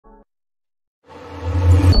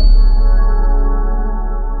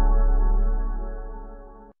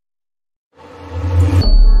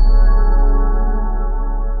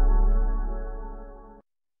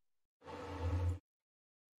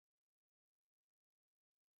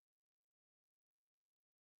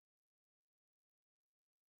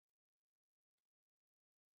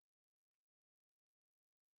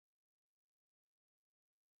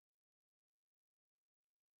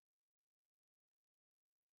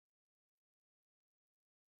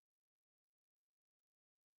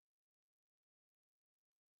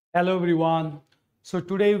Hello everyone. So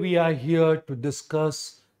today we are here to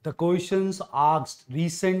discuss the questions asked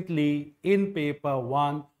recently in paper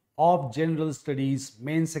 1 of General Studies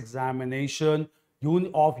Mains Examination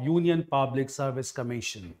of Union Public Service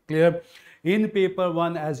Commission. Clear? In paper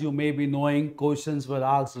 1, as you may be knowing, questions were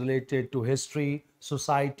asked related to history,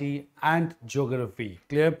 society and geography.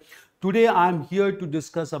 Clear? Today I am here to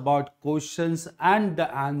discuss about questions and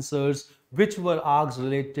the answers which were asked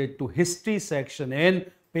related to history section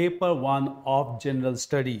in paper 1 of general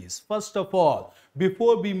studies. First of all,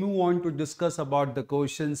 before we move on to discuss about the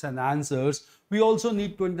questions and answers, we also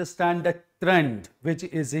need to understand the trend which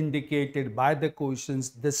is indicated by the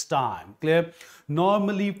questions this time. Clear?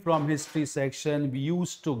 Normally from history section we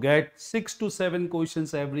used to get 6 to 7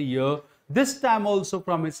 questions every year. This time also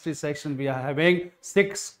from history section we are having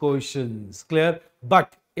 6 questions. Clear?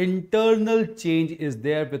 But internal change is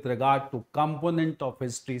there with regard to component of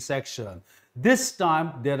history section. This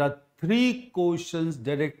time there are 3 questions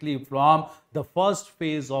directly from the first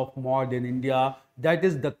phase of modern India, that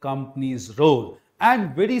is the company's role.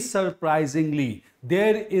 And very surprisingly,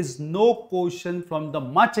 there is no question from the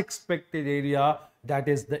much expected area, that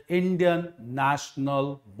is the Indian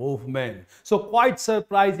national movement. So quite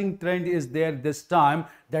surprising trend is there this time,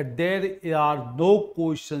 that there are no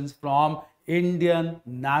questions from Indian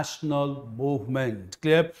national movement.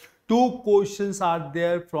 Clear? 2 questions are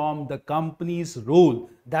there from the company's rule,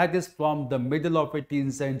 that is from the middle of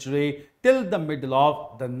 18th century till the middle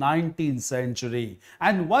of the 19th century.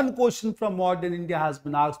 And 1 question from modern India has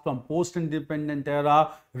been asked from post-independent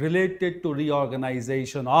era related to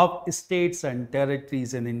reorganization of states and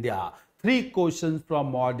territories in India. 3 questions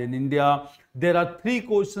from modern India. There are 3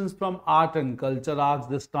 questions from art and culture asked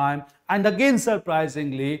this time. And again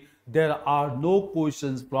surprisingly, there are no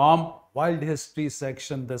questions from world history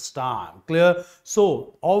section this time. Clear?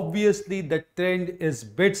 So obviously the trend is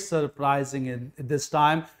bit surprising in this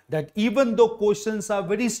time, that even though questions are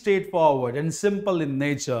very straightforward and simple in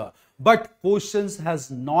nature, but questions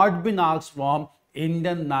has not been asked from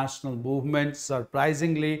Indian national movement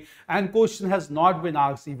surprisingly, and question has not been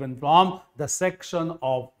asked even from the section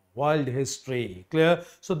of world history. Clear?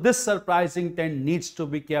 So this surprising trend needs to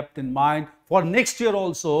be kept in mind for next year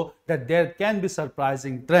also, that there can be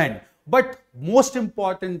surprising trend. But most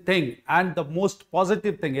important thing and the most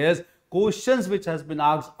positive thing is questions which has been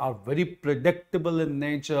asked are very predictable in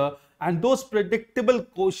nature, and those predictable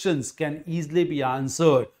questions can easily be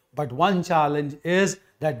answered. But one challenge is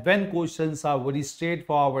that when questions are very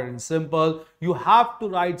straightforward and simple, you have to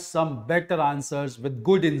write some better answers with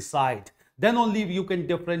good insight. Then only you can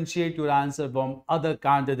differentiate your answer from other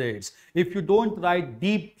candidates. If you don't write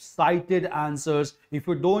deep-sighted answers, if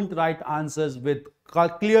you don't write answers with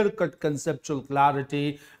clear-cut conceptual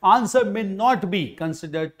clarity, answer may not be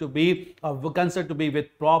considered to be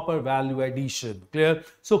with proper value addition. Clear?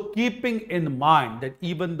 So keeping in mind that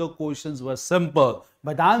even though questions were simple,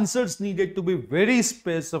 but answers needed to be very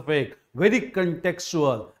specific, very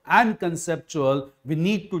contextual and conceptual, we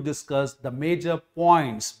need to discuss the major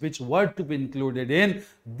points which were to be included in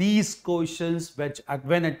these questions which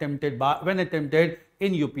when attempted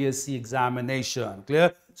in UPSC examination.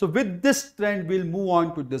 Clear? So with this trend, we'll move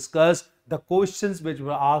on to discuss the questions which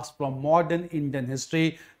were asked from modern Indian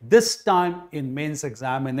history, this time in mains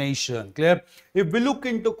examination. Clear? If we look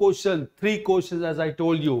into 3 questions, as I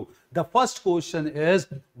told you, the first question is,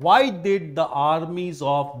 why did the armies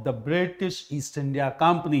of the British East India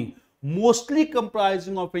Company, mostly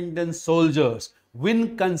comprising of Indian soldiers,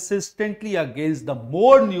 win consistently against the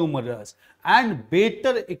more numerous and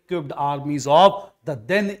better equipped armies of the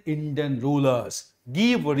then Indian rulers?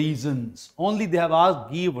 Give reasons. Only they have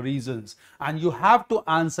asked give reasons, and you have to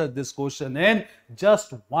answer this question in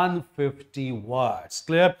just 150 words.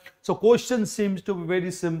 Clear? So question seems to be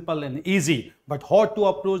very simple and easy, but how to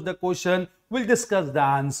approach the question, we'll discuss the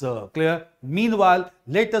answer. Clear? Meanwhile,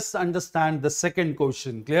 let us understand the second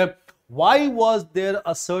question. Clear? Why was there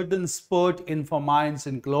a certain spurt in famines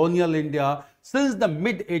in colonial India since the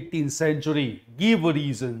mid 18th century? Give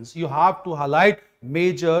reasons. You have to highlight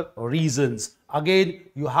major reasons. Again,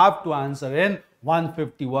 you have to answer in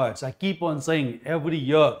 150 words. I keep on saying every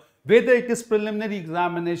year, whether it is preliminary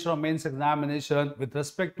examination or mains examination, with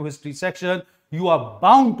respect to history section, you are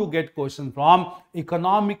bound to get questions from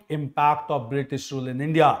economic impact of British rule in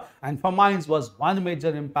India. And famines was one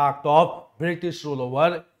major impact of British rule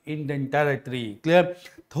over Indian territory. Clear?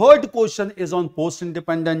 Third question is on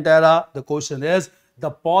post-independent era. The question is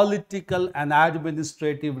the political and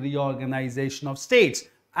administrative reorganization of states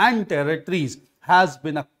and territories has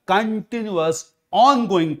been a continuous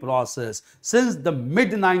ongoing process since the mid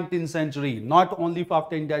 19th century, not only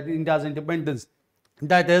after India's independence.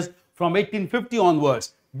 that is from 1850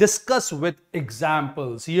 onwards. Discuss with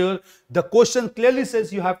examples. Here the question clearly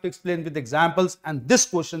says you have to explain with examples, and this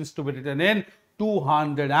question is to be written in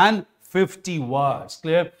 250 words.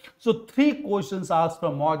 Clear? So 3 questions asked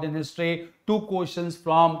from modern history, 2 questions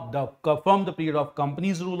from the period of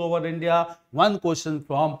companies rule over India, 1 question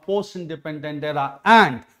from post-independent era,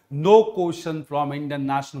 and no question from Indian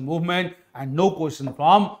national movement, and no question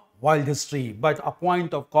from world history. But a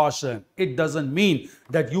point of caution, it doesn't mean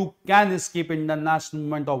that you can escape Indian national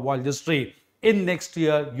movement or world history. In next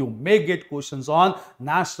year, you may get questions on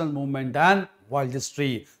national movement and world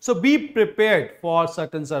history. So be prepared for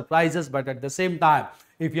certain surprises, but at the same time,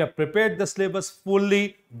 if you have prepared the syllabus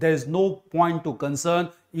fully, there is no point to concern.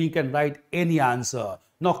 You can write any answer.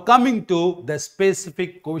 Now coming to the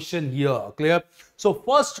specific question here, clear? So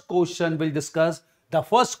first question we'll discuss. The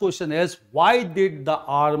first question is, why did the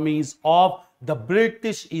armies of the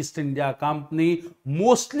British East India Company,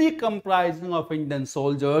 mostly comprising of Indian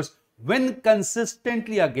soldiers, win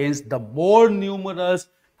consistently against the more numerous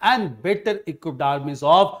and better equipped armies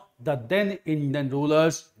of the then Indian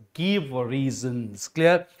rulers? Give reasons.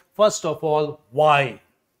 Clear? First of all, why?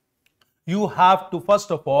 You have to,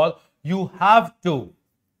 first of all, you have to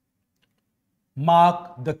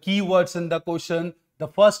mark the keywords in the question. The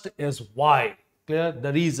first is why. Clear?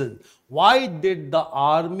 The reason. Why did the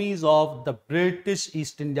armies of the British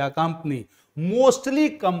East India Company, mostly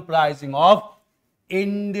comprising of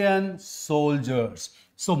Indian soldiers,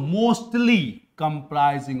 so mostly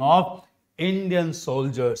comprising of Indian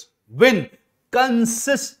soldiers, win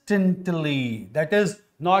consistently, that is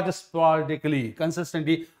not sporadically,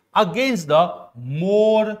 consistently, against the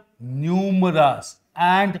more numerous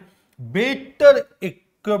and better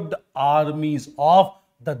equipped armies of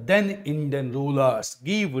the then Indian rulers?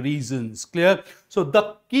 Give reasons. Clear? So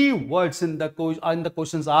the key words in the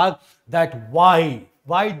questions are that why.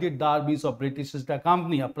 Why did the armies of British East India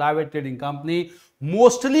Company, a private trading company,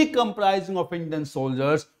 mostly comprising of Indian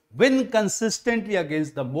soldiers, win consistently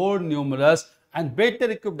against the more numerous and better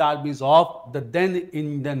equipped armies of the then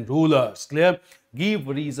Indian rulers? Clear? Give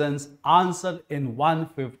reasons. Answer in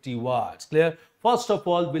 150 words. Clear? First of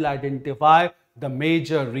all, we'll identify the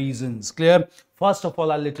major reasons. Clear? First of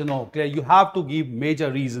all, I'll let you know. Clear? You have to give major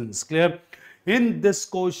reasons. Clear? In this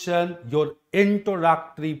question, your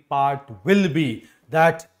introductory part will be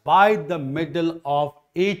that by the middle of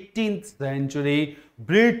 18th century,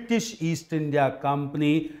 British East India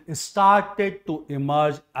Company started to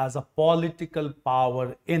emerge as a political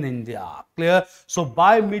power in India. Clear? So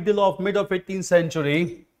by mid of 18th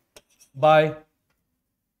century, by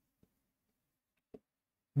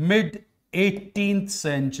mid 18th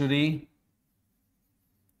century,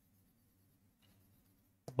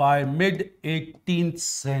 by mid 18th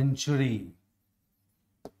century,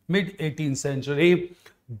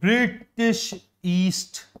 British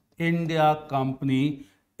East India Company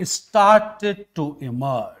started to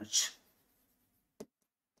emerge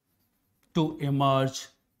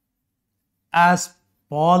as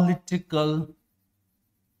political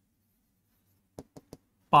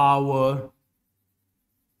power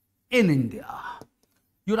in India.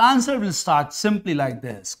 Your answer will start simply like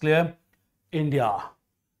this. Clear? India.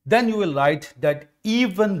 Then you will write that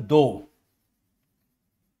even though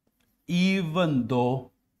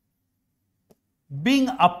being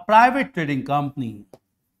a private trading company,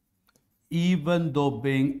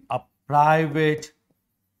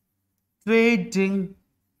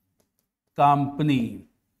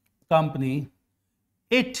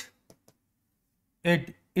 it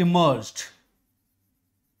emerged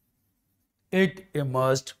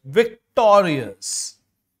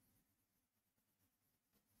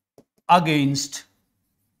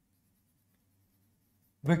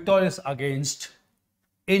victorious against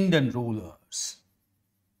Indian rulers.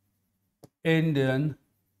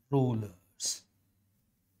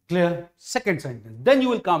 Clear? Second sentence. Then you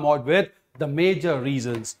will come out with the major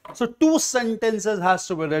reasons. So 2 sentences has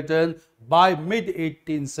to be written. By mid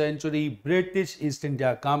 18th century, British East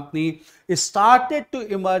India Company started to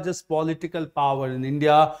emerge as political power in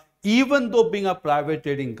India. Even though being a private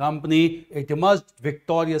trading company, it emerged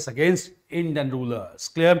victorious against Indian rulers.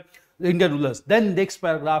 Clear? Indian rulers. Then next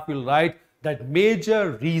paragraph you'll write that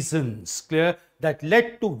major reasons, clear, that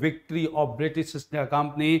led to victory of British East India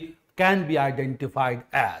Company can be identified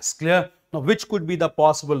as. Clear? Now, which could be the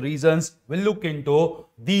possible reasons? We'll look into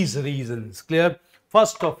these reasons. Clear?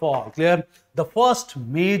 First of all, clear, the first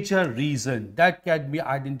major reason that can be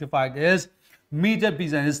identified is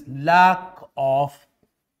lack of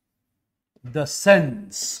the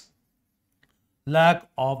sense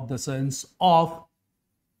of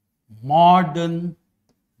modern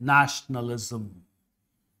nationalism.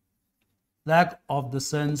 lack of the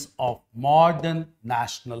sense of modern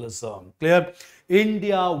nationalism. Clear?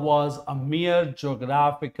 India was a mere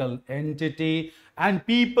geographical entity and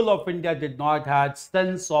people of India did not have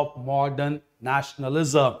sense of modern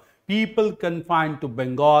nationalism. People confined to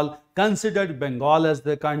Bengal considered Bengal as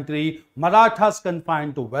their country. Marathas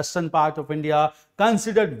confined to western part of India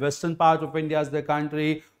considered western part of India as their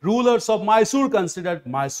country. Rulers of Mysore considered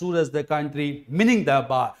Mysore as their country, meaning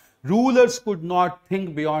thereby rulers could not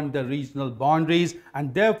think beyond the regional boundaries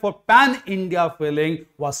and therefore pan-India feeling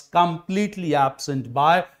was completely absent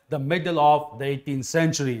by the middle of the 18th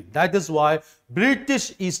century. That is why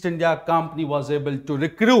British East India Company was able to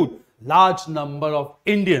recruit large number of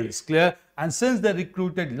Indians, clear? And since they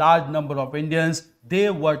recruited large number of Indians, they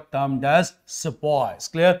were termed as sepoys,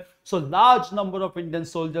 clear? So large number of Indian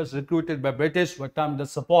soldiers recruited by British were termed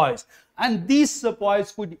as sepoys. And these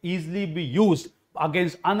sepoys could easily be used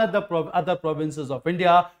against other provinces of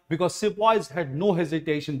India because sepoys had no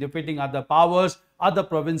hesitation defeating other powers, other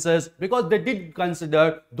provinces because they did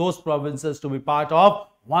consider those provinces to be part of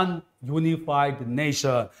one unified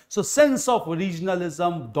nation. So sense of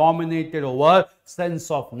regionalism dominated over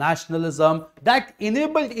sense of nationalism that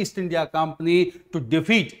enabled East India Company to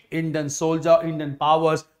defeat Indian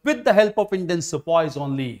powers with the help of Indian sepoys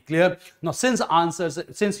only. Clear? Now since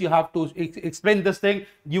you have to explain this thing,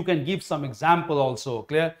 you can give some example also.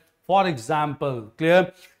 Clear? For example,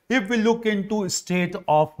 clear? If we look into state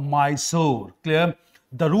of Mysore, clear?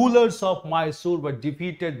 The rulers of Mysore were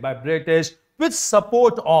defeated by British with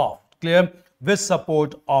support of, clear, with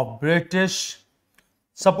support of British,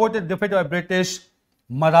 defeated by British,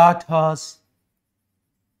 Marathas,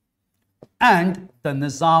 and the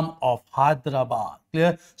Nizam of Hyderabad,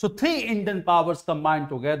 clear. So three Indian powers combined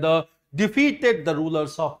together defeated the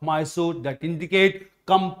rulers of Mysore, that indicate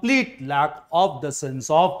complete lack of the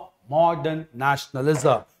sense of modern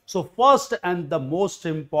nationalism. So first and the most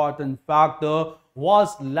important factor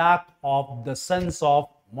was lack of the sense of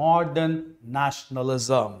modern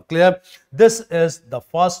nationalism. Clear? This is the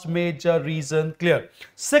first major reason. Clear?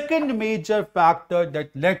 Second major factor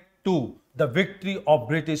that led to the victory of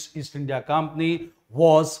British East India Company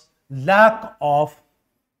was lack of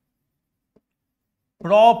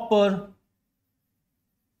proper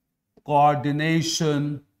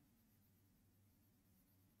coordination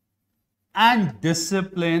and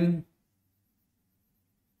discipline,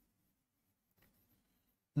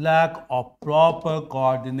 lack of proper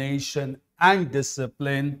coordination and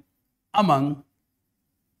discipline among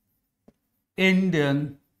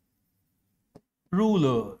Indian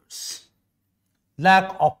rulers.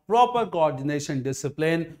 Lack of proper coordination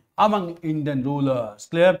discipline among Indian rulers.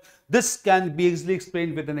 Clear? This can be easily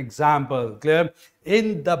explained with an example. Clear?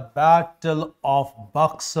 In the Battle of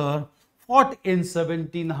Buxar, fought in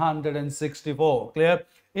 1764. Clear?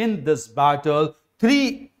 In this battle,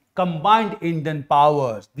 three combined Indian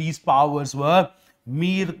powers. These powers were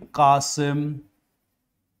Mir Qasim,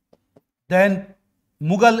 then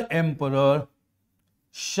Mughal Emperor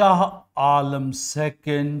Shah Alam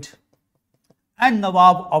II, and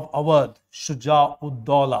Nawab of Awadh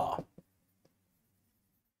Shuja-ud-Dawla.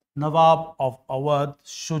 Nawab of Awadh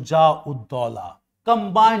Shuja-ud-Dawla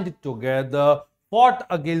combined together fought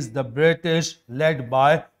against the British led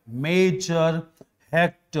by Major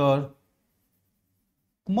Hector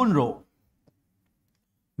Munro.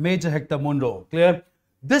 Major Hector Munro. Clear?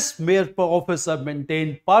 This mere officer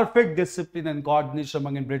maintained perfect discipline and coordination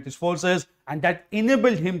among British forces, and that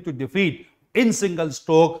enabled him to defeat in single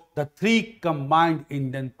stroke the three combined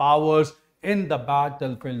Indian powers in the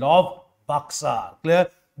battlefield of Buxar. Clear?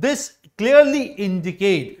 This clearly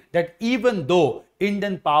indicates that even though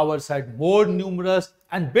Indian powers had more numerous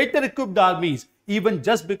and better equipped armies, even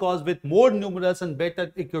just because with more numerous and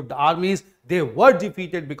better equipped armies, they were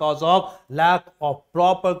defeated because of lack of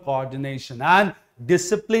proper coordination and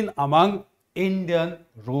discipline among Indian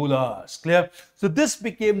rulers. Clear? So this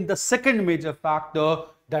became the second major factor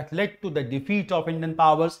that led to the defeat of Indian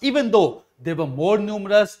powers, even though they were more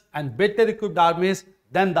numerous and better equipped armies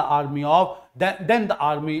than the army of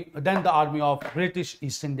British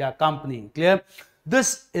East India Company. Clear?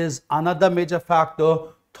 This is another major factor.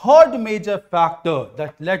 Third major factor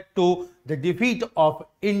that led to the defeat of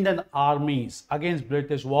Indian armies against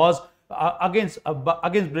British was against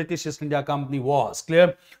British East India Company was,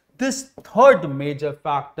 clear? This third major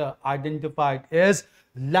factor identified is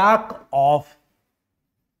lack of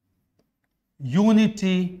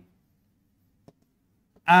unity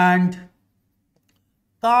and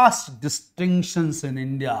caste distinctions in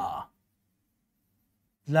India.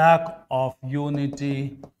 Lack of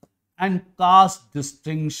unity and caste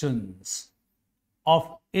distinctions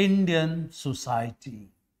of Indian society.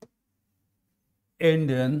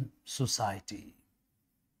 Indian society.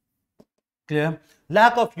 Clear?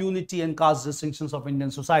 Lack of unity and caste distinctions of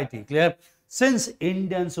Indian society. Clear? Since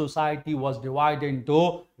Indian society was divided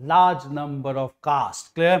into large number of castes.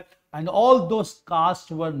 Clear? And all those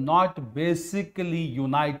castes were not basically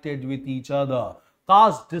united with each other.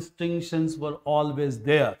 Caste distinctions were always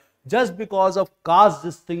there. Just because of caste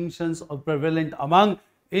distinctions are prevalent among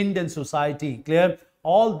Indian society. Clear?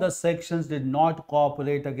 All the sections did not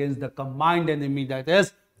cooperate against the combined enemy, that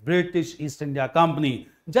is British East India Company.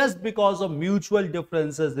 Just because of mutual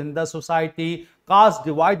differences in the society, caste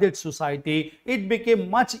divided society, it became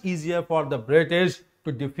much easier for the British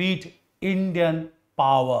to defeat Indian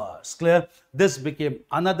powers. Clear? This became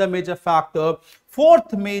another major factor.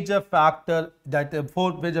 Fourth major factor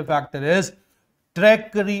is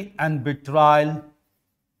trickery and betrayal.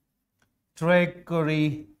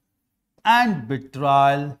 Trickery and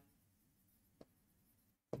betrayal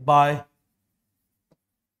by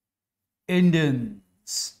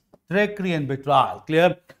Indians. Trickery and betrayal.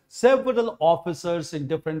 Clear? Several officers in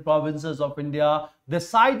different provinces of India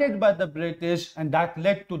decided by the British, and that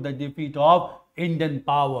led to the defeat of Indian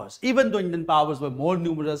powers. Even though Indian powers were more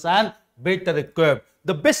numerous and better equipped.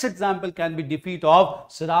 The best example can be defeat of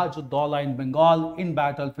Siraj-ud-Dowlah in Bengal in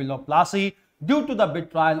battlefield of Plassey due to the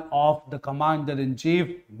betrayal of the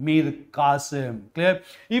commander-in-chief Mir Qasim. Clear?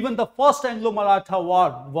 Even the first Anglo-Maratha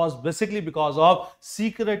war was basically because of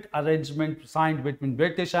secret arrangement signed between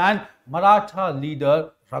British and Maratha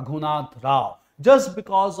leader Raghunath Rao. Just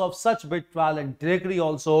because of such betrayal and trickery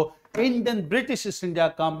also, British East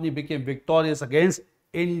India Company became victorious against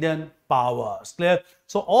Indian powers. Clear?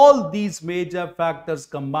 So all these major factors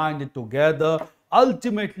combined together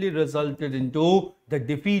ultimately resulted into the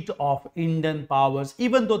defeat of Indian powers,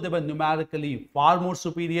 even though they were numerically far more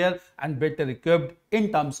superior and better equipped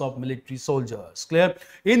in terms of military soldiers. Clear?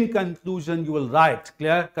 In conclusion, you will write,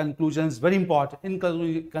 clear? Conclusion is very important. In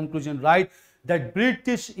conclusion, write that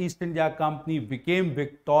British East India Company became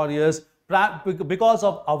victorious because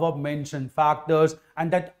of our mentioned factors,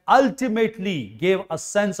 and that ultimately gave a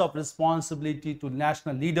sense of responsibility to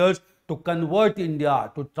national leaders to convert India,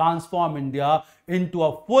 to transform India into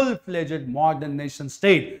a full-fledged modern nation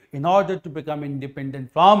state in order to become independent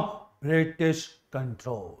from British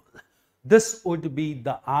control. This would be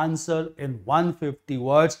the answer in 150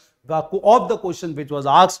 words of the question which was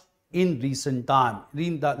asked in recent time,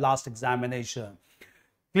 in the last examination.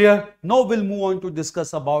 Clear? Now we'll move on to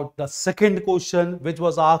discuss about the second question which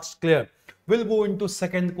was asked. Clear? We'll move into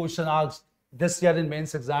second question asked this year in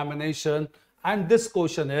mains examination, and this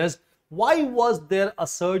question is, why was there a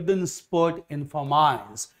sudden spurt in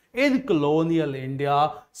famines in colonial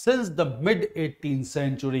India since the mid-18th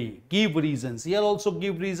century? Give reasons. Here also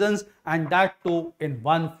give reasons, and that too in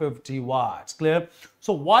 150 words. Clear?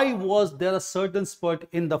 So why was there a sudden spurt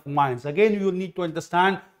in the famines? Again, you need to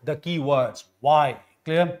understand the key words. Why?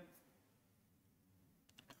 Clear?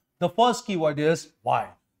 The first keyword is why.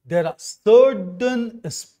 There are sudden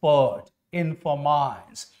spurt in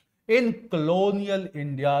famines in colonial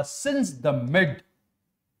India since the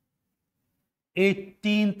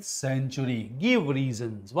mid-18th century. Give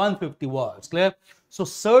reasons. 150 words. Clear? So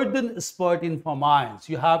sudden spurt in famines.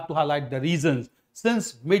 You have to highlight the reasons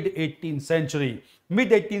since mid-18th century.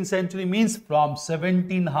 Mid-18th century means from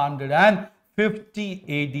 1750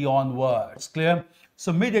 AD onwards. Clear?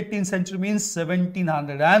 So mid-18th century means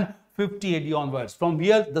 1750 AD onwards. From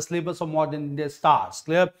here, the syllabus of modern India starts.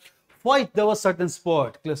 Clear? Why there was certain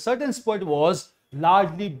spurt? Clear? Certain spurt was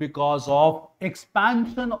largely because of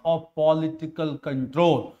expansion of political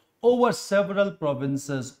control over several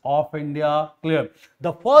provinces of India. Clear?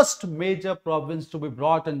 The first major province to be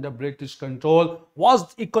brought under British control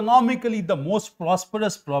was economically the most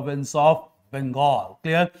prosperous province of Bengal.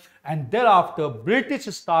 Clear? And thereafter, British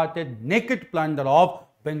started naked plunder of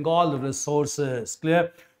Bengal resources.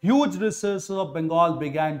 Clear? Huge resources of Bengal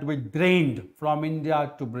began to be drained from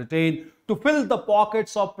India to Britain to fill the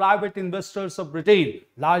pockets of private investors of Britain,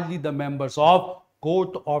 largely the members of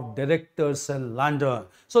Court of Directors in London.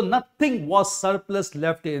 So nothing was surplus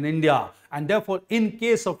left in India, and therefore in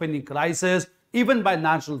case of any crisis, even by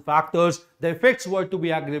natural factors, the effects were to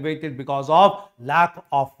be aggravated because of lack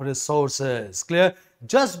of resources. Clear?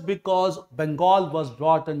 Just because Bengal was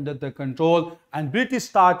brought under the control and British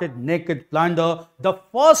started naked plunder, the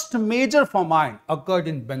first major famine occurred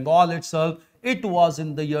in Bengal itself. It was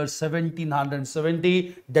in the year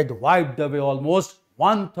 1770 that wiped away almost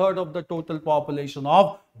 1/3 of the total population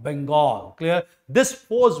of Bengal. Clear? This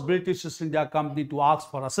forced British East India Company to ask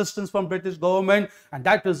for assistance from British government, and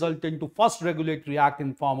that resulted into first regulatory act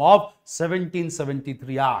in form of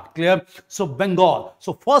 1773 Act. Clear? So Bengal.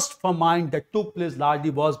 So first famine that took place largely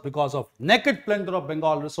was because of naked plunder of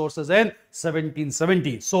Bengal resources in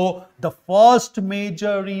 1770. So the first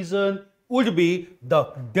major reason would be the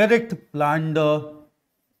direct plunder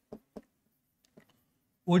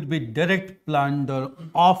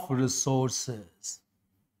of resources.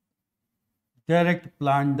 Direct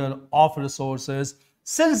plunder of resources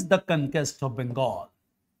since the conquest of Bengal.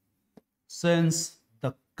 Since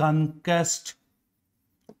the conquest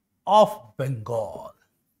of Bengal.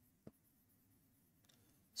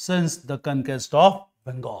 Since the conquest of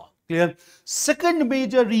Bengal. Clear? Second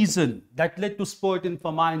major reason that led to spurt in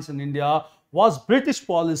famines in India was British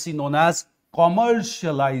policy known as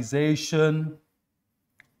commercialization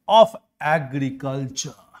of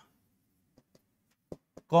agriculture.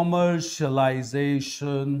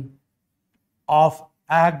 Commercialization of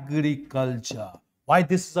agriculture. Why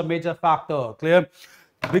this is a major factor? Clear?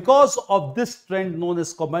 Because of this trend known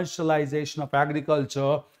as commercialization of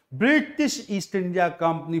agriculture, British East India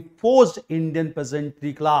Company forced Indian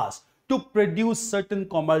peasantry class to produce certain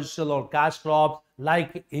commercial or cash crops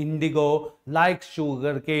like indigo, like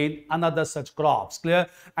sugarcane and other such crops. Clear?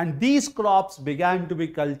 And these crops began to be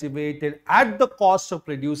cultivated at the cost of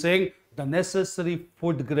producing the necessary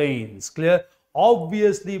food grains. Clear?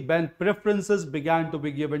 Obviously, when preferences began to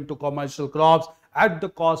be given to commercial crops at the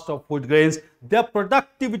cost of food grains, their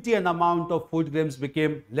productivity and amount of food grains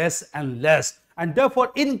became less and less. And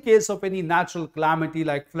therefore, in case of any natural calamity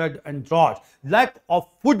like flood and drought, lack of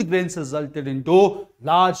food grains resulted into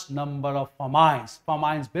large number of famines.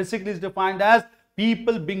 Famines basically is defined as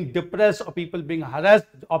people being depressed or people being harassed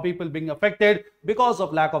or people being affected because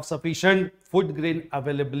of lack of sufficient food grain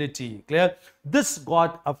availability. Clear? This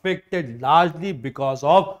got affected largely because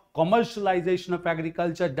of commercialization of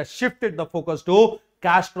agriculture that shifted the focus to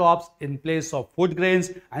cash crops in place of food grains,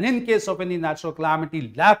 and in case of any natural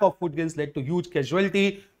calamity, lack of food grains led to huge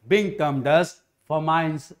casualty being termed as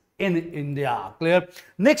famines in India. Clear?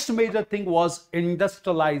 Next major thing was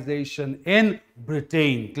industrialization in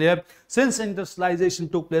Britain. Clear? Since industrialization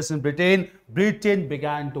took place in Britain, Britain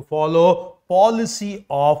began to follow policy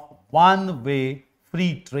of one-way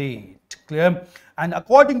free trade. Clear? And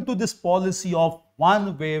according to this policy of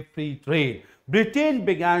one-way free trade, Britain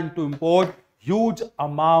began to import huge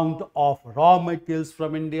amount of raw materials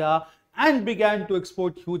from India and began to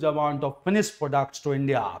export huge amount of finished products to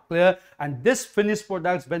India. Clear? And this finished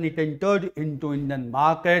products, when it entered into Indian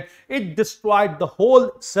market, it destroyed the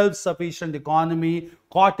whole self-sufficient economy,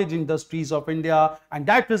 cottage industries of India, and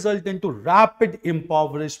that resulted into rapid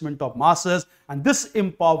impoverishment of masses, and this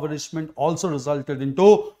impoverishment also resulted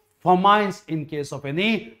into famines in case of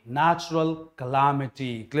any natural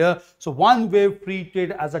calamity. Clear? So one-way free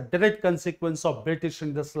trade as a direct consequence of British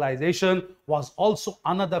industrialization was also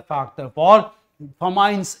another factor for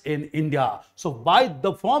famines in India. So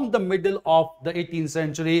from the middle of the 18th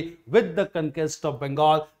century, with the conquest of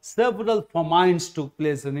Bengal, several famines took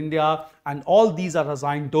place in India, and all these are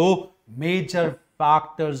assigned to major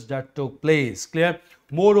factors that took place. Clear?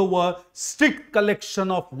 Moreover, strict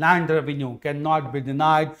collection of land revenue cannot be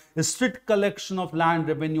denied. A strict collection of land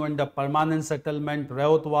revenue under permanent settlement,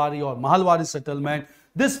 Rayotwari or Mahalwari settlement,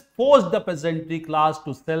 this forced the peasantry class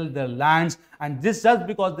to sell their lands, and this just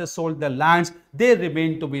because they sold their lands, they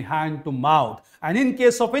remained to be hand to mouth. And in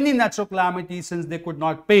case of any natural calamity, since they could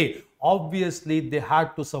not pay, obviously they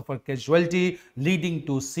had to suffer casualty, leading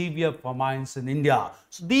to severe famines in India.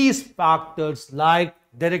 So these factors like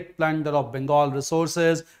direct plunder of Bengal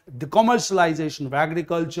resources, the commercialization of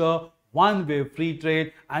agriculture, one-way free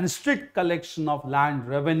trade, and strict collection of land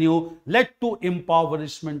revenue led to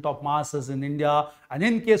impoverishment of masses in India. And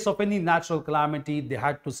in case of any natural calamity, they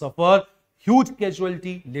had to suffer huge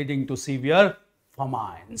casualty, leading to severe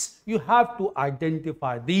famines. You have to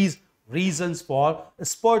identify these reasons for a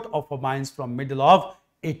spurt of famines from middle of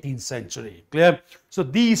 18th century. Clear? So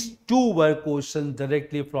these two were questions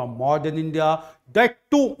directly from modern India, that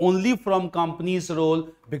too only from company's role,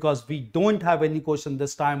 because we don't have any question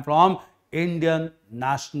this time from Indian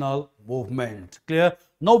national movement. Clear?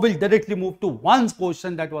 Now we'll directly move to one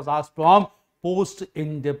question that was asked from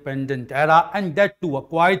post-independent era, and that too a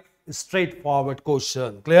quite straightforward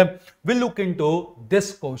question. Clear? We'll look into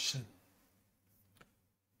this question.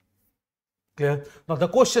 Clear? Now the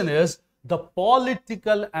question is, the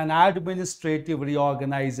political and administrative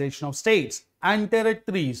reorganization of states and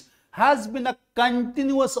territories has been a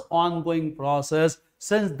continuous ongoing process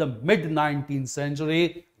since the mid-19th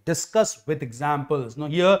century, discuss with examples. Now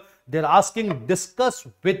here they're asking discuss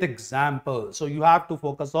with examples. So you have to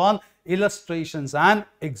focus on illustrations and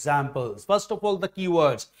examples. First of all, the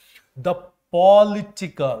keywords. The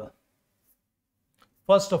political.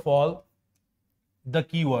 First of all, the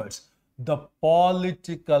keywords. The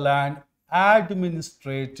political and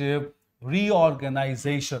administrative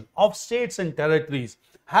reorganization of states and territories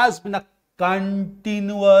has been a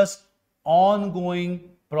continuous,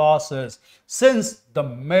 ongoing process since the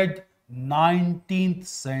mid 19th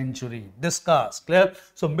century. Discuss. Clear?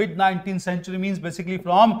 So mid 19th century means basically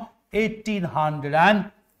from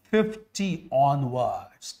 1850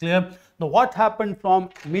 onwards. Clear? Now what happened from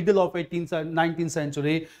middle of 19th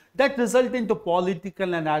century that resulted into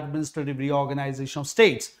political and administrative reorganization of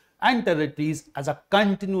states and territories as a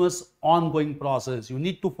continuous, ongoing process. You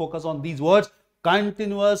need to focus on these words: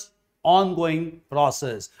 continuous, ongoing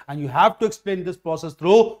process, and you have to explain this process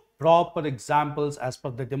through proper examples as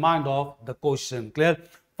per the demand of the question. Clear?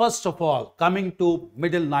 First of all, coming to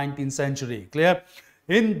middle 19th century. Clear?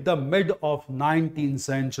 In the mid of 19th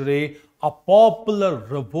century, a popular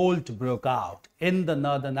revolt broke out in the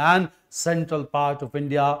northern and central part of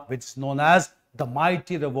India, which is known as the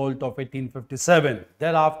mighty revolt of 1857.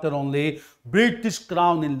 Thereafter only, British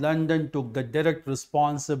Crown in London took the direct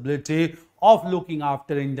responsibility of looking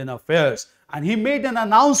after Indian affairs, and he made an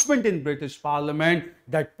announcement in British Parliament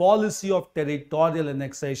that policy of territorial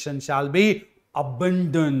annexation shall be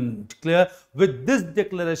abandoned. Clear? With this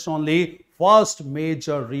declaration only, first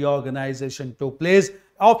major reorganization took place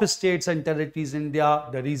of states and territories in India.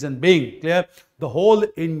 The reason being, clear, the whole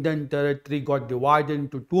Indian territory got divided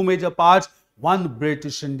into two major parts: one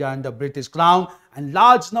British India and the British Crown, and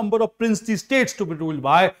large number of princely states to be ruled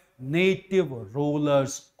by native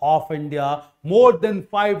rulers of India. More than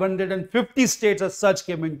 550 states as such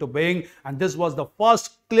came into being, and this was the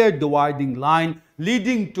first clear dividing line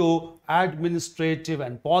leading to administrative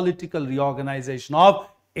and political reorganization of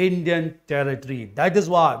Indian territory. That is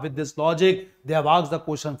why with this logic they have asked the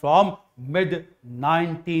question from mid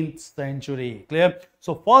 19th century. Clear?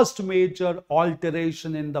 So first major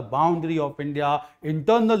alteration in the boundary of India,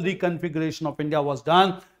 internal reconfiguration of India, was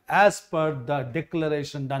done as per the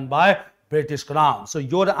declaration done by British Crown. So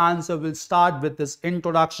your answer will start with this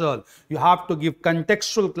introduction. You have to give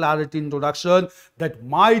contextual clarity introduction that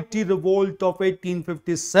mighty revolt of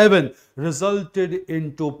 1857 resulted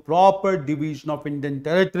into proper division of Indian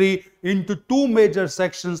territory into two major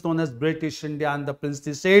sections known as British India and the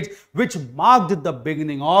princely states, which marked the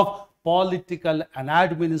beginning of political and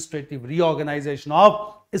administrative reorganization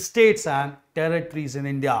of states and territories in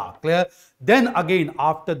India. Clear? Then again,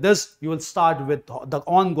 after this, you will start with the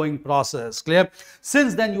ongoing process. Clear?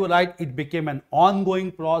 Since then, you write it became an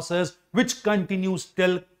ongoing process which continues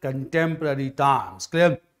till contemporary times.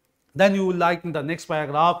 Clear? Then you will write in the next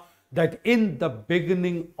paragraph that in the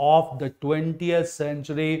beginning of the 20th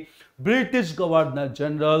century, British Governor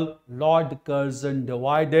General Lord Curzon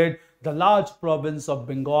divided the large province of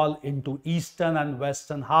Bengal into eastern and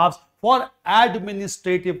western halves for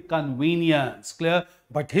administrative convenience. Clear?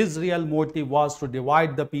 But his real motive was to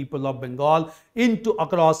divide the people of Bengal into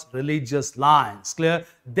across religious lines. Clear?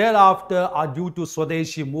 Thereafter, due to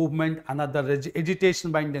Swadeshi movement and other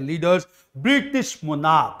agitation by Indian leaders, British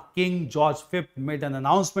monarch King George V made an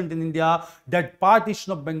announcement in India that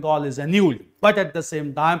partition of Bengal is annulled, but at the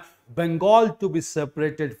same time, Bengal to be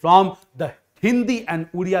separated from the Hindi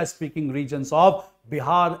and Odia speaking regions of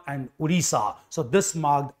Bihar and Odisha. So this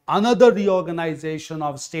marked another reorganization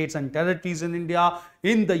of states and territories in India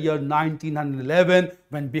in the year 1911,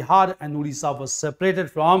 when Bihar and Odisha was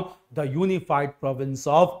separated from the unified province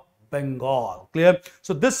of Bengal. Clear?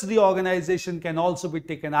 So this reorganization can also be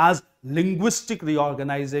taken as linguistic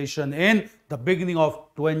reorganization in the beginning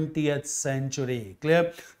of 20th century.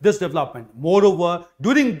 Clear? This development. Moreover,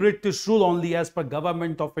 during British rule only, as per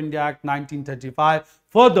Government of India Act 1935,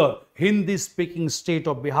 further Hindi-speaking state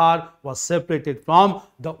of Bihar was separated from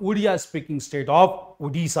the Odia-speaking state of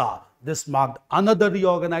Odisha. This marked another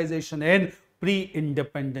reorganization in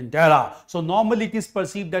pre-independent era. So normally it is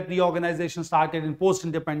perceived that reorganization started in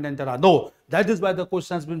post-independent era. No, that is why the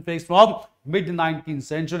question has been placed from mid-19th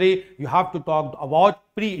century. You have to talk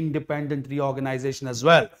about pre-independent reorganization as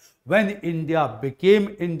well. When India became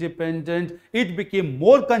independent, it became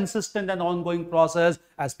more consistent and ongoing process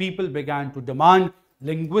as people began to demand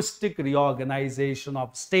linguistic reorganization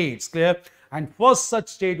of states. Clear? And first such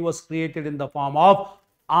state was created in the form of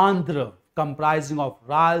Andhra, comprising of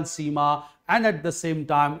Rayalaseema and at the same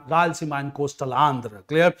time Rayalaseema and coastal Andhra.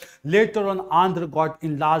 Clear? Later on, Andhra got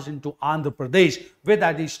enlarged into Andhra Pradesh with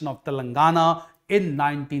addition of Telangana in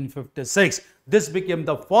 1956. This became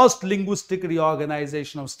the first linguistic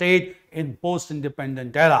reorganization of state in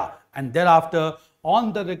post-independent era. And thereafter,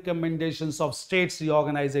 on the recommendations of States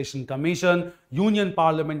Reorganization Commission, Union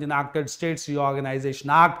Parliament enacted States Reorganization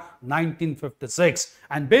Act 1956.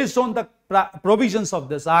 And based on the provisions of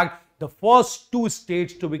this act, the first two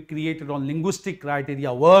states to be created on linguistic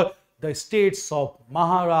criteria were the states of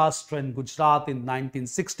Maharashtra and Gujarat in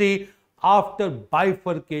 1960, after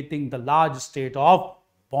bifurcating the large state of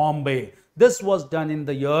Bombay. This was done in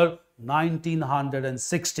the year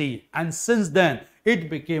 1960, and since then it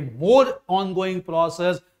became more ongoing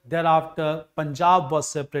process. Thereafter, Punjab was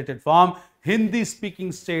separated from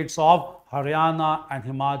Hindi-speaking states of Haryana and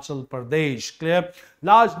Himachal Pradesh. Clear?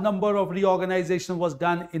 Large number of reorganization was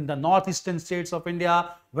done in the northeastern states of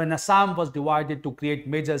India when Assam was divided to create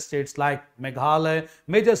major states like Meghalaya,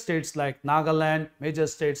 major states like Nagaland, major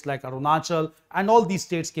states like Arunachal, and all these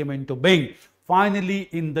states came into being. Finally,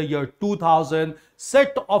 in the year 2000,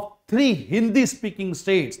 set of three Hindi-speaking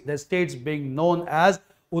states, the states being known as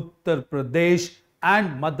Uttar Pradesh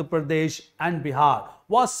and Madhya Pradesh and Bihar,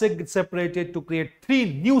 was separated to create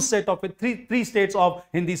three states of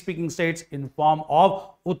Hindi-speaking states in form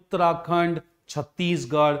of Uttarakhand,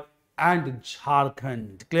 Chhattisgarh, and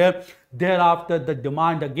Jharkhand. Clear? Thereafter, the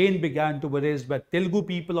demand again began to be raised by Telugu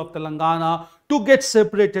people of Telangana to get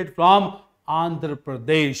separated from Andhra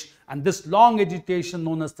Pradesh, and this long agitation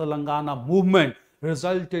known as Telangana movement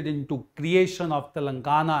resulted into creation of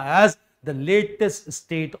Telangana as the latest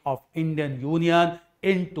state of Indian Union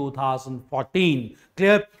in 2014.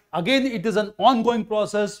 Clear? Again, it is an ongoing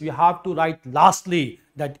process. We have to write lastly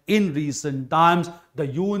that in recent times, the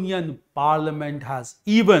Union Parliament has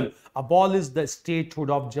even abolished the statehood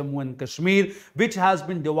of Jammu and Kashmir, which has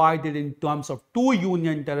been divided in terms of two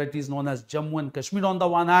union territories known as Jammu and Kashmir on the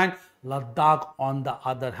one hand, Ladakh on the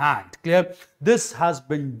other hand. Clear? This has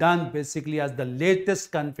been done basically as the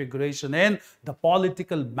latest configuration in the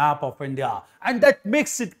political map of India, and that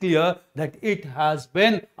makes it clear that it has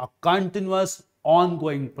been a continuous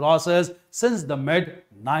ongoing process since the mid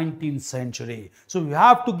 19th century. So we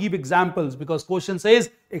have to give examples because question says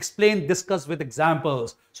explain, discuss with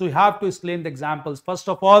examples. So we have to explain the examples. First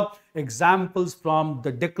of all, examples from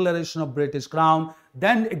the declaration of British Crown,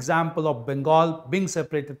 then example of Bengal being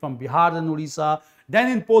separated from Bihar and Odisha, then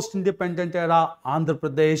in post-independent era, Andhra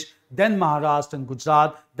Pradesh, then Maharashtra and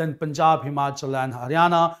Gujarat, then Punjab, Himachal and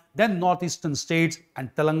Haryana, then northeastern states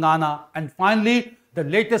and Telangana, and finally the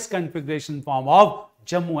latest configuration form of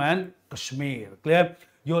Jammu and Kashmir. Clear?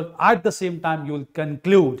 At the same time, you will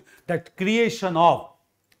conclude that creation of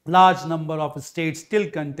large number of states till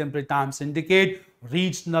contemporary times indicate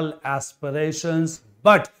regional aspirations,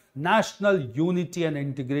 but national unity and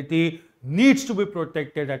integrity needs to be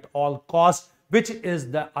protected at all costs, which is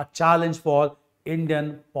a challenge for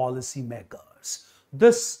Indian policymakers.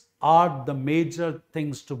 These are the major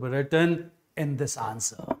things to be written in this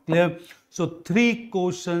answer. Clear? So three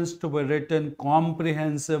questions to be written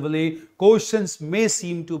comprehensively. Questions may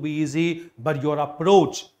seem to be easy, but your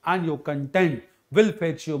approach and your content will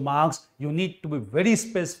fetch you marks. You need to be very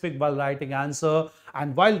specific while writing answer,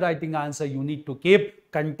 and while writing answer you need to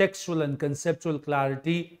keep contextual and conceptual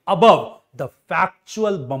clarity above the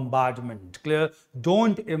factual bombardment. Clear?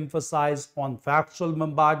 Don't emphasize on factual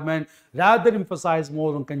bombardment, rather emphasize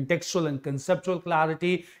more on contextual and conceptual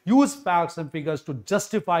clarity. Use facts and figures to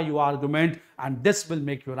justify your argument, and this will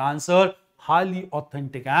make your answer highly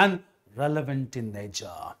authentic and relevant in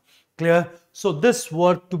nature. Clear? So this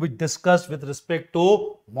were to be discussed with respect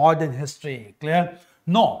to modern history. Clear?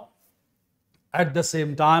 No. At the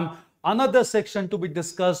same time, another section to be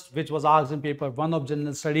discussed, which was asked in paper 1 of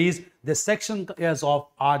general studies, this section is of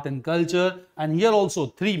art and culture, and here also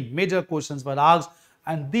three major questions were asked,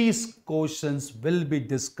 and these questions will be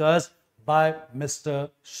discussed by Mr.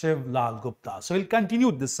 Shiv Lal Gupta. So he'll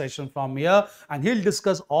continue this session from here, and he'll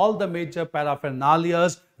discuss all the major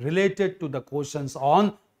paraphernalias related to the questions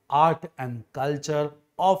on art and culture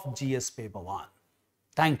of GS paper 1.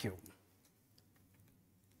 Thank you.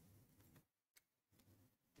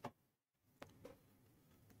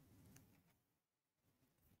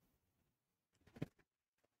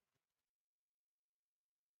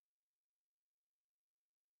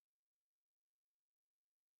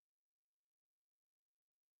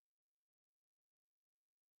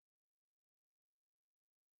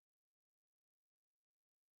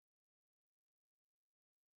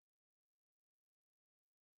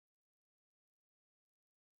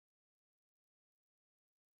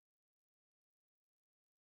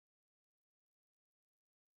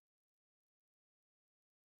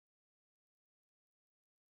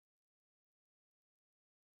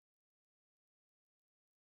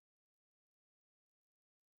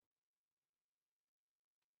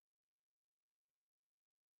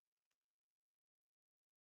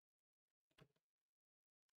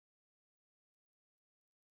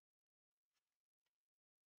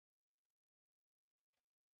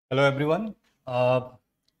 Hello everyone.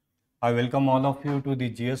 I welcome all of you to the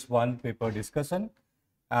GS1 paper discussion.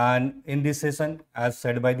 And in this session, as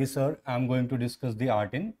said by the sir, I'm going to discuss the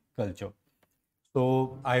art in culture.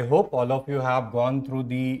 So I hope all of you have gone through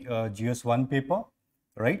the GS1 paper,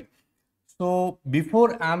 right? So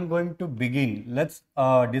before I'm going to begin, let's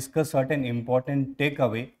discuss certain important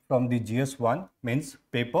takeaway from the GS1 means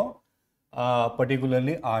paper,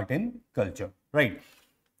 particularly art and culture, right?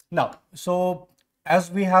 Now, so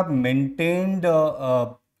as we have maintained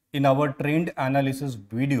in our trend analysis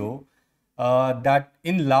video that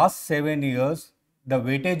in last 7 years, the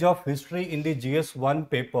weightage of history in the GS1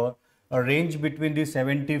 paper range between the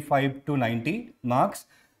 75 to 90 marks.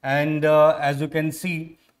 And as you can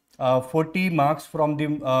see, 40 marks from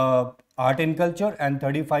the art and culture and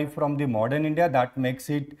 35 from the modern India, that makes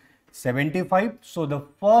it 75. So the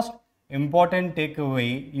first important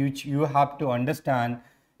takeaway which you have to understand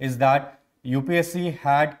is that UPSC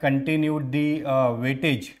had continued the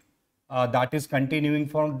weightage that is continuing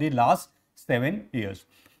for the last 7 years.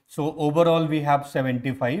 So overall we have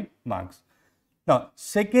 75 marks. Now,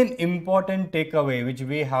 second important takeaway which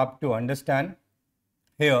we have to understand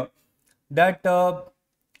here, that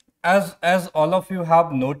as all of you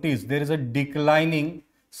have noticed, there is a declining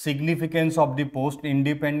significance of the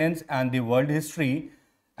post-independence and the world history,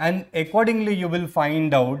 and accordingly you will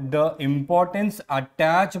find out the importance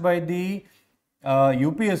attached by the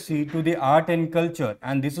UPSC to the art and culture.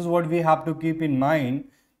 And this is what we have to keep in mind,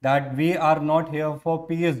 that we are not here for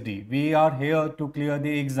PhD, we are here to clear the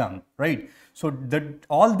exam, right? So that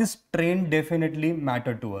all this trend definitely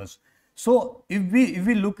matter to us. So if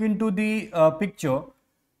we look into the picture,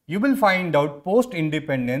 you will find out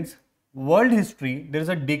post-independence, world history, there is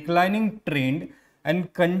a declining trend,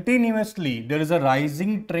 and continuously there is a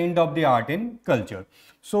rising trend of the art and culture.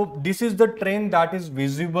 So this is the trend that is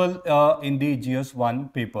visible in the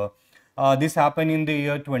GS1 paper. This happened in the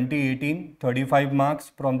year 2018, 35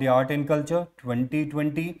 marks from the art and culture,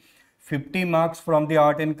 2020, 50 marks from the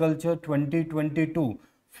art and culture, 2022,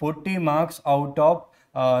 40 marks out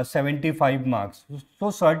of 75 marks.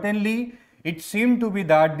 So certainly it seemed to be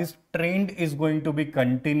that this trend is going to be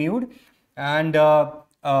continued, and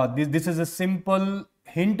this is a simple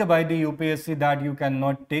hint by the UPSC that you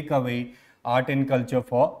cannot take away art and culture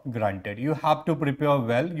for granted. You have to prepare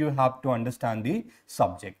well, you have to understand the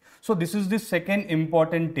subject. So this is the second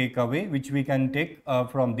important takeaway which we can take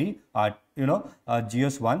from the art,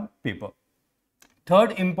 GS1 paper.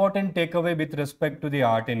 Third important takeaway with respect to the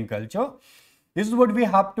art and culture, this is what we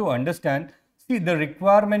have to understand. See, the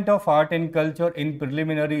requirement of art and culture in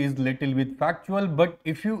preliminary is little bit factual, but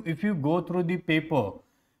if you go through the paper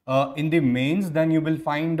in the mains, then you will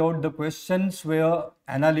find out the questions were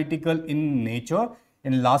analytical in nature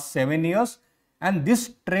in last 7 years, and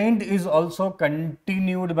this trend is also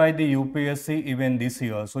continued by the UPSC even this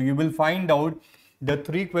year. So you will find out the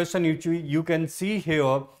 3 questions which you can see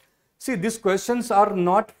here. See, these questions are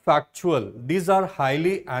not factual, these are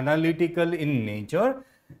highly analytical in nature,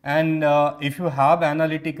 and if you have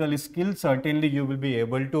analytical skills, certainly you will be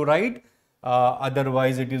able to write.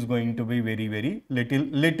 Otherwise it is going to be very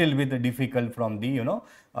little bit difficult from the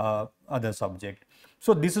other subject.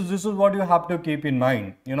 So this is what you have to keep in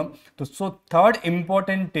mind. So third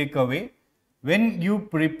important takeaway, when you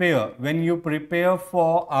prepare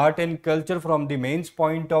for art and culture from the mains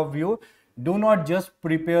point of view, do not just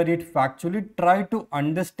prepare it factually, try to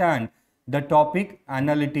understand the topic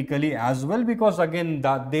analytically as well, because again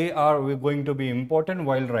that they are going to be important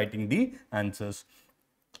while writing the answers.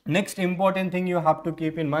 Next important thing you have to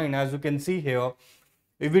keep in mind, as you can see here,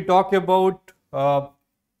 if we talk about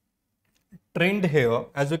trend here,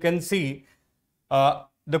 as you can see,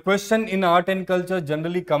 the question in art and culture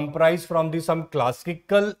generally comprise from the some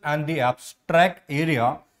classical and the abstract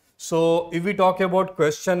area. So if we talk about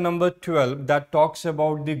question number 12, that talks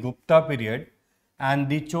about the Gupta period and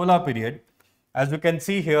the Chola period. As you can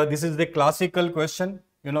see here, this is the classical question,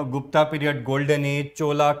 Gupta period, golden age,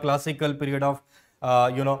 Chola, classical period of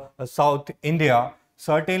South India.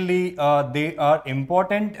 Certainly they are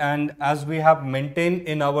important, and as we have maintained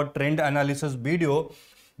in our trend analysis video,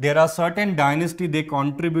 there are certain dynasty they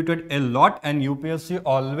contributed a lot, and UPSC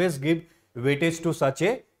always give weightage to such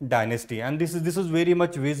a dynasty, and this is very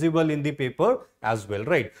much visible in the paper as well,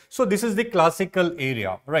 right? So this is the classical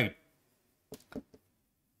area, right?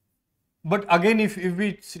 But again, if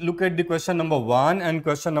we look at the question number 1 and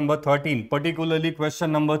question number 13, particularly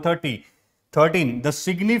question number 13, the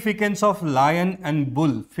significance of lion and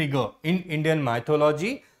bull figure in Indian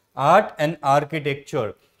mythology, art and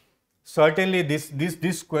architecture. Certainly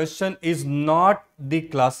this question is not the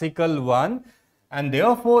classical one, and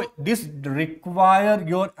therefore this require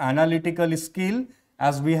your analytical skill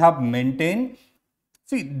as we have maintained.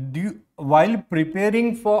 See, while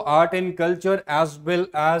preparing for art and culture as well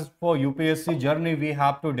as for UPSC journey, we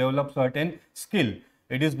have to develop certain skill.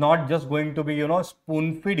 It is not just going to be,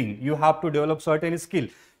 spoon feeding. You have to develop certain skill.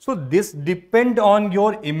 So this depend on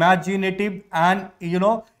your imaginative and,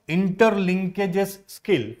 interlinkages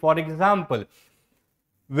skill. For example,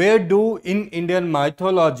 where do in Indian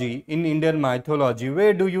mythology,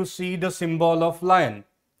 where do you see the symbol of lion?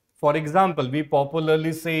 For example, we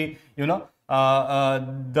popularly say,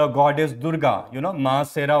 the goddess Durga, Ma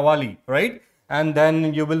Serawali, right? And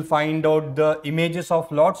then you will find out the images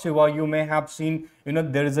of Lord Shiva. You may have seen,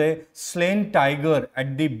 there is a slain tiger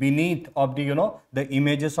at the beneath of the, the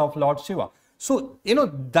images of Lord Shiva. So,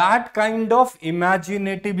 that kind of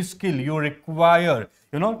imaginative skill you require,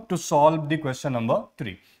 to solve the question number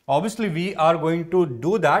 3. Obviously, we are going to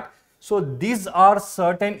do that. So these are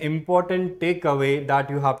certain important takeaway that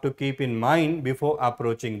you have to keep in mind before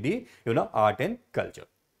approaching the, art and culture.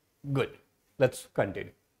 Good. Let's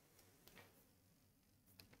continue.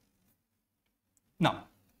 Now,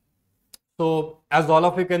 so as all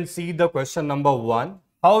of you can see the question number 1,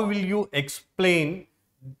 how will you explain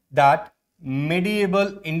that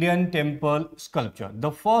medieval Indian temple sculpture?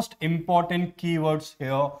 The first important keywords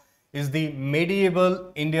here is the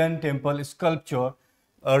medieval Indian temple sculpture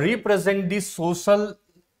represent the social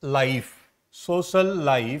life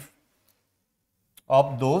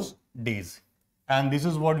of those days, and this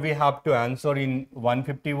is what we have to answer in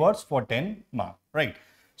 150 words for 10 marks, right?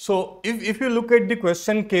 So if you look at the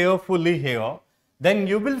question carefully here, then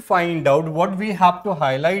you will find out what we have to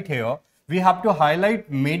highlight here. We have to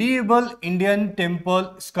highlight medieval Indian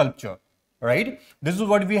temple sculpture, right? This is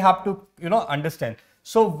what we have to understand.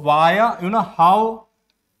 So via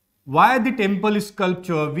the temple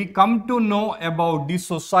sculpture, we come to know about the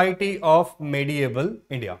society of medieval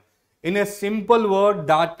India. In a simple word,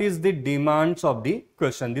 that is the demands of the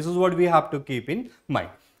question. This is what we have to keep in mind.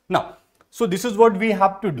 Now, so this is what we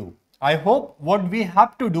have to do. I hope what we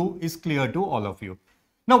have to do is clear to all of you.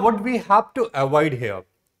 Now, what we have to avoid here.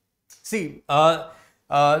 See, I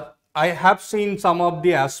have seen some of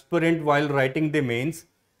the aspirant while writing the mains,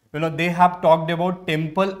 they have talked about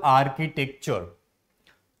temple architecture.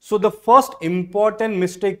 So the first important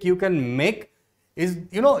mistake you can make is,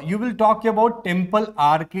 you will talk about temple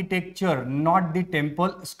architecture, not the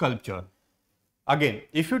temple sculpture. Again,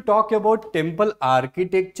 if you talk about temple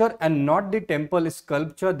architecture and not the temple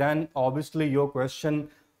sculpture, then obviously your question,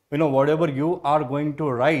 whatever you are going to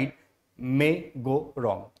write may go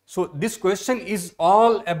wrong. So this question is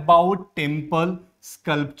all about temple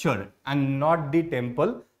sculpture and not the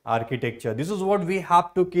temple architecture. This is what we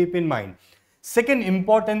have to keep in mind. Second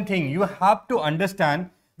important thing, you have to understand,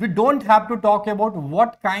 we don't have to talk about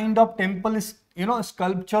what kind of temple is,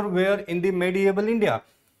 sculpture were in the medieval India.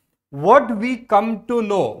 What we come to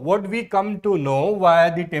know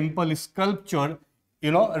via the temple sculpture,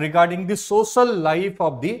 regarding the social life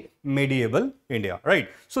of the medieval India, right?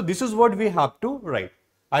 So this is what we have to write.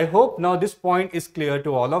 I hope now this point is clear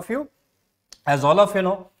to all of you. As all of you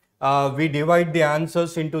know, we divide the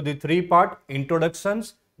answers into the 3 parts: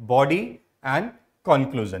 introductions, body, and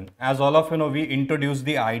conclusion. As all of you know, we introduce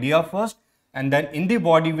the idea first, and then in the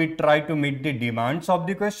body we try to meet the demands of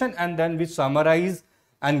the question, and then we summarize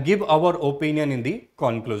and give our opinion in the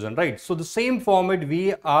conclusion, right? So the same format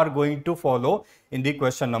we are going to follow in the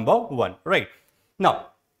question number 1, right? Now,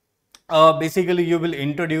 basically you will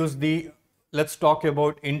introduce the, let's talk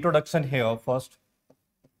about introduction here first.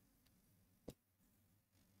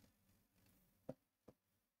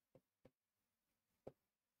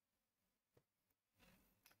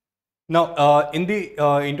 Now, in the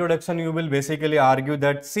introduction, you will basically argue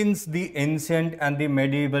that since the ancient and the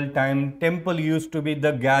medieval time, temple used to be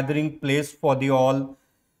the gathering place for the all.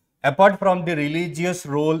 Apart from the religious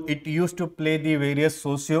role, it used to play the various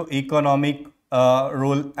socio-economic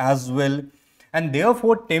role as well. And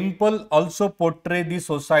therefore, temple also portray the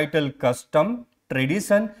societal custom,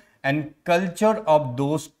 tradition, and culture of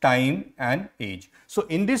those time and age. So,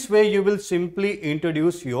 in this way, you will simply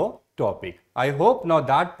introduce your topic. I hope now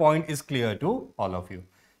that point is clear to all of you.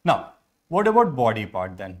 Now, what about body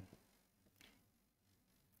part then?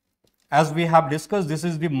 As we have discussed, this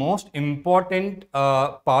is the most important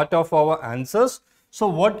part of our answers. So,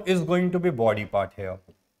 what is going to be body part here?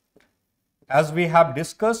 As we have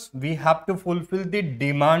discussed, we have to fulfill the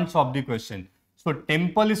demands of the question. So,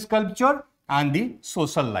 temple sculpture and the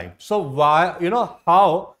social life. So, why,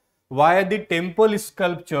 how via the temple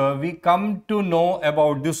sculpture we come to know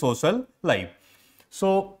about the social life.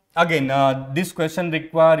 So again, this question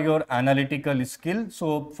require your analytical skill.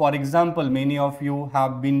 So for example, many of you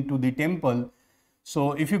have been to the temple.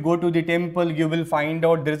 So if you go to the temple, you will find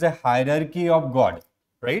out there is a hierarchy of God,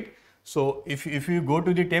 right? So if you go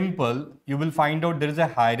to the temple, you will find out there is a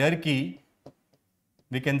hierarchy,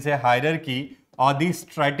 we can say hierarchy or the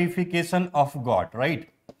stratification of God, right?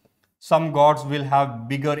 Some gods will have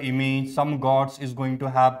bigger image, some gods is going to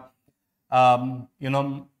have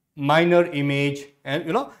minor image,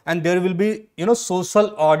 and and there will be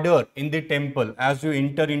social order in the temple. As you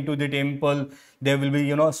enter into the temple, there will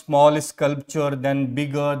be small sculpture, then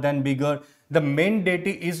bigger. The main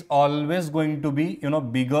deity is always going to be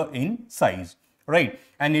bigger in size, right?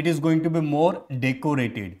 And it is going to be more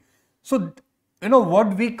decorated. So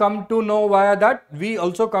what we come to know via that, we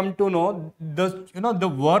also come to know the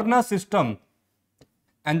Varna system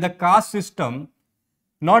and the caste system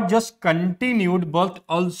not just continued but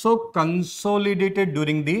also consolidated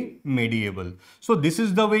during the medieval. So this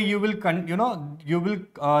is the way you will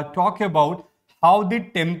talk about how the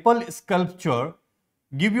temple sculpture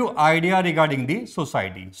give you idea regarding the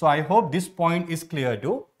society. So I hope this point is clear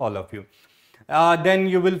to all of you. Then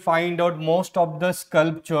you will find out most of the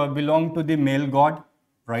sculpture belong to the male god,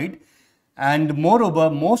 right? And moreover,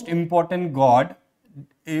 most important god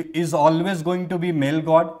is always going to be male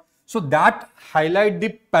god. So that highlight the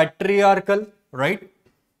patriarchal, right?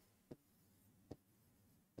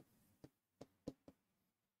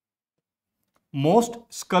 Most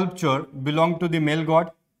sculpture belong to the male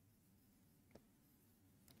god,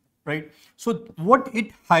 right? So what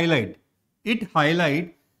it highlight? It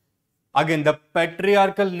highlight again the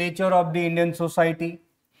patriarchal nature of the Indian society.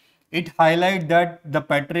 It highlight that the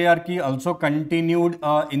patriarchy also continued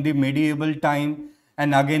in the medieval time,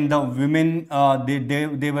 and again the women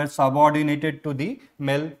they were subordinated to the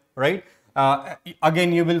male, right?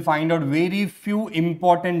 Again you will find out very few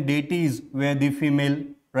important deities were the female,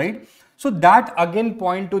 right? So that again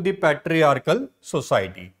point to the patriarchal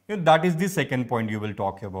society. That is the second point you will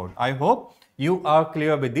talk about. I hope you are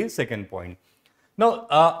clear with the second point. Now,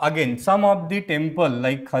 again, some of the temple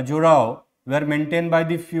like Khajuraho were maintained by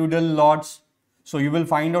the feudal lords. So you will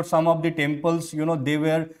find out some of the temples, they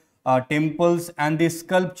were temples and the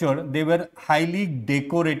sculpture, they were highly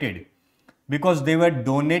decorated because they were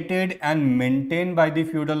donated and maintained by the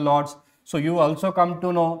feudal lords. So you also come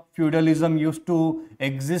to know feudalism used to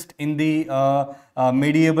exist in the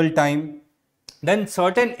medieval time. Then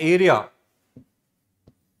certain area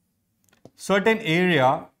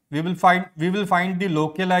we will find the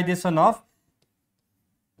localization of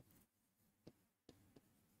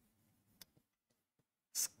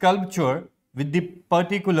sculpture with the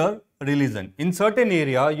particular religion. In certain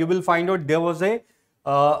area, you will find out there was a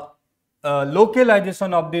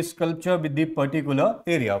localization of the sculpture with the particular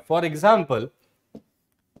area. For example,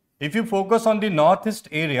 if you focus on the northeast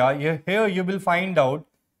area, here you will find out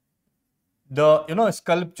the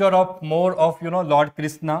sculpture of more of Lord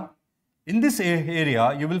Krishna. In this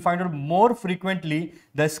area, you will find out more frequently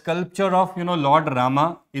the sculpture of Lord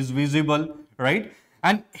Rama is visible, right?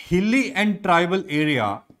 And hilly and tribal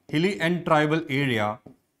area,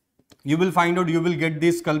 you will find out you will get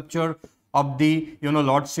the sculpture of the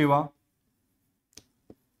Lord Shiva.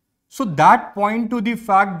 So that point to the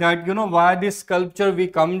fact that via this sculpture we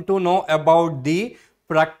come to know about the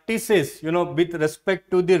practices with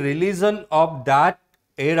respect to the religion of that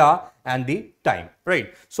era and the time,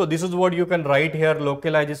 right? So this is what you can write here,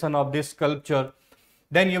 localization of this sculpture.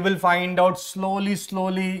 Then you will find out slowly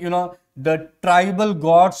the tribal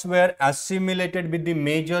gods were assimilated with the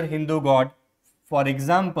major Hindu god. For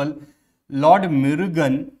example, Lord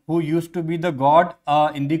Murugan, who used to be the god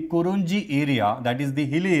in the Kurunji area, that is the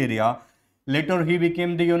hilly area, later he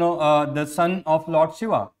became the the son of Lord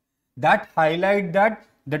Shiva. That highlight that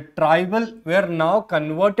the tribal were now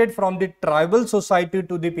converted from the tribal society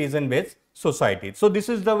to the peasant based society. So this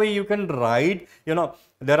is the way you can write,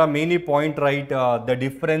 there are many points, right? The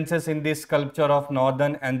differences in the sculpture of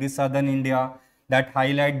northern and the southern India that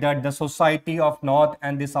highlight that the society of north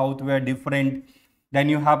and the south were different. Then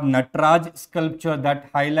you have Nataraj sculpture that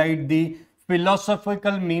highlight the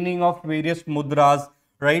philosophical meaning of various mudras,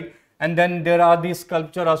 right? And then there are the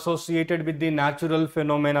sculpture associated with the natural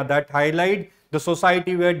phenomena that highlight the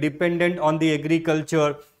society were dependent on the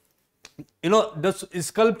agriculture. The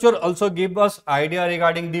sculpture also give us idea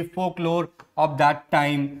regarding the folklore of that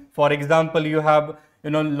time. For example, you have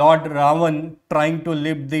Lord Ravan trying to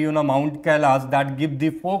lift the Mount Kailash, that give the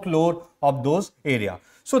folklore of those area.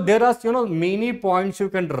 So there are many points you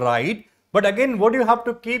can write, but again what you have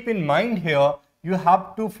to keep in mind here, you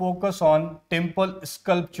have to focus on temple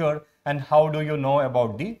sculpture and how do you know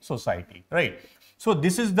about the society, right? So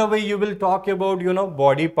this is the way you will talk about,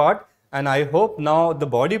 body part, and I hope now the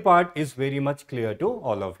body part is very much clear to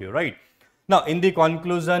all of you, right? Now, in the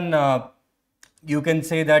conclusion, you can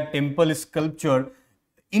say that temple sculpture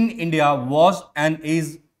in India was and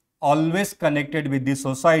is always connected with the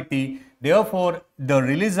society. Therefore, the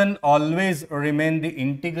religion always remain the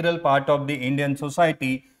integral part of the Indian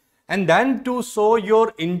society. And then to show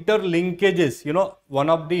your interlinkages,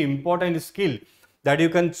 one of the important skill that you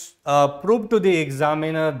can prove to the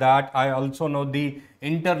examiner that I also know the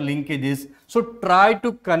interlinkages. So try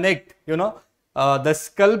to connect, the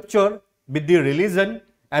sculpture with the religion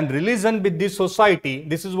and religion with the society.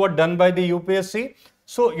 This is what done by the UPSC.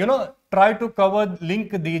 So, try to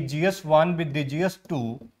link the GS1 with the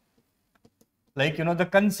GS2, like, the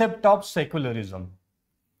concept of secularism.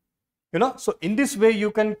 So in this way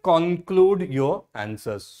you can conclude your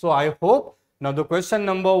answers. So I hope now the question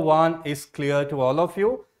number 1 is clear to all of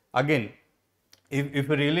you. Again, if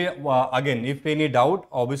really, if any doubt,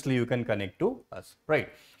 obviously you can connect to us, right?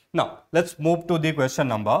 Now, let's move to the question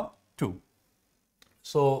number 2.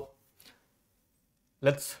 So,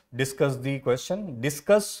 let's discuss the question.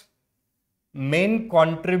 Discuss main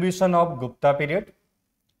contribution of Gupta period,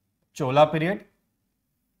 Chola period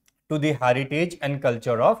to the heritage and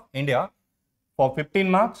culture of India for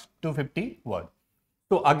 15 marks to 50 words.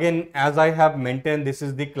 So again, as I have maintained, this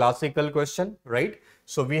is the classical question, right?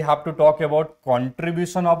 So we have to talk about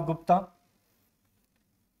contribution of Gupta.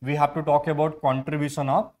 We have to talk about contribution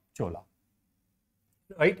of Chola,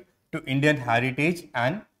 right, to Indian heritage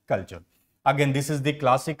and culture. Again, this is the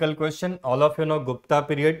classical question. All of you know Gupta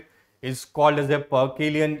period is called as a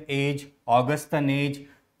Perkelian age, Augustan age,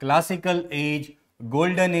 classical age,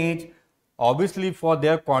 golden age, obviously for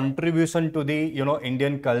their contribution to the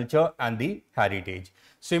Indian culture and the heritage.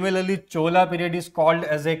 Similarly, Chola period is called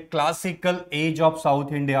as a classical age of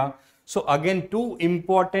South India. So again, two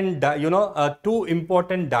important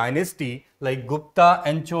dynasty like Gupta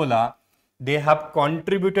and Chola, they have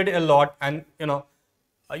contributed a lot, and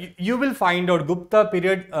you will find out Gupta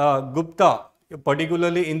period, Gupta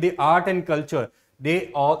particularly in the art and culture,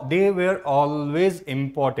 they were always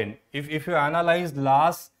important. If you analyze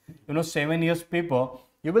last 7 years paper,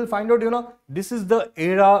 you will find out this is the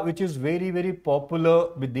era which is very, very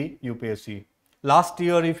popular with the UPSC. Last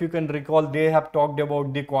year, if you can recall, they have talked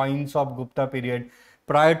about the coins of Gupta period.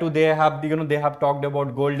 Prior to they have they have talked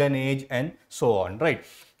about golden age and so on, right?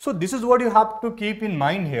 So this is what you have to keep in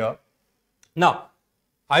mind here. Now,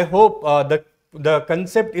 I hope the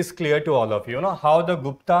concept is clear to all of you. How the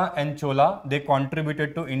Gupta and Chola, they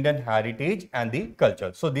contributed to Indian heritage and the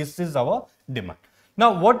culture. So this is our demand.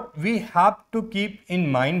 Now, what we have to keep in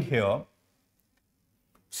mind here,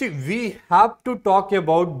 see, we have to talk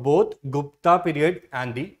about both Gupta period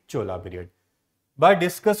and the Chola period. By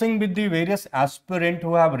discussing with the various aspirants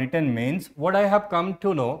who have written mains, what I have come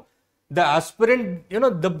to know, the aspirant,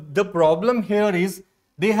 the problem here is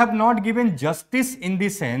they have not given justice in the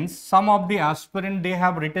sense, some of the aspirant, they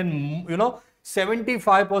have written,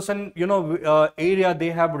 75%, area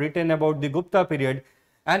they have written about the Gupta period.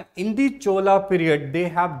 And in the Chola period, they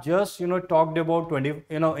have just, talked about 20,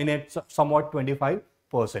 in a somewhat 25%.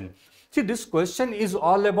 See, this question is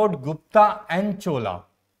all about Gupta and Chola.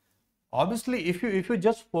 Obviously, if you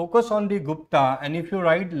just focus on the Gupta and if you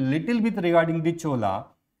write little bit regarding the Chola,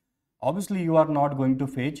 obviously you are not going to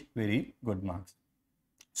fetch very good marks.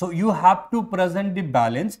 So you have to present the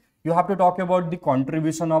balance. You have to talk about the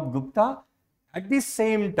contribution of Gupta. At the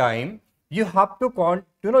same time, you have to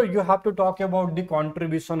you have to talk about the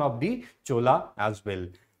contribution of the Chola as well,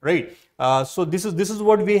 right? So this is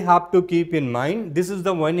what we have to keep in mind. This is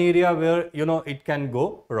the one area where it can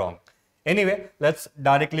go wrong. Anyway, let's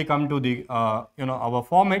directly come to the our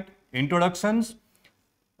format: introductions,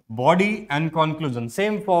 body, and conclusion.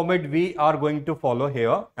 Same format we are going to follow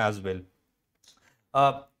here as well.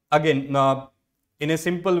 Again, in a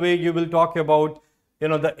simple way, you will talk about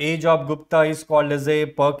the age of Gupta is called as a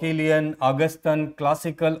Perkelian, Augustan,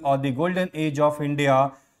 classical, or the golden age of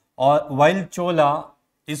India, or while Chola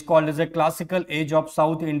is called as a classical age of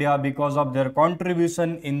South India because of their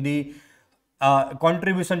contribution in the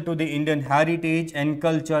contribution to the Indian heritage and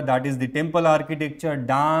culture, that is the temple architecture,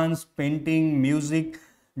 dance, painting, music,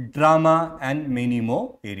 drama, and many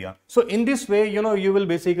more area. So in this way, you will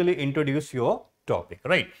basically introduce your topic,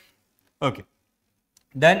 right? Okay.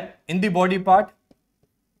 Then in the body part,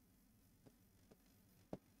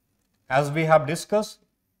 as we have discussed,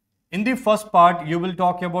 in the first part, you will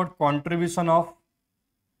talk about contribution of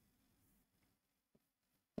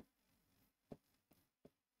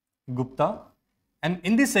Gupta, and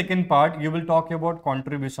in the second part, you will talk about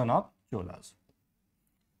contribution of Cholas.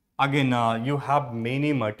 again, you have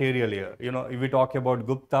many material here. If we talk about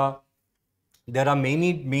Gupta, there are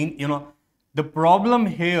the problem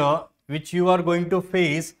here which you are going to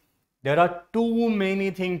face, there are too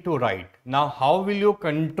many things to write. Now, how will you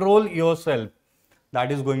control yourself?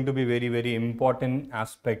 That is going to be very, very important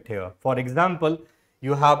aspect here. For example,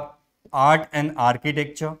 you have art and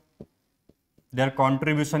architecture, their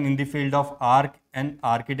contribution in the field of art and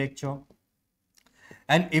architecture.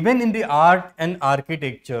 And even in the art and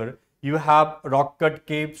architecture, you have rock cut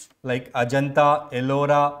caves like Ajanta,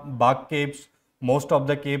 Ellora, Bagh caves. Most of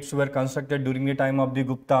the caves were constructed during the time of the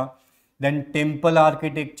Gupta. Then temple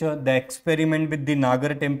architecture, the experiment with the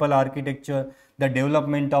Nagar temple architecture, the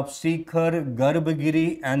development of Sikhar,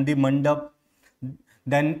 Garbhagiri and the Mandap.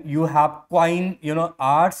 Then you have coin,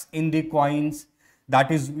 arts in the coins,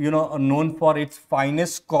 that is, known for its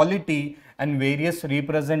finest quality and various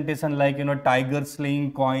representation like, tiger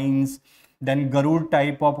slaying coins, then Garud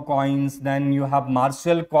type of coins, then you have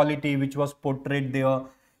martial quality which was portrayed there.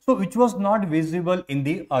 So which was not visible in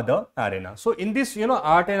the other arena. So in this,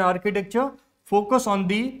 art and architecture, focus on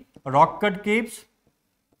the rock cut caves.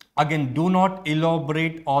 Again, do not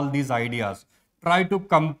elaborate all these ideas. Try to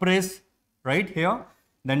compress right here.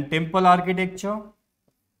 Then temple architecture.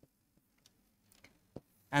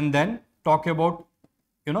 And then talk about,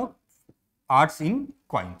 arts in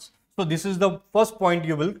coins. So this is the first point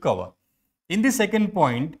you will cover. In the second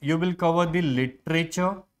point, you will cover the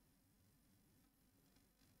literature.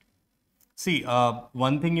 See,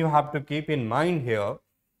 one thing you have to keep in mind here,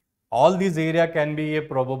 all these area can be a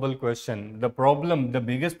probable question. The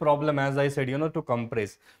biggest problem, as I said, to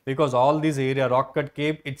compress, because all these area, rock cut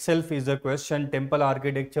cave itself is a question, temple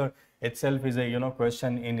architecture itself is a,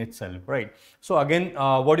 question in itself, right? So again,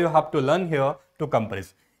 what you have to learn here to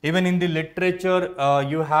compress. Even in the literature,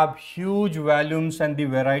 you have huge volumes and the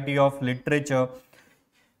variety of literature.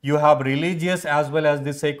 You have religious as well as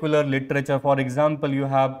the secular literature. For example, you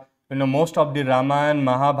have, most of the Ramayana,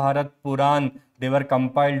 Mahabharata, Puran, they were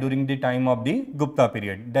compiled during the time of the Gupta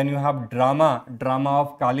period. Then you have drama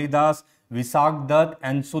of Kalidas, Visakh Dutt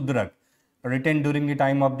and Sudrak, written during the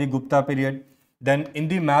time of the Gupta period. Then in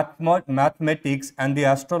the mathematics and the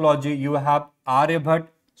astrology, you have Aryabhat,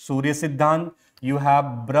 Surya Siddhant, you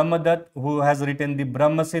have Brahmadatta who has written the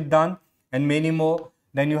Brahma Siddhant and many more.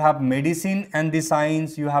 Then you have medicine and the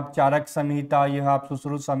science, you have Charak Samhita, you have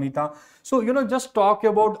Susrut Samhita. So, just talk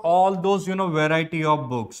about all those, variety of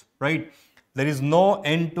books, right? There is no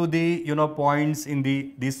end to the, points in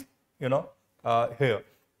this, here.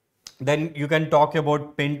 Then you can talk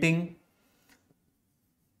about painting,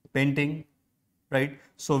 right?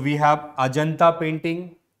 So we have Ajanta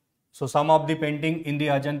painting. So some of the painting in the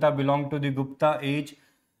Ajanta belong to the Gupta age.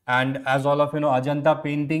 And as all of you know, Ajanta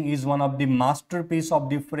painting is one of the masterpiece of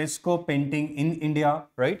the fresco painting in India,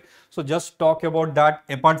 right? So just talk about that.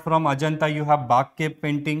 Apart from Ajanta, you have Bagh cave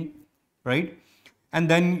painting, right? And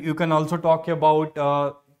then you can also talk about,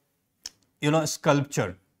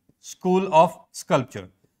 sculpture, school of sculpture,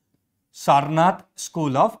 Sarnath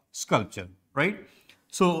school of sculpture, right?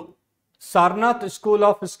 So Sarnath school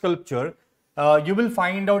of sculpture, you will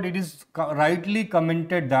find out it is rightly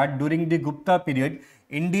commented that during the Gupta period,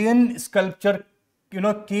 Indian sculpture,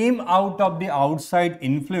 came out of the outside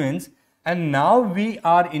influence, and now we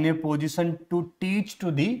are in a position to teach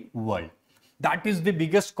to the world. That is the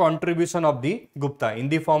biggest contribution of the Gupta in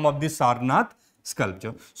the form of the Sarnath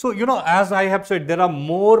sculpture. So, as I have said, there are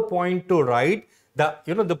more points to write.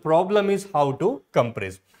 The problem is how to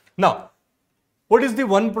compress. Now, what is the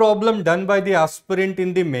one problem done by the aspirant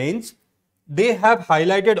in the mains? They have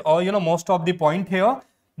highlighted all, most of the point here.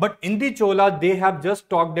 But in the Chola, they have just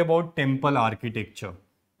talked about temple architecture.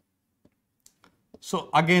 So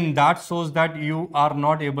again, that shows that you are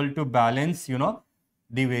not able to balance,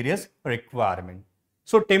 the various requirements.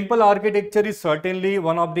 So temple architecture is certainly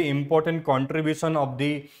one of the important contribution of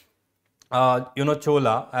the,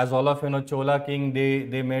 Chola. As all of Chola king,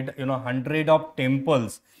 they made, 100 of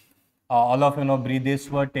temples. All of,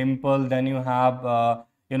 Brideshwar temple. Then you have,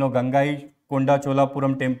 Gangai Konda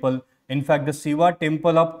Cholapuram temple. In fact, the Shiva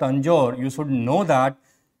temple of Tanjore, you should know that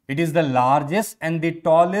it is the largest and the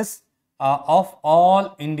tallest of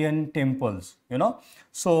all Indian temples,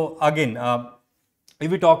 So again,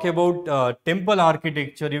 if we talk about temple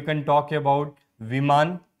architecture, you can talk about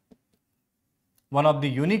Viman. One of the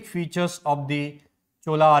unique features of the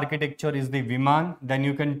Chola architecture is the Viman. Then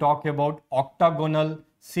you can talk about octagonal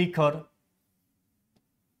Sikhar,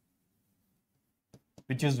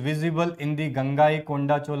 which is visible in the Gangai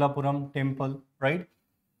Konda Cholapuram temple, right?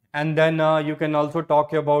 And then you can also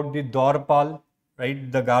talk about the Dorpal,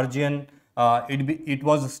 right? The guardian It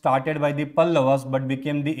was started by the Pallavas but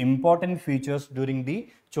became the important features during the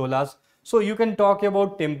Cholas. So you can talk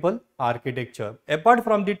about temple architecture. Apart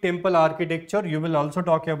from the temple architecture, you will also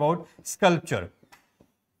talk about sculpture.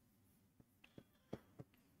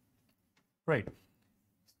 Right.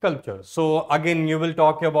 Sculpture. So again, you will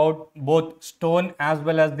talk about both stone as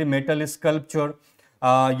well as the metal sculpture.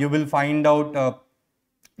 You will find out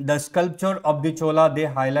the sculpture of the Chola. They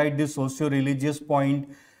highlight the socio-religious point.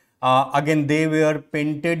 Again, they were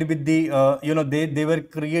painted with the, they were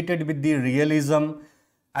created with the realism.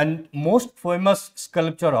 And most famous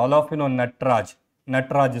sculpture, all of Nataraj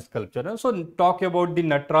sculpture. So talk about the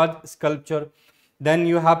Nataraj sculpture. Then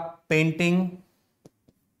you have painting.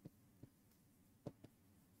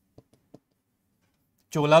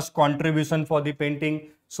 Chola's contribution for the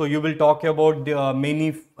painting. So you will talk about the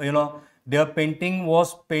many, their painting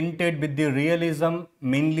was painted with the realism,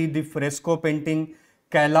 mainly the fresco painting.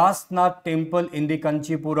 Kailasnath temple in the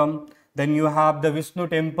Kanchipuram. Then you have the Vishnu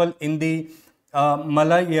temple in the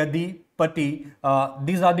Malayadipati.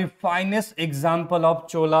 These are the finest example of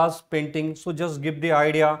Chola's painting. So just give the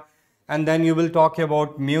idea. And then you will talk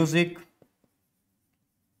about music.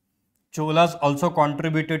 Cholas also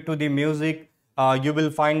contributed to the music. You will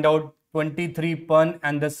find out 23 Pan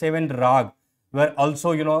and the 7 Rag were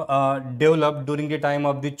also, developed during the time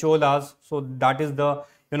of the Cholas. So that is the,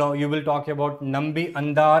 you will talk about Nambi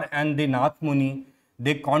Andar and the Nath Muni.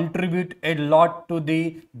 They contribute a lot to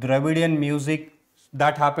the Dravidian music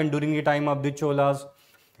that happened during the time of the Cholas.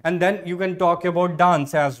 And then you can talk about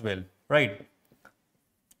dance as well, right?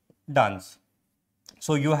 Dance.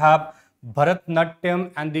 So you have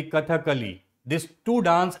Bharatnatyam and the Kathakali. These two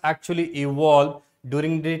dance actually evolved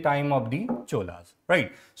during the time of the Cholas,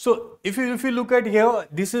 right? So if you look at here,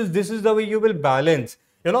 this is the way you will balance.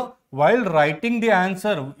 While writing the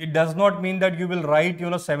answer, it does not mean that you will write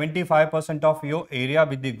 75% of your area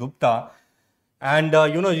with the Gupta, and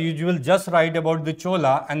you will just write about the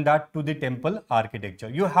Chola and that to the temple architecture.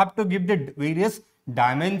 You have to give the various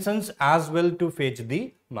dimensions as well to fetch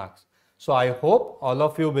the marks. So I hope all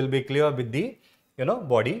of you will be clear with the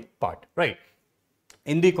body part, right?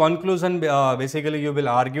 In the conclusion, basically you will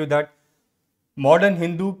argue that modern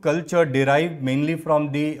Hindu culture derived mainly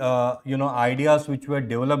from the ideas which were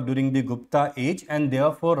developed during the Gupta age and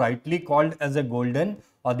therefore rightly called as a golden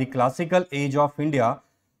or the classical age of India.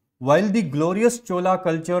 While the glorious Chola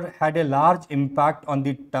culture had a large impact on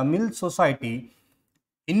the Tamil society,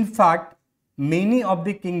 in fact, many of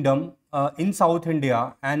the kingdom in South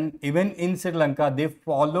India and even in Sri Lanka, they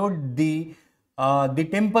followed the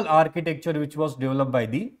temple architecture which was developed by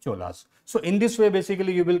the Cholas. So in this way,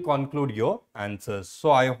 basically, you will conclude your answers.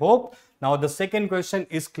 So I hope now the second question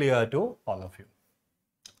is clear to all of you.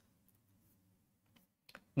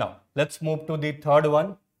 Now, let's move to the third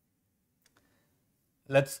one.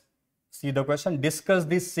 Let's see the question. Discuss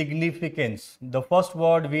the significance. The first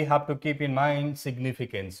word we have to keep in mind,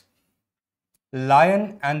 significance.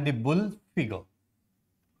 Lion and the bull figure.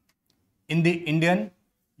 In the Indian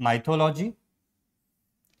mythology,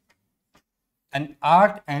 and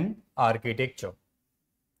art and architecture.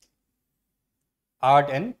 Art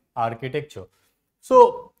and architecture.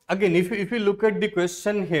 So again, if you look at the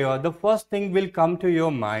question here, the first thing will come to your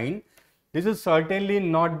mind. This is certainly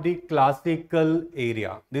not the classical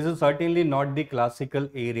area. This is certainly not the classical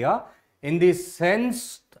area in the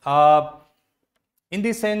sense,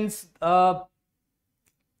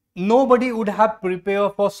 nobody would have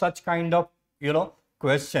prepared for such kind of,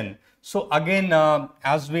 question. So again,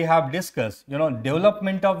 as we have discussed,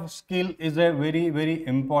 development of skill is a very, very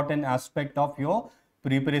important aspect of your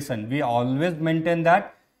preparation. We always maintain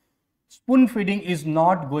that spoon feeding is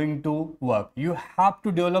not going to work. You have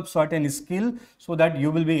to develop certain skill so that you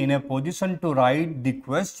will be in a position to write the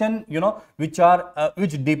question,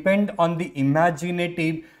 which depend on the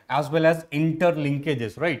imaginative as well as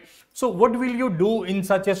interlinkages, right? So what will you do in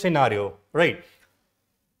such a scenario, right?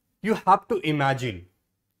 You have to imagine.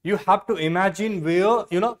 You have to imagine where,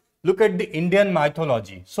 look at the Indian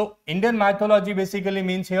mythology. So Indian mythology basically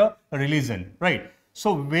means here religion, right?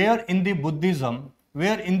 So where in the Buddhism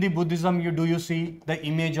you see the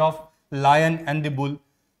image of lion and the bull?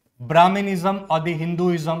 Brahmanism or the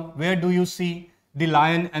Hinduism, where do you see the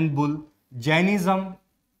lion and bull? Jainism,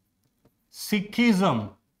 Sikhism,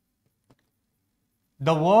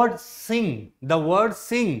 the word sing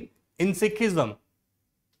in Sikhism,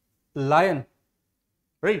 lion.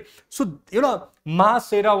 Right. So, Ma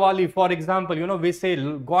Serawali, for example, we say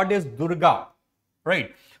goddess Durga,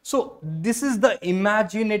 right? So, this is the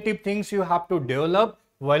imaginative things you have to develop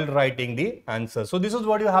while writing the answer. So, this is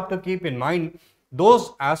what you have to keep in mind.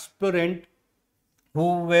 Those aspirants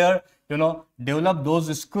who were, develop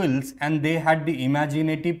those skills and they had the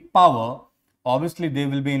imaginative power, obviously they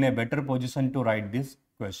will be in a better position to write this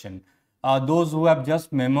question. Those who have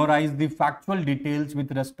just memorized the factual details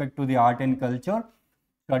with respect to the art and culture,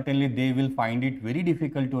 certainly they will find it very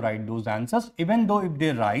difficult to write those answers, even though if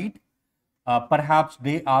they write, perhaps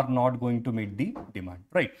they are not going to meet the demand,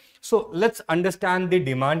 right? So let's understand the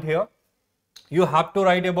demand here. You have to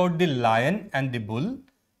write about the lion and the bull,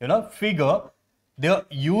 figure. They are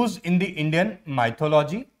used in the Indian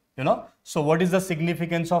mythology, So what is the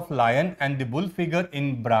significance of lion and the bull figure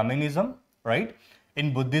in Brahminism, right?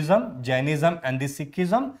 In Buddhism, Jainism and the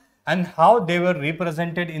Sikhism, and how they were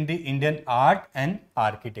represented in the Indian art and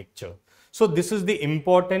architecture. So this is the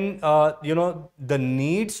important, the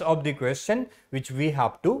needs of the question which we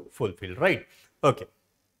have to fulfill, right? Okay.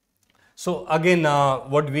 So again,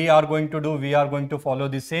 what we are going to do, we are going to follow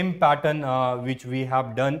the same pattern which we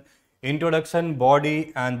have done: introduction,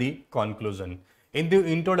 body and the conclusion. In the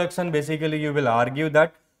introduction, basically you will argue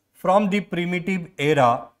that from the primitive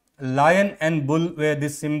era, lion and bull were the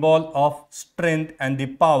symbol of strength and the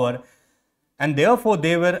power, and therefore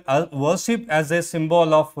they were worshipped as a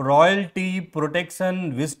symbol of royalty,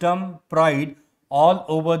 protection, wisdom, pride all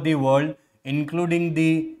over the world, including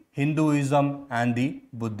the Hinduism and the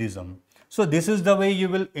Buddhism. So this is the way you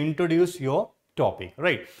will introduce your topic,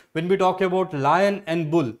 right? When we talk about lion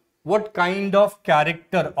and bull, what kind of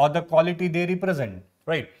character or the quality they represent,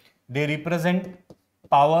 right? They represent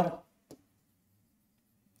power,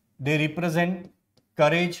 they represent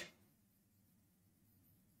courage,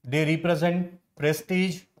 they represent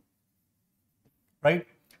prestige, right?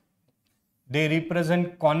 They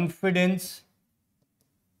represent confidence,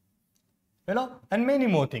 and many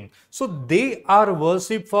more things. So they are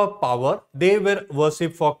worshipped for power, they were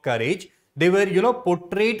worshipped for courage, they were,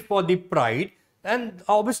 portrayed for the pride and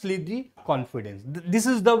obviously the confidence. This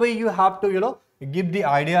is the way you have to, give the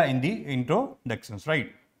idea in the introductions,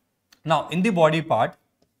 right? Now, in the body part,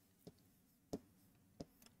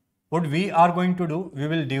 what we are going to do, we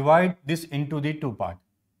will divide this into the two parts.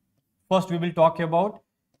 First, we will talk about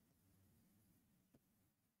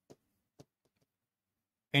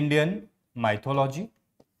Indian mythology,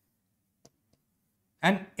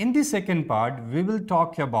 and in the second part, we will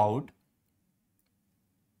talk about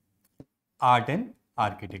art and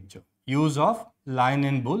architecture, use of lion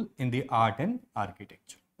and bull in the art and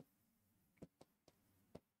architecture,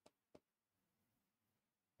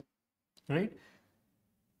 right?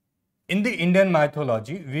 In the Indian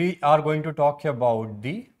mythology, we are going to talk about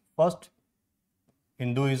the first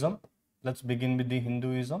Hinduism. Let's begin with the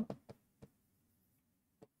Hinduism.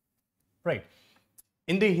 Right.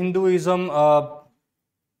 In the Hinduism,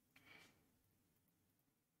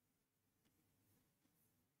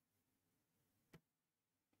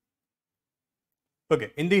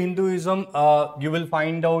 okay, in the Hinduism, you will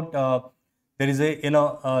find out there is a,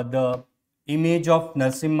 the image of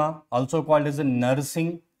Narsimha, also called as a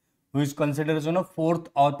Narsingh, who is considered as, fourth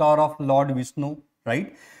avatar of Lord Vishnu,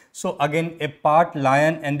 right? So again, a part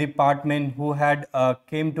lion and the part man who had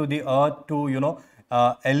came to the earth to,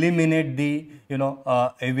 eliminate the,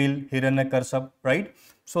 evil Hiranyakashipu, right?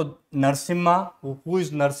 So Narsimha, who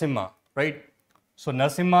is Narsimha, right? So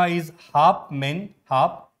Narsimha is half man,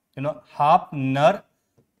 half, half nar,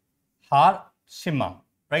 half Simha,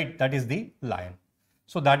 right? That is the lion.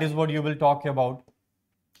 So that is what you will talk about.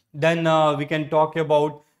 Then we can talk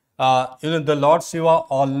about, the Lord Shiva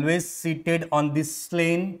always seated on the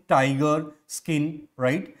slain tiger skin,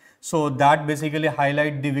 right? So that basically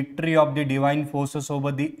highlight the victory of the divine forces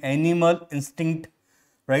over the animal instinct,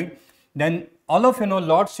 right? Then all of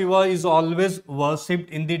Lord Shiva is always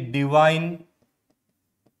worshipped in the divine,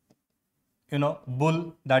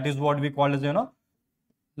 bull. That is what we call as,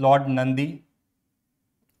 Lord Nandi.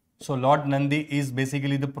 So Lord Nandi is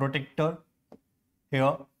basically the protector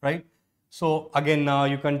here, right? So again,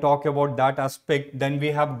 you can talk about that aspect. Then we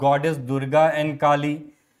have goddess Durga and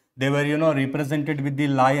Kali. They were, represented with the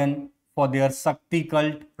lion for their Shakti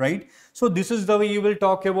cult, right? So this is the way you will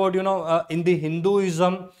talk about, in the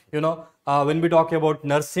Hinduism, when we talk about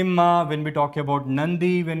Narsimha, when we talk about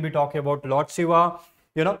Nandi, when we talk about Lord Shiva,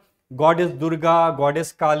 goddess Durga,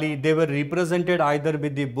 goddess Kali, they were represented either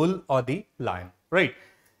with the bull or the lion, right?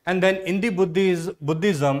 And then in the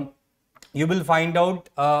Buddhism, you will find out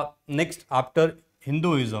next after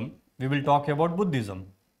Hinduism, we will talk about Buddhism.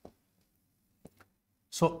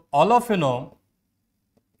 So all of Gautam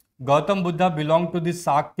Buddha belonged to the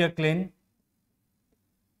Sakya clan,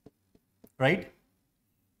 right?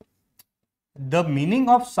 The meaning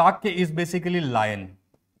of Sakya is basically lion,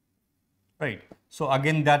 right? So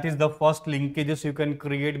again, that is the first linkages you can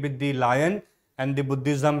create with the lion and the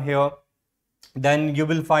Buddhism here, Then you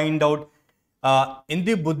will find out in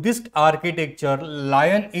the Buddhist architecture,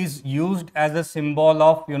 lion is used as a symbol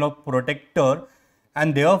of protector,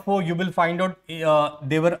 and therefore you will find out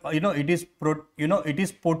they were it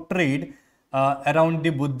is portrayed around the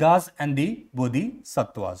Buddhas and the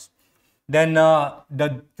Bodhisattvas. Then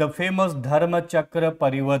the famous Dharma Chakra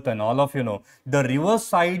Parivartan, all of you know, the reverse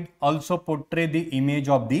side also portray the image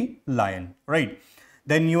of the lion, right?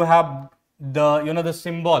 Then you have the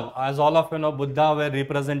symbol, as all of you know, Buddha were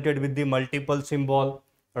represented with the multiple symbol,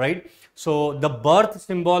 right? So the birth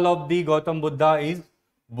symbol of the Gautam Buddha is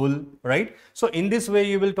bull, right? So in this way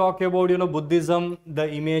you will talk about Buddhism, the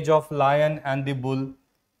image of lion and the bull.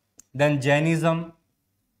 Then Jainism.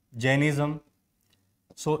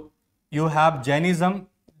 So you have Jainism,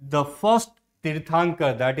 the first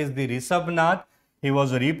Tirthankar, that is the Rishabhnath, he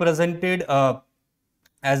was represented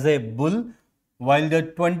as a bull, while the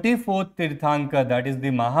 24th Tirthankar, that is the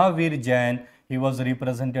Mahavir Jain, he was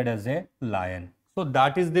represented as a lion. So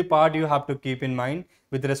that is the part you have to keep in mind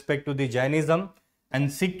with respect to the Jainism. And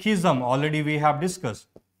Sikhism, already we have discussed.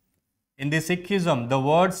 In the Sikhism, the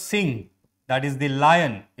word Singh, that is the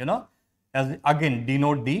lion, as again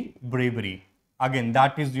denote the bravery. Again,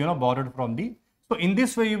 that is borrowed from the. So in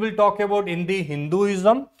this way you will talk about in the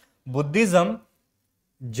Hinduism, Buddhism,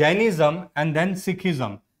 Jainism, and then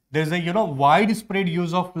Sikhism. There is a widespread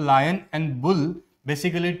use of lion and bull,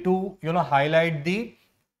 basically to highlight the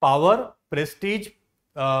power, prestige,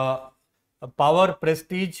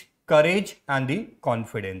 courage, and the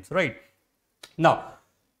confidence. Right now,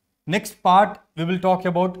 next part we will talk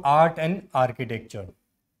about art and architecture.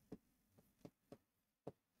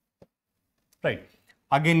 Right.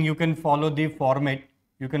 Again, you can follow the format.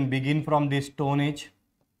 You can begin from the Stone Age.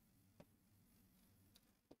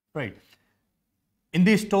 Right. In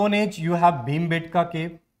the Stone Age, you have Bhimbetka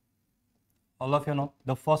cave. All of you know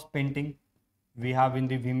the first painting we have in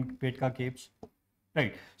the Bhimbetka caves.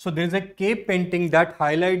 Right. So there is a cave painting that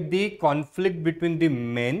highlight the conflict between the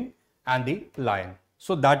men and the lion.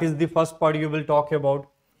 So that is the first part you will talk about.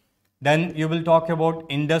 Then you will talk about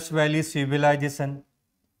Indus Valley civilization.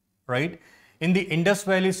 Right. In the Indus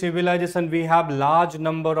Valley civilization, we have large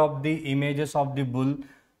number of the images of the bull,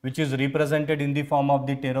 which is represented in the form of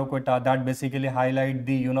the terracotta, that basically highlight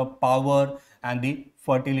the power and the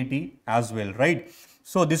fertility as well, right?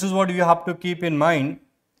 So this is what you have to keep in mind.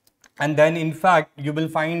 And then in fact you will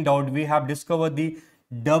find out we have discovered the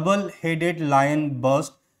double-headed lion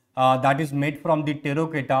bust that is made from the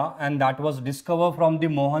terracotta, and that was discovered from the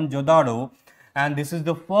Mohenjo-daro, and this is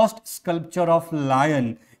the first sculpture of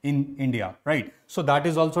lion in India, right? So that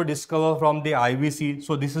is also discovered from the IVC.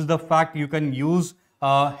 So this is the fact you can use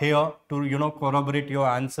here to corroborate your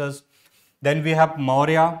answers. Then we have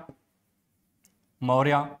Maurya.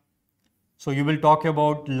 So you will talk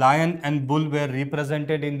about lion and bull were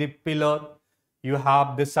represented in the pillar. You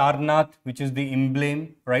have the Sarnath, which is the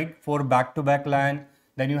emblem, right, for back-to-back lion.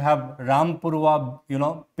 Then you have Rampurva,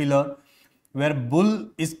 pillar, where bull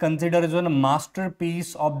is considered as a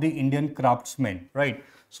masterpiece of the Indian craftsmen, right?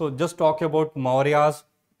 So just talk about Mauryas.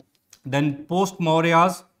 Then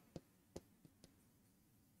post-Mauryas,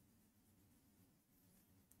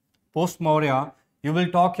 post-Maurya, you will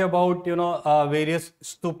talk about various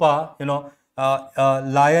stupa.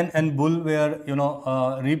 Lion and bull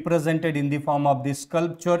were represented in the form of the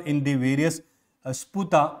sculpture in the various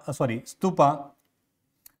stupa,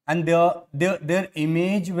 and their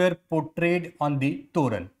image were portrayed on the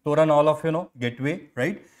Toran. All of gateway,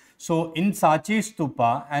 right? So in Sachi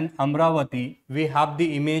Stupa and Amravati, we have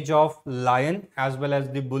the image of lion as well as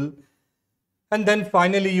the bull. And then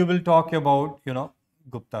finally you will talk about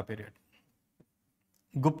Gupta period,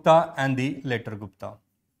 Gupta and the later Gupta.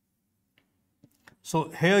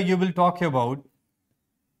 So here you will talk about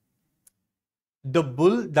the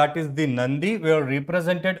bull, that is the Nandi, were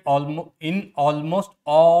represented in almost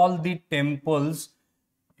all the temples,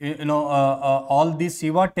 all the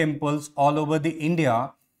Shiva temples all over the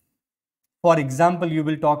India. For example, you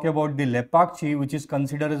will talk about the Lepakshi, which is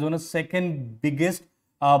considered as one of the second biggest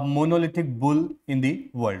monolithic bull in the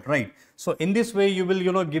world, right? So in this way you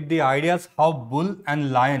will give the ideas how bull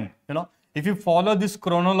and lion, if you follow this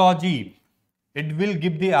chronology, it will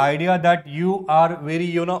give the idea that you are very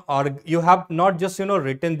you have not just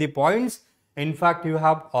written the points, in fact you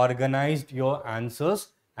have organized your answers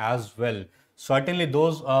as well. Certainly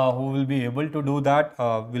those who will be able to do that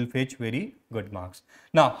will fetch very good marks.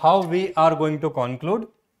 Now how we are going to conclude?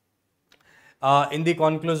 In the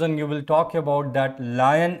conclusion you will talk about that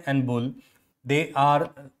lion and bull, they are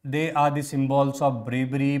the symbols of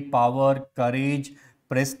bravery, power, courage,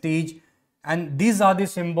 prestige, and these are the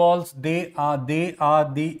symbols. They are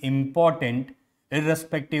the important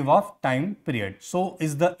irrespective of time period. So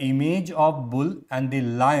is the image of bull and the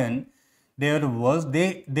lion. They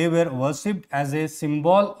were worshipped as a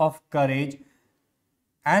symbol of courage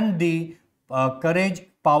and the courage,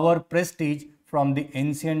 power, prestige from the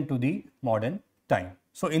ancient to the modern time.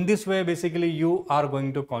 So in this way, basically you are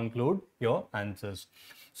going to conclude your answers.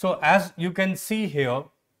 So as you can see here,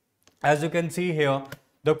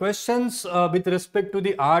 the questions with respect to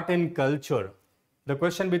the art and culture, the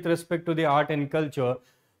question with respect to the art and culture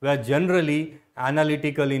were generally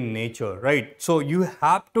analytical in nature, right? So you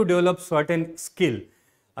have to develop certain skill.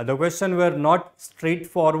 The question were not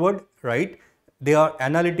straightforward, right? They are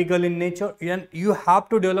analytical in nature, and you have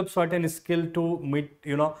to develop certain skill to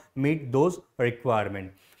meet those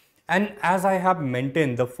requirements. And as I have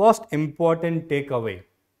maintained, the first important takeaway,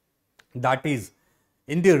 that is,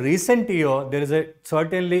 in the recent year, there is a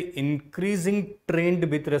certainly increasing trend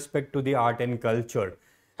with respect to the art and culture.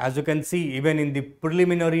 As you can see, even in the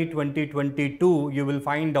preliminary 2022, you will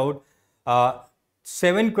find out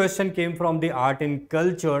 7 questions came from the art and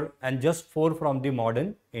culture and just 4 from the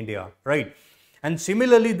modern India, right? And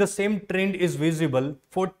similarly, the same trend is visible,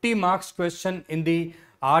 40 marks question in the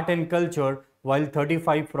art and culture while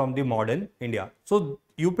 35 from the modern India. So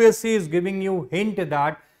UPSC is giving you hint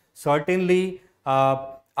that certainly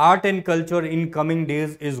art and culture in coming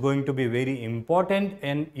days is going to be very important,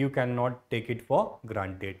 and you cannot take it for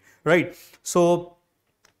granted, right? So,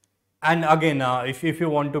 and again, if you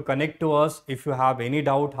want to connect to us, if you have any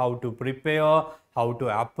doubt how to prepare, how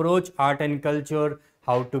to approach art and culture,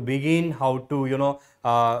 how to begin, how to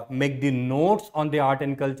make the notes on the art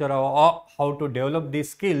and culture, or how to develop these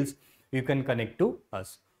skills, you can connect to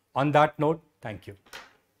us. On that note, thank you.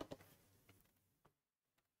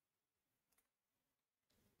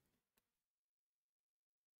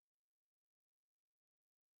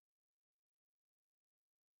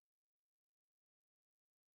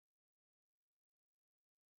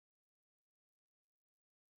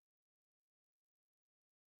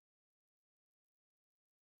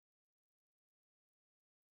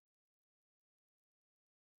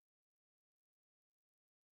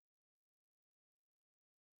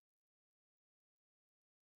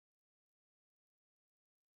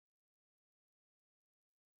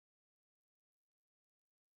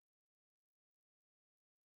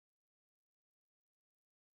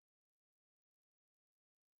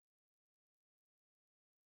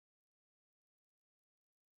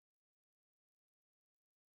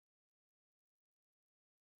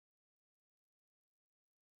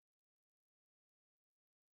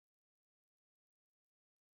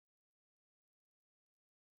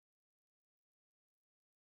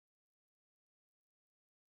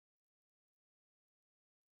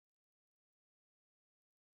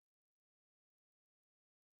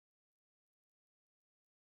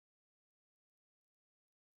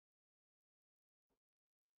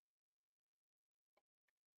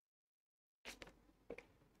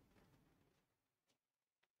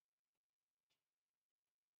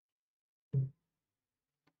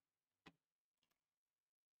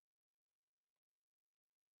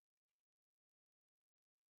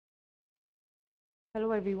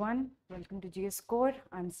 Hello everyone, welcome to GS Core.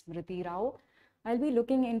 I'm Smriti Rao. I'll be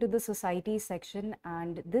looking into the society section,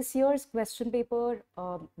 and this year's question paper,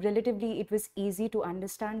 relatively it was easy to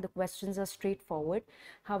understand. The questions are straightforward.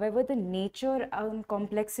 However, the nature and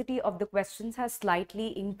complexity of the questions has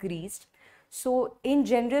slightly increased. So in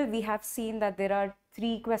general, we have seen that there are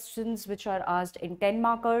 3 questions which are asked in 10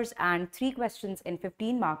 markers and 3 questions in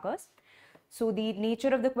 15 markers. So the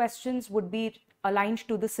nature of the questions would be aligned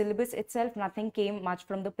to the syllabus itself. Nothing came much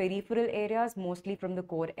from the peripheral areas, mostly from the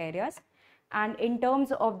core areas. And in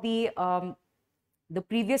terms of the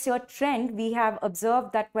previous year trend, we have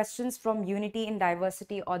observed that questions from unity in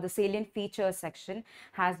diversity or the salient features section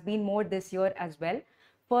has been more this year as well.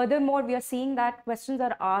 Furthermore, we are seeing that questions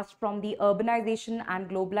are asked from the urbanization and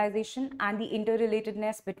globalization and the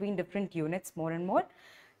interrelatedness between different units more and more.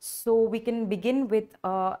 So we can begin with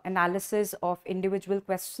analysis of individual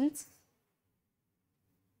questions.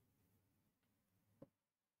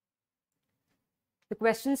 The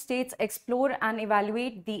question states, explore and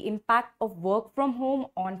evaluate the impact of work from home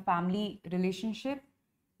on family relationship.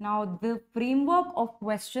 Now, the framework of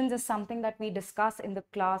questions is something that we discuss in the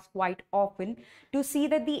class quite often to see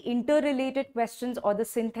that the interrelated questions or the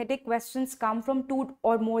synthetic questions come from 2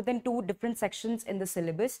 or more than 2 different sections in the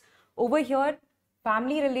syllabus. Over here,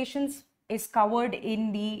 family relations is covered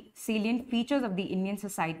in the salient features of the Indian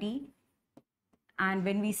society. And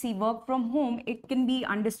when we see work from home, it can be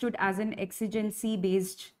understood as an exigency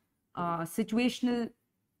based situational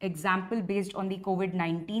example based on the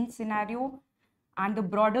COVID-19 scenario. And the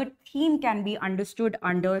broader theme can be understood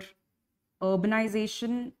under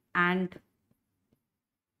urbanization and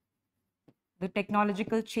the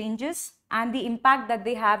technological changes and the impact that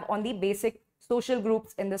they have on the basic social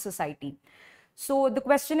groups in the society. So the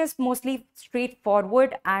question is mostly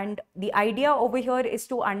straightforward, and the idea over here is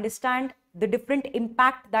to understand the different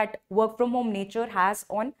impact that work from home nature has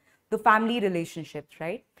on the family relationships,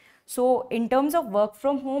 right? So in terms of work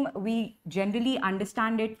from home, we generally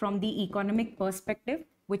understand it from the economic perspective,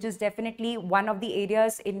 which is definitely one of the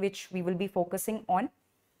areas in which we will be focusing on.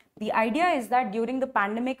 The idea is that during the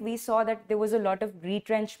pandemic, we saw that there was a lot of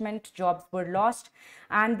retrenchment, jobs were lost,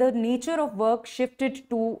 and the nature of work shifted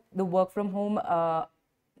to the work from home,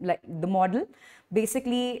 like the model.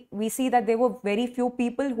 Basically, we see that there were very few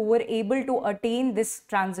people who were able to attain this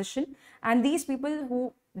transition, and these people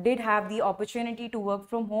who did have the opportunity to work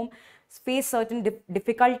from home face certain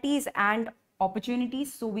difficulties and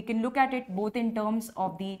opportunities. So we can look at it both in terms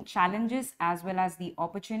of the challenges as well as the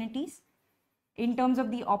opportunities. In terms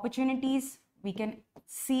of the opportunities, we can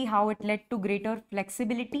see how it led to greater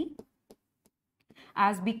flexibility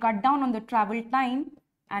as we cut down on the travel time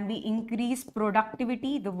and we increase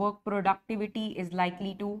productivity. The work productivity is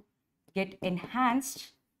likely to get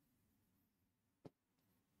enhanced.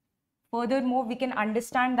 Furthermore, we can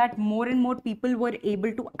understand that more and more people were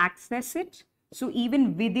able to access it. So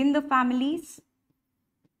even within the families,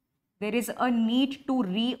 there is a need to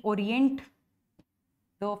reorient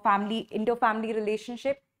the inter-family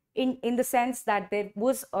relationship in the sense that there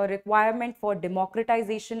was a requirement for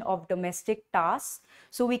democratization of domestic tasks.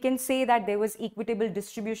 So we can say that there was equitable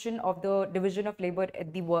distribution of the division of labor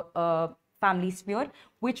at the family sphere,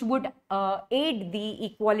 which would aid the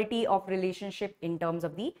equality of relationship in terms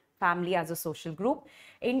of the family as a social group.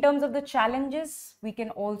 In terms of the challenges, we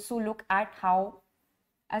can also look at how,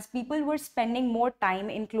 as people were spending more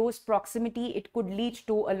time in close proximity, it could lead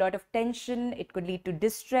to a lot of tension, it could lead to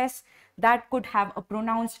distress, that could have a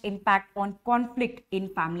pronounced impact on conflict in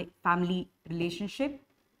family relationship.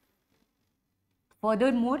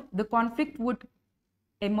 Furthermore, the conflict would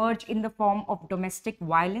emerge in the form of domestic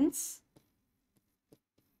violence.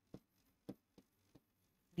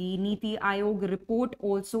 The Niti Aayog report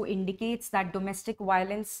also indicates that domestic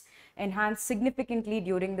violence enhanced significantly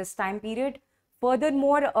during this time period.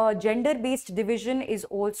 Furthermore, gender-based division is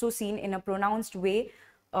also seen in a pronounced way.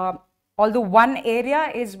 Although one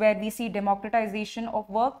area is where we see democratization of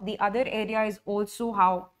work, the other area is also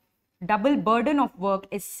how double burden of work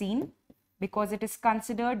is seen, because it is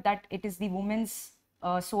considered that it is the woman's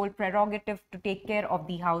sole prerogative to take care of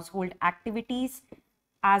the household activities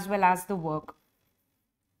as well as the work.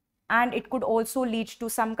 And it could also lead to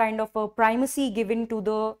some kind of a primacy given to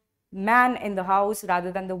the man in the house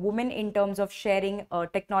rather than the woman in terms of sharing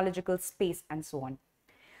technological space and so on.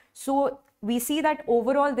 So we see that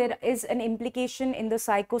overall there is an implication in the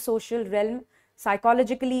psychosocial realm.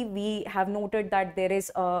 Psychologically, we have noted that there is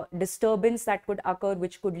a disturbance that could occur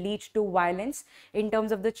which could lead to violence. In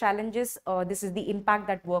terms of the challenges, this is the impact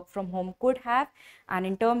that work from home could have. And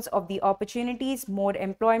in terms of the opportunities, more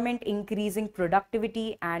employment, increasing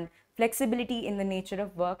productivity and flexibility in the nature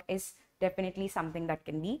of work is definitely something that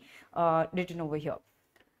can be written over here.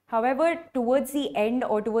 However, towards the end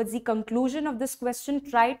or towards the conclusion of this question,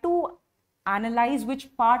 try to analyze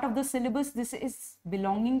which part of the syllabus this is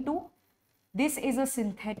belonging to. This is a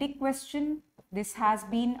synthetic question. This has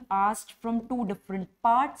been asked from two different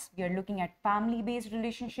parts. We are looking at family-based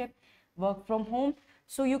relationship, work from home.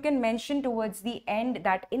 So you can mention towards the end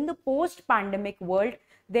that in the post-pandemic world,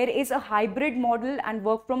 there is a hybrid model and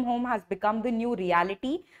work from home has become the new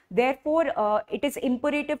reality. Therefore, it is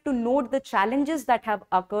imperative to note the challenges that have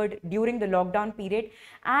occurred during the lockdown period,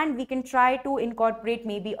 and we can try to incorporate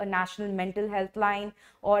maybe a national mental health line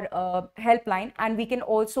or a helpline, and we can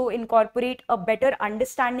also incorporate a better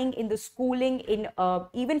understanding in the schooling in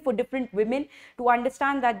even for different women to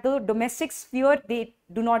understand that the domestic sphere, they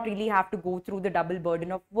do not really have to go through the double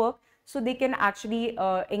burden of work, so they can actually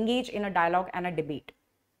engage in a dialogue and a debate.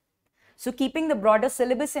 So keeping the broader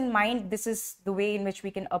syllabus in mind, this is the way in which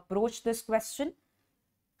we can approach this question.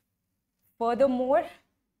 Furthermore,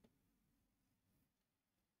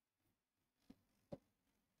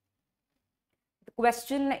 the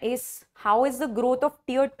question is, how is the growth of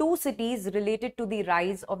tier 2 cities related to the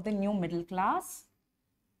rise of the new middle class?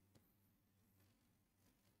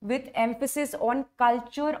 With emphasis on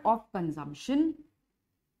culture of consumption.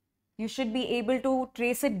 You should be able to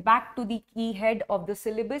trace it back to the key head of the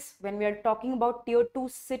syllabus. When we are talking about tier 2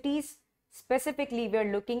 cities, specifically, we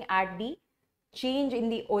are looking at the change in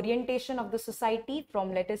the orientation of the society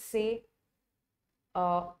from, let us say,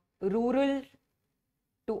 rural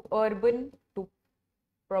to urban to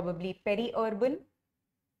probably peri-urban.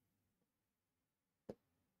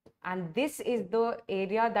 And this is the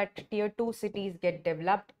area that tier 2 cities get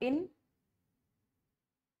developed in.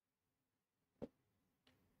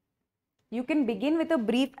 You can begin with a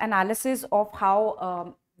brief analysis of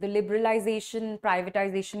how the liberalization,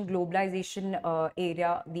 privatization, globalization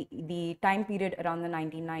area, the time period around the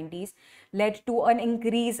 1990s led to an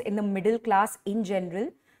increase in the middle class in general.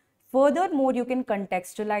 Furthermore, you can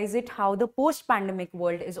contextualize it how the post-pandemic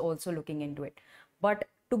world is also looking into it. But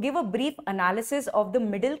to give a brief analysis of the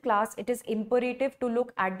middle class, it is imperative to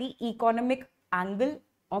look at the economic angle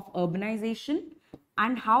of urbanization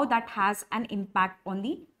and how that has an impact on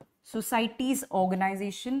the society's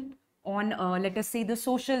organization, on let us say the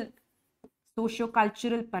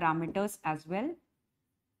socio-cultural parameters as well.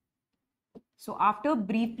 So after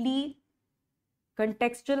briefly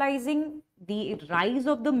contextualizing the rise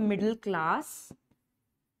of the middle class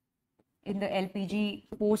in the LPG,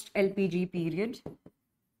 post-LPG period,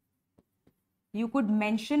 you could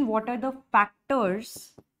mention what are the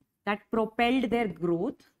factors that propelled their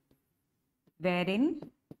growth, wherein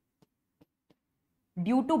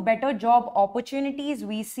due to better job opportunities,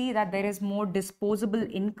 we see that there is more disposable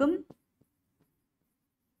income.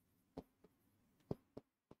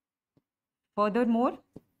 Furthermore,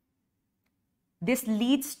 this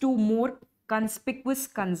leads to more conspicuous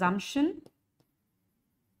consumption.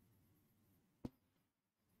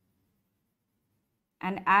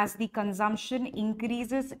 And as the consumption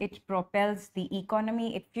increases, it propels the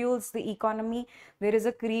economy, it fuels the economy. There is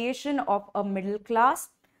a creation of a middle class.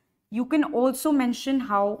 You can also mention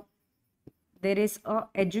how there is an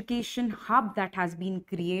education hub that has been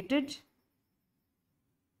created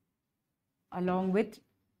along with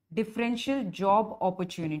differential job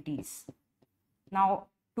opportunities. Now,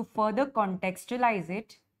 to further contextualize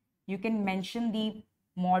it, you can mention the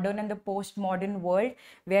modern and the postmodern world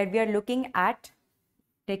where we are looking at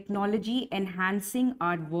technology enhancing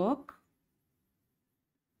our work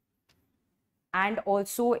and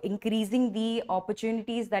also increasing the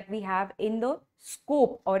opportunities that we have in the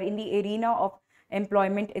scope or in the arena of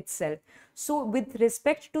employment itself. So with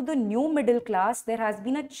respect to the new middle class, there has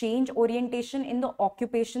been a change orientation in the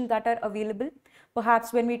occupations that are available.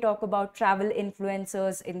 Perhaps when we talk about travel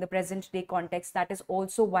influencers in the present day context, that is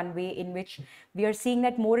also one way in which we are seeing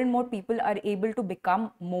that more and more people are able to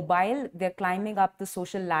become mobile. They're climbing up the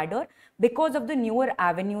social ladder because of the newer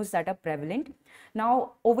avenues that are prevalent.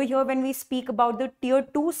 Now, over here, when we speak about the tier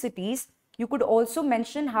 2 cities, you could also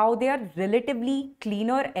mention how they are relatively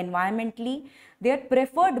cleaner environmentally. They are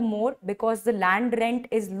preferred more because the land rent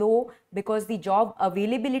is low, because the job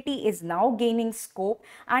availability is now gaining scope,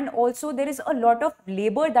 and also there is a lot of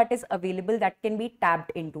labor that is available that can be tapped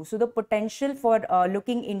into. So the potential for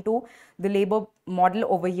looking into the labor model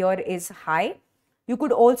over here is high. You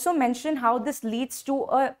could also mention how this leads to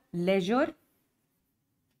a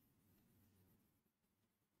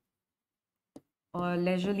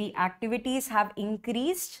leisurely activities have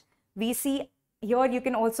increased. We see here you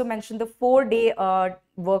can also mention the 4-day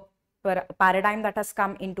work paradigm that has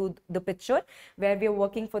come into the picture, where we are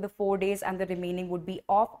working for the 4 days and the remaining would be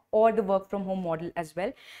off, or the work from home model as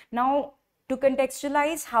well. Now, to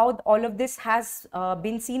contextualize how all of this has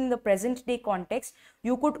been seen in the present day context,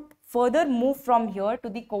 you could further move from here to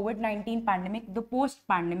the COVID-19 pandemic, the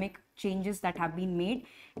post-pandemic changes that have been made,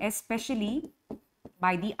 especially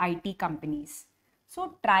by the IT companies.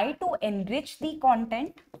 So try to enrich the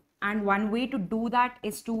content, and one way to do that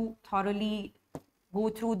is to thoroughly go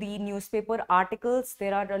through the newspaper articles.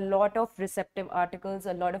 There are a lot of receptive articles,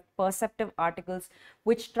 a lot of perceptive articles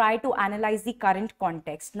which try to analyze the current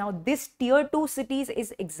context. Now, this tier 2 cities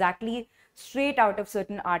is exactly straight out of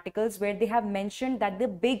certain articles where they have mentioned that the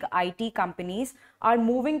big IT companies are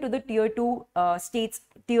moving to the tier 2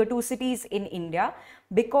 tier 2 cities in India,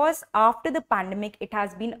 because after the pandemic, it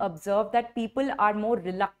has been observed that people are more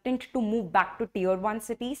reluctant to move back to tier 1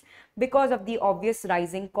 cities because of the obvious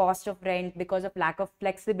rising cost of rent, because of lack of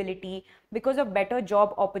flexibility, because of better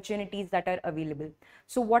job opportunities that are available.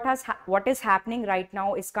 So what is happening right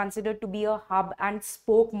now is considered to be a hub and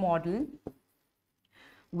spoke model,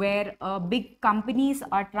 where big companies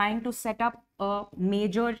are trying to set up a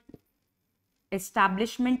major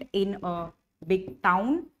establishment in a big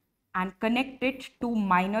town and connect it to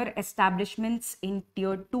minor establishments in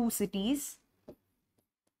tier 2 cities,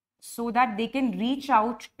 so that they can reach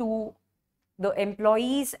out to the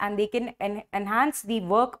employees and they can enhance the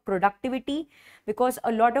work productivity, because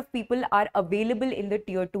a lot of people are available in the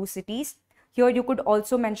tier 2 cities. Here you could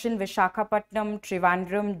also mention Visakhapatnam,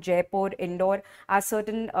 Trivandrum, Jaipur, Indore as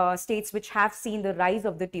certain states which have seen the rise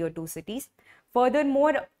of the tier 2 cities.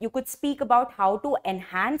 Furthermore, you could speak about how to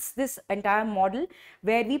enhance this entire model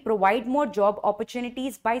where we provide more job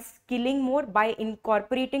opportunities by skilling more, by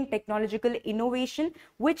incorporating technological innovation,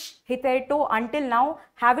 which hitherto until now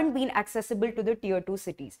haven't been accessible to the tier 2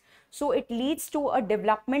 cities. So it leads to a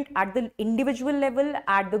development at the individual level,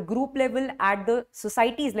 at the group level, at the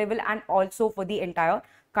societies level, and also for the entire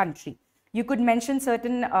country. You could mention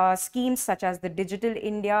certain schemes such as the Digital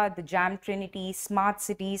India, the Jam Trinity, Smart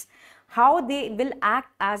Cities, how they will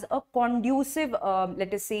act as a conducive,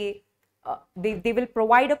 let us say, they will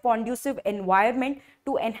provide a conducive environment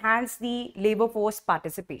to enhance the labor force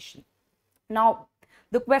participation. Now,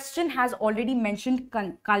 the question has already mentioned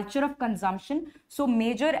culture of consumption. So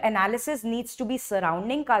major analysis needs to be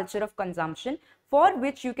surrounding culture of consumption, for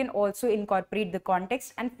which you can also incorporate the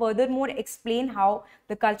context and furthermore explain how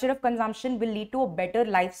the culture of consumption will lead to a better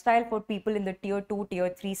lifestyle for people in the tier 2, tier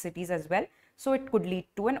 3 cities as well. So it could lead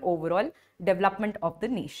to an overall development of the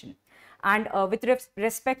nation. And with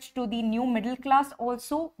respect to the new middle class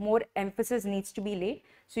also, more emphasis needs to be laid.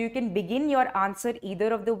 So you can begin your answer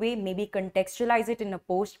either of the way, maybe contextualize it in a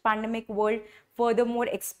post-pandemic world, furthermore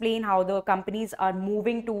explain how the companies are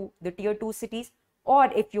moving to the tier 2 cities, or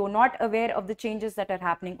if you're not aware of the changes that are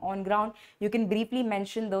happening on ground, you can briefly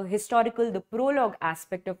mention the historical, the prologue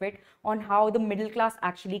aspect of it on how the middle class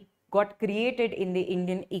actually got created in the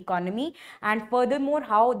Indian economy, and furthermore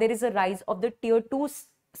how there is a rise of the tier 2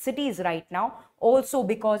 cities right now, also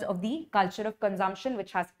because of the culture of consumption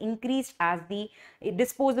which has increased as the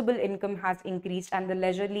disposable income has increased and the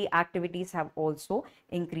leisurely activities have also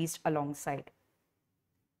increased alongside.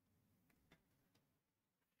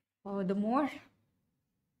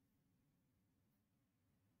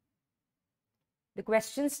 The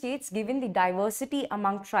question states, given the diversity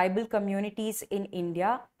among tribal communities in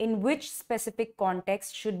India, in which specific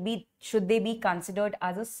context should they be considered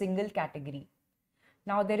as a single category?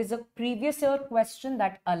 Now, there is a previous year question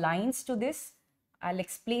that aligns to this. I'll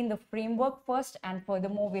explain the framework first, and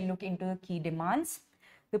furthermore, we'll look into the key demands.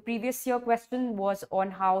 The previous year question was on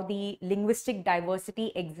how the linguistic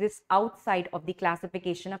diversity exists outside of the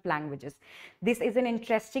classification of languages. This is an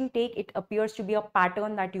interesting take. It appears to be a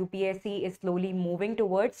pattern that UPSC is slowly moving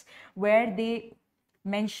towards, where they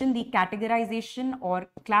mention the categorization or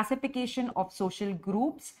classification of social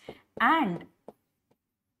groups, and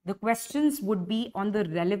the questions would be on the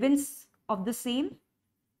relevance of the same,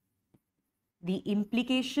 the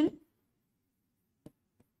implication,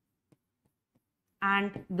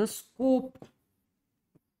 and the scope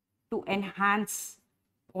to enhance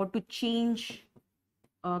or to change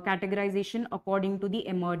categorization according to the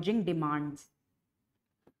emerging demands.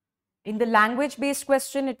 In the language-based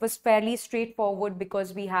question, it was fairly straightforward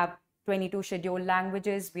because we have 22 scheduled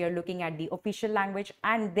languages. We are looking at the official language,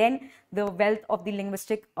 and then the wealth of the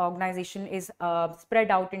linguistic organization is spread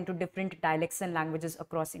out into different dialects and languages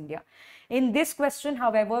across India. In this question,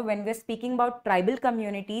 however, when we're speaking about tribal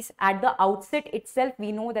communities, at the outset itself,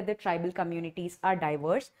 we know that the tribal communities are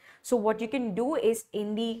diverse. So what you can do is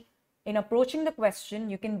in approaching the question,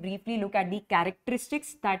 you can briefly look at the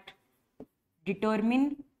characteristics that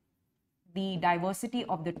determine the diversity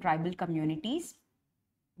of the tribal communities.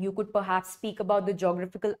 You could perhaps speak about the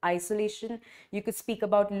geographical isolation. You could speak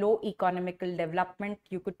about low economical development.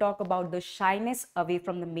 You could talk about the shyness away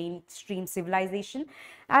from the mainstream civilization,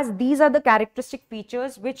 as these are the characteristic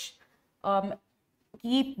features which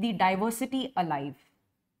keep the diversity alive.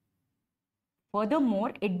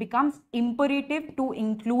 Furthermore, it becomes imperative to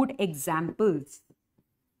include examples.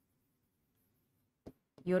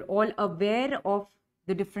 You're all aware of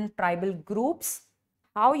the different tribal groups.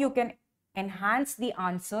 How you can enhance the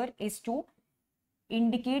answer is to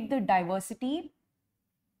indicate the diversity.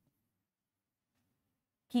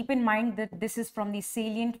 Keep in mind that this is from the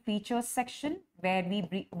salient features section, where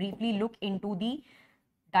we briefly look into the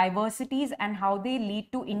diversities and how they lead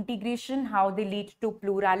to integration, how they lead to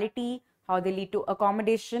plurality, how they lead to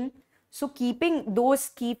accommodation. So keeping those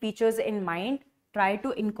key features in mind, try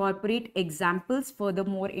to incorporate examples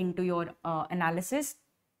furthermore into your analysis.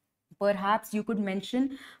 Perhaps you could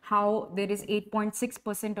mention how there is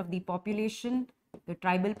 8.6% of the population, the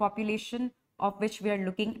tribal population, of which we are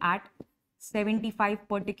looking at 75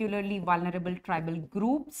 particularly vulnerable tribal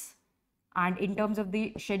groups. And in terms of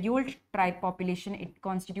the scheduled tribe population, it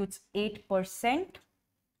constitutes 8%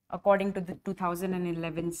 according to the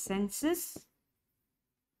 2011 census.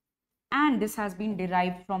 And this has been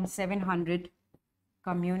derived from 700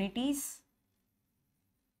 communities.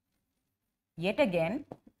 Yet again,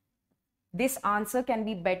 this answer can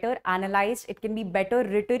be better analyzed, it can be better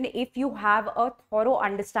written if you have a thorough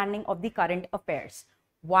understanding of the current affairs.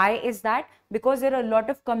 Why is that? Because there are a lot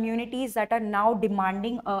of communities that are now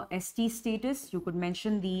demanding a ST status. You could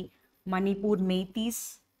mention the Manipur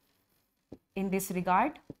Métis in this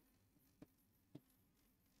regard.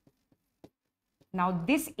 Now,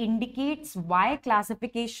 this indicates why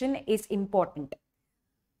classification is important.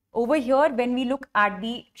 Over here, when we look at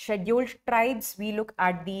the scheduled tribes, we look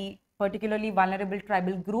at the particularly vulnerable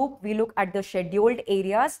tribal group, we look at the scheduled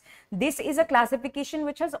areas. This is a classification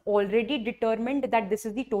which has already determined that this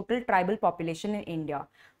is the total tribal population in India.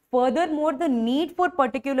 Furthermore, the need for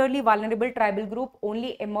particularly vulnerable tribal group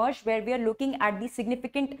only emerged where we are looking at the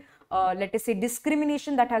significant, let us say,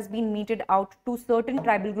 discrimination that has been meted out to certain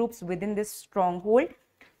tribal groups within this stronghold.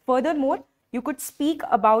 Furthermore, you could speak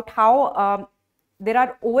about how there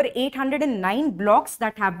are over 809 blocks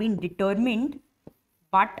that have been determined,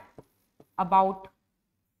 but about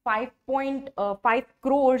 5.5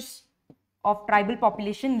 crores of tribal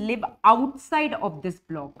population live outside of this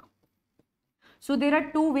block. So there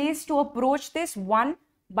are two ways to approach this. One,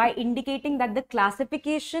 by indicating that the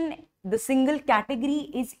classification, the single category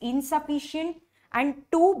is insufficient, and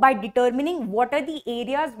two, by determining what are the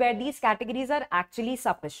areas where these categories are actually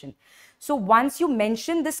sufficient. So once you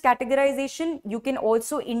mention this categorization, you can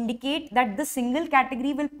also indicate that the single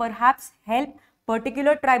category will perhaps help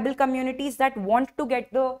particular tribal communities that want to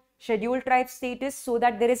get the scheduled tribe status, so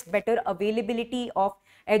that there is better availability of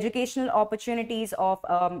educational opportunities, of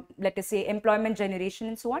let us say employment generation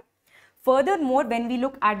and so on. Furthermore, when we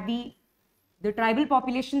look at the tribal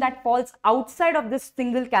population that falls outside of this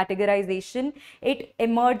single categorization, it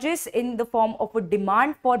emerges in the form of a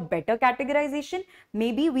demand for better categorization.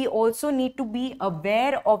 Maybe we also need to be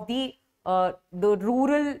aware of the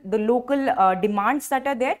local demands that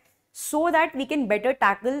are there, so that we can better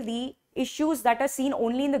tackle the issues that are seen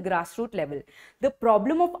only in the grassroots level. The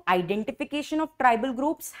problem of identification of tribal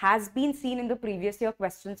groups has been seen in the previous year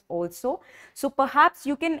questions also. So perhaps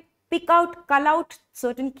you can cull out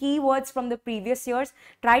certain keywords from the previous years,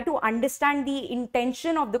 try to understand the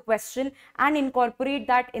intention of the question and incorporate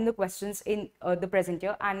that in the questions in the present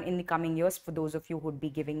year and in the coming years for those of you who would be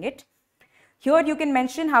giving it. Here you can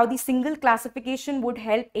mention how the single classification would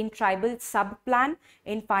help in tribal sub-plan,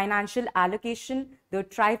 in financial allocation, the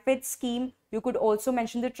TriFed scheme. You could also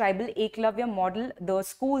mention the tribal Eklavya model, the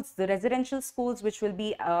schools, the residential schools which will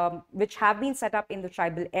be, which have been set up in the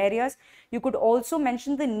tribal areas. You could also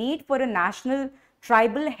mention the need for a national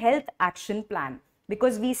tribal health action plan,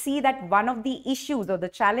 because we see that one of the issues or the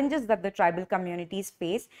challenges that the tribal communities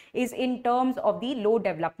face is in terms of the low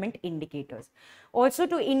development indicators. Also,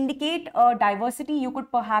 to indicate diversity, you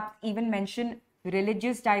could perhaps even mention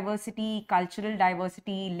religious diversity, cultural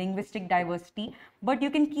diversity, linguistic diversity, but you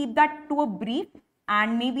can keep that to a brief,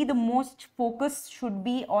 and maybe the most focus should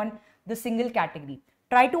be on the single category.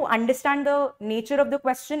 Try to understand the nature of the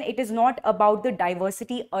question. It is not about the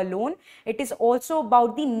diversity alone. It is also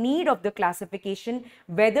about the need of the classification,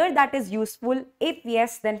 whether that is useful. If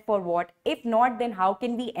yes, then for what? If not, then how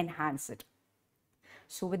can we enhance it?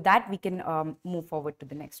 So with that, we can move forward to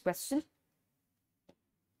the next question.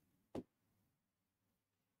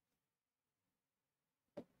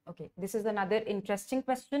 Okay, this is another interesting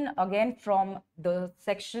question, again from the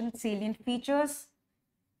section salient features.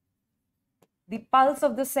 The pulse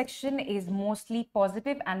of the section is mostly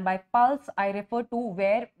positive, and by pulse I refer to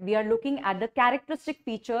where we are looking at the characteristic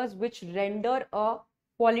features which render a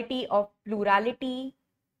quality of plurality,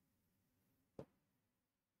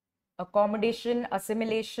 accommodation,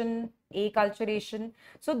 assimilation, acculturation.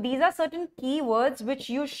 So these are certain keywords which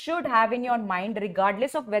you should have in your mind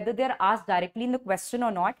regardless of whether they are asked directly in the question or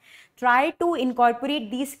not. Try to incorporate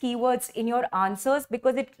these keywords in your answers,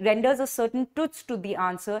 because it renders a certain truth to the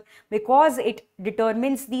answer, because it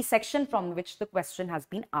determines the section from which the question has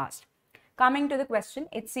been asked. Coming to the question,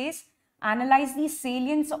 it says, analyze the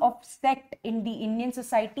salience of sect in the Indian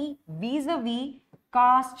society vis-a-vis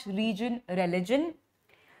caste, region, religion.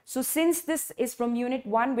 So since this is from unit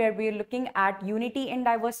 1, where we are looking at unity in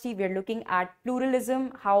diversity, we are looking at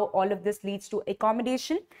pluralism, how all of this leads to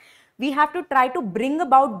accommodation, we have to try to bring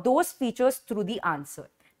about those features through the answer.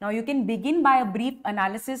 Now you can begin by a brief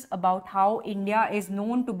analysis about how India is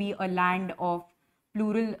known to be a land of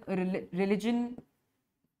plural religion,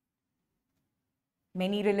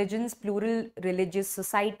 many religions, plural religious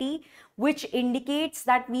society, which indicates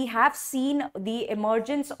that we have seen the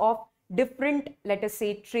emergence of different, let us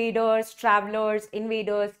say, traders, travelers,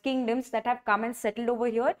 invaders, kingdoms that have come and settled over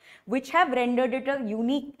here, which have rendered it a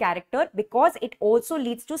unique character, because it also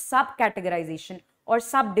leads to subcategorization or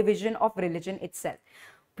subdivision of religion itself.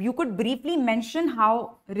 you could briefly mention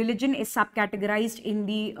how religion is subcategorized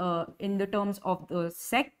in the terms of the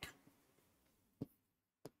sect.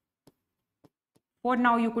 For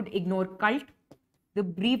now, you could ignore cult. The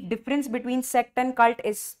brief difference between sect and cult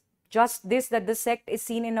is just this, that the sect is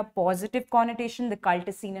seen in a positive connotation, the cult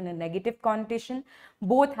is seen in a negative connotation.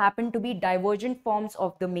 Both happen to be divergent forms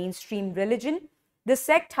of the mainstream religion. The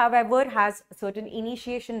sect, however, has certain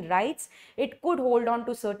initiation rites. It could hold on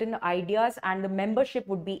to certain ideas and the membership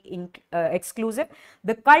would be exclusive.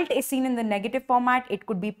 The cult is seen in the negative format. It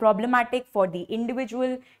could be problematic for the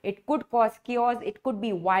individual. It could cause chaos. It could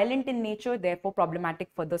be violent in nature, therefore problematic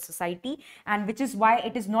for the society. And which is why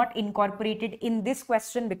it is not incorporated in this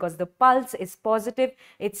question, because the pulse is positive.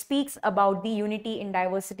 It speaks about the unity in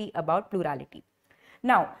diversity, about plurality.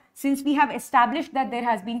 Now, since we have established that there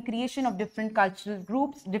has been creation of different cultural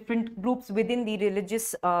groups, different groups within the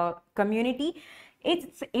religious community,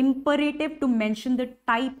 it's imperative to mention the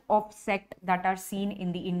type of sect that are seen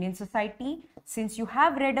in the Indian society. Since you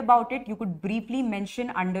have read about it, you could briefly mention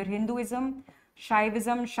under Hinduism,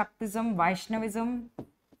 Shaivism, Shaktism, Vaishnavism.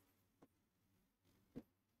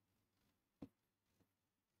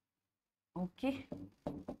 Okay.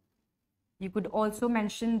 You could also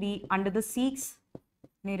mention under the Sikhs,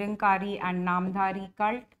 Nirankari and Namdhari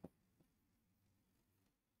cult,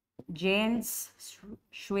 Jains,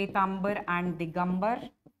 Shwetambar and Digambar,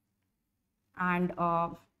 and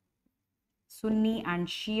Sunni and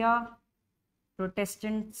Shia,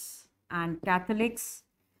 Protestants and Catholics.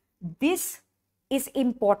 This is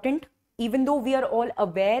important, even though we are all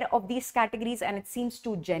aware of these categories and it seems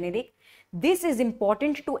too generic. This is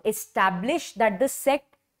important to establish that the sect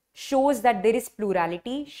shows that there is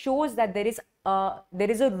plurality, shows that there is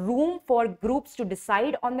a room for groups to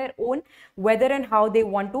decide on their own whether and how they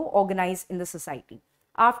want to organize in the society.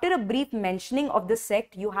 After a brief mentioning of the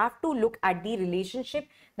sect, you have to look at the relationship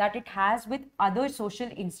that it has with other social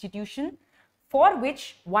institutions, for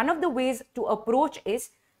which one of the ways to approach is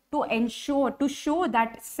to show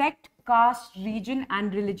that sect, caste, region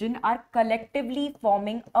and religion are collectively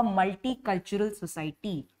forming a multicultural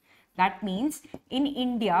society. That means in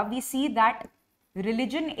India, we see that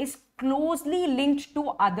religion is closely linked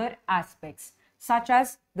to other aspects, such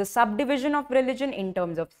as the subdivision of religion in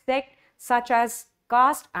terms of sect, such as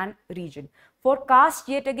caste and region. For caste,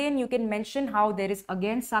 yet again, you can mention how there is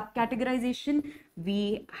again subcategorization.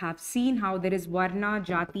 We have seen how there is Varna,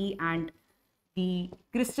 Jati and the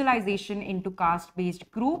crystallization into caste-based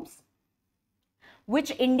groups,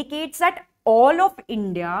 which indicates that all of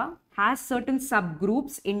India has certain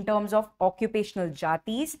subgroups in terms of occupational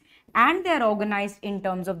jatis and they are organized in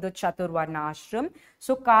terms of the Chaturvarna ashram.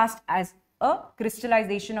 So caste as a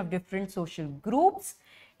crystallization of different social groups.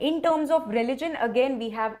 In terms of religion, again, we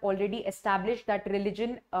have already established that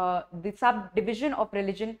religion, the subdivision of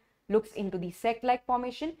religion looks into the sect-like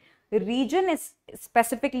formation. The region is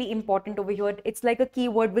specifically important over here. It's like a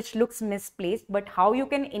keyword which looks misplaced, but how you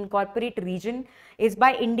can incorporate region is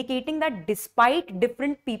by indicating that despite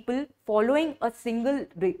different people following a single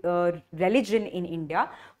religion in India,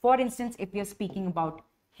 for instance, if we are speaking about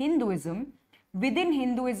Hinduism, within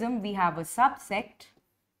Hinduism, we have a subsect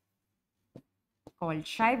called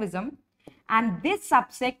Shaivism, and this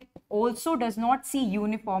subsect also does not see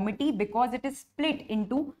uniformity because it is split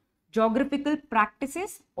into geographical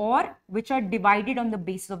practices or which are divided on the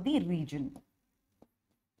basis of the region.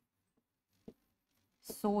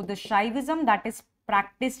 So the Shaivism that is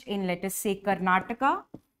practiced in, let us say, Karnataka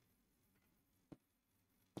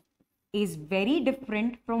is very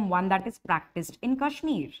different from one that is practiced in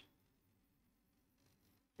Kashmir.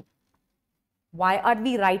 Why are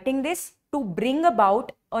we writing this? To bring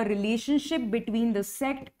about a relationship between the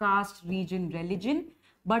sect, caste, region, religion,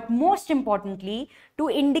 but most importantly, to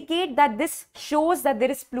indicate that this shows that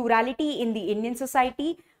there is plurality in the Indian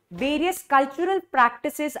society. Various cultural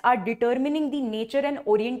practices are determining the nature and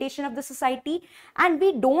orientation of the society, and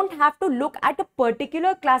we don't have to look at a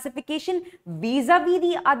particular classification vis-a-vis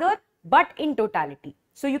the other, but in totality.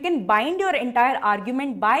 So you can bind your entire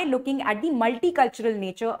argument by looking at the multicultural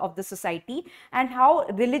nature of the society and how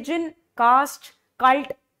religion, caste,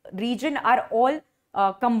 cult, region are all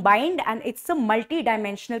combined, and it's a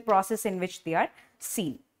multi-dimensional process in which they are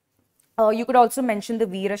seen. You could also mention the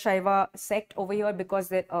Veerashaiva sect over here because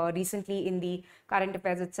recently in the current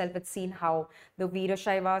affairs itself, it's seen how the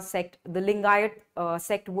Veerashaiva sect, the Lingayat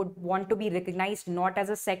sect would want to be recognized not as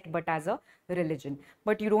a sect but as a religion.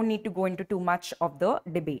 But you don't need to go into too much of the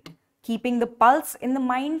debate. Keeping the pulse in the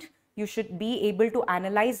mind, You should be able to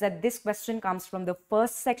analyze that this question comes from the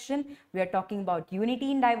first section. We are talking about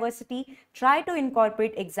unity in diversity. Try to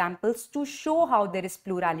incorporate examples to show how there is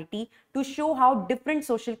plurality, to show how different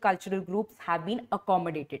social cultural groups have been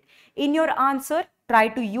accommodated. In your answer, try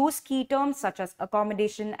to use key terms such as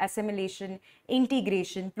accommodation, assimilation,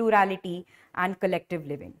 integration, plurality, and collective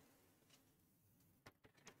living.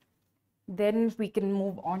 Then we can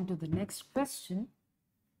move on to the next question.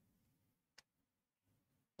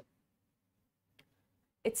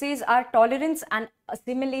 It says, are tolerance and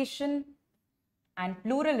assimilation and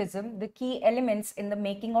pluralism the key elements in the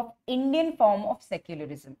making of Indian form of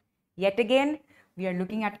secularism? Yet again, we are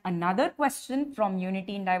looking at another question from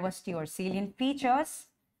unity in diversity or salient features.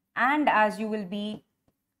 And as you will be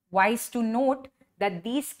wise to note that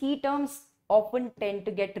these key terms often tend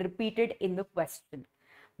to get repeated in the question.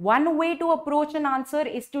 One way to approach an answer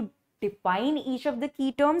is to define each of the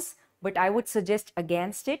key terms, but I would suggest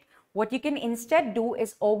against it. What you can instead do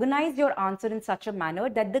is organize your answer in such a manner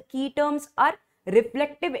that the key terms are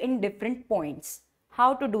reflective in different points.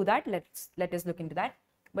 How to do that? Let us look into that.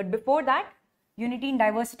 But before that, unity in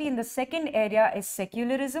diversity in the second area is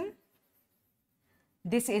secularism.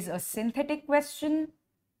 This is a synthetic question.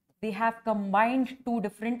 They have combined two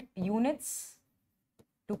different units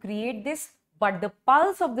to create this. But the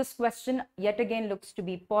pulse of this question yet again looks to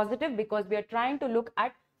be positive because we are trying to look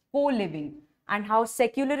at co-living and how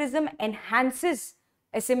secularism enhances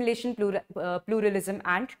assimilation, pluralism,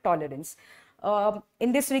 and tolerance.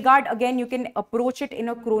 In this regard, again, you can approach it in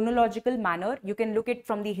a chronological manner. You can look at it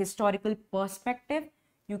from the historical perspective.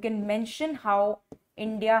 You can mention how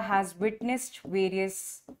India has witnessed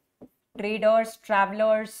various traders,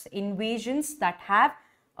 travelers, invasions that have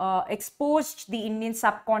exposed the Indian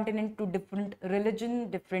subcontinent to different religion,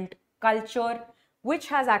 different culture, which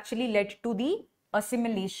has actually led to the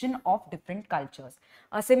assimilation of different cultures.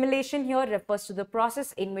 Assimilation here refers to the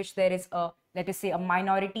process in which there is a, let us say, a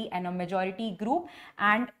minority and a majority group,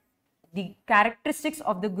 and the characteristics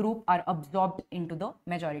of the group are absorbed into the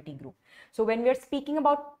majority group. So when we are speaking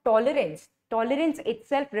about tolerance, tolerance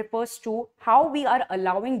itself refers to how we are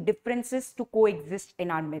allowing differences to coexist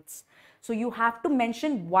in our midst. So you have to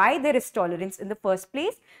mention why there is tolerance in the first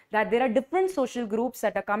place, that there are different social groups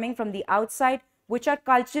that are coming from the outside, which are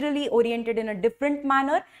culturally oriented in a different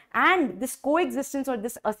manner, and this coexistence or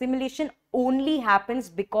this assimilation only happens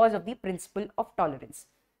because of the principle of tolerance.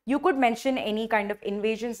 You could mention any kind of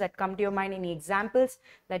invasions that come to your mind, any examples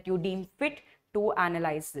that you deem fit to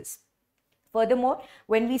analyze this. Furthermore,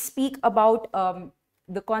 when we speak about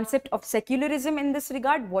the concept of secularism in this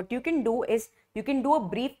regard, what you can do is you can do a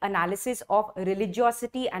brief analysis of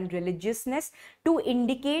religiosity and religiousness to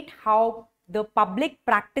indicate how the public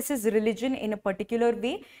practices religion in a particular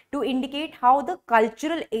way, to indicate how the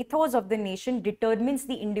cultural ethos of the nation determines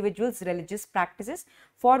the individual's religious practices,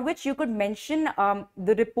 for which you could mention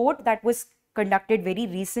the report that was conducted very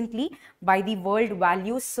recently by the World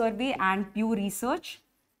Values Survey and Pew Research.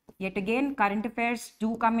 Yet again, current affairs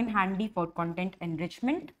do come in handy for content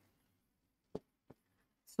enrichment.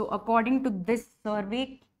 So according to this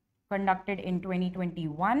survey conducted in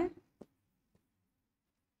 2021,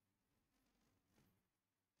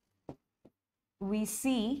 we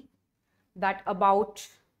see that about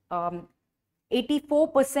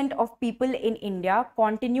 84% of people in India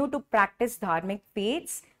continue to practice dharmic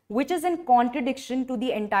faiths, which is in contradiction to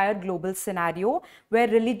the entire global scenario where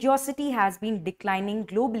religiosity has been declining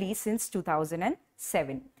globally since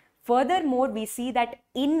 2007. Furthermore, we see that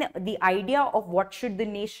in the idea of what should the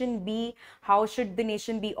nation be, how should the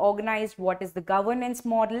nation be organized, what is the governance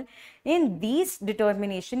model, in these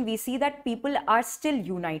determination, we see that people are still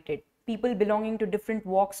united. People belonging to different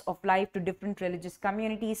walks of life, to different religious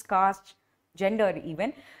communities, caste, gender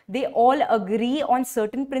even, they all agree on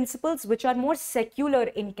certain principles which are more secular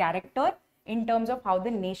in character in terms of how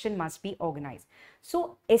the nation must be organized.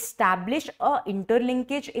 So establish a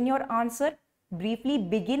interlinkage in your answer. Briefly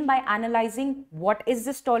begin by analyzing what is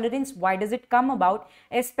this tolerance, why does it come about,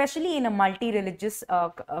 especially in a multi-religious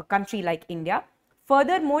country like India.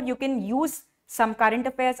 Furthermore, you can use some current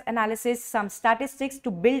affairs analysis, some statistics to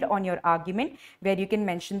build on your argument, where you can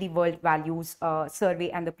mention the World Values Survey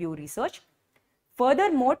and the Pew Research.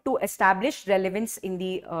 Furthermore, to establish relevance in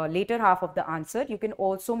the later half of the answer, you can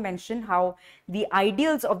also mention how the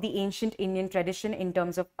ideals of the ancient Indian tradition in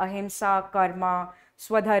terms of ahimsa, karma,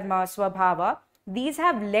 swadharma, swabhava, these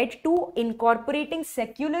have led to incorporating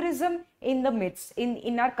secularism in the midst,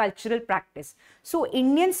 in our cultural practice. So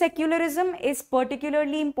Indian secularism is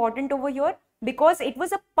particularly important over here because it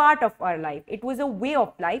was a part of our life. It was a way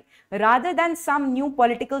of life rather than some new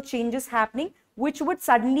political changes happening which would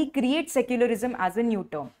suddenly create secularism as a new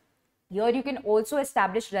term. Here you can also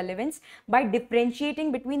establish relevance by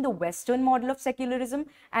differentiating between the Western model of secularism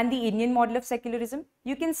and the Indian model of secularism.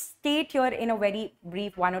 You can state here in a very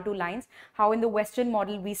brief 1 or 2 lines how in the Western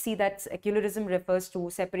model we see that secularism refers to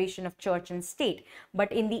separation of church and state.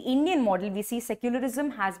 But in the Indian model we see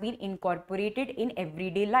secularism has been incorporated in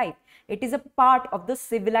everyday life. It is a part of the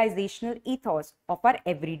civilizational ethos of our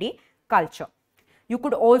everyday culture. You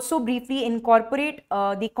could also briefly incorporate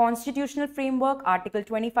the constitutional framework, Article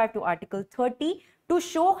 25 to Article 30, to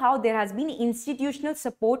show how there has been institutional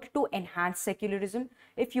support to enhance secularism.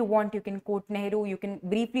 If you want, you can quote Nehru, you can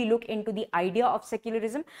briefly look into the idea of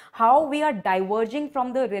secularism, how we are diverging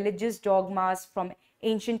from the religious dogmas, from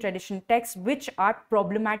ancient tradition texts, which are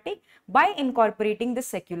problematic, by incorporating the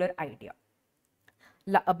secular idea.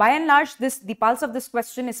 By and large, the pulse of this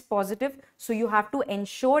question is positive, so you have to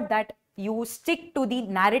ensure that you stick to the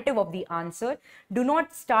narrative of the answer. Do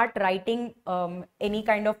not start writing any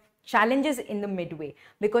kind of challenges in the midway,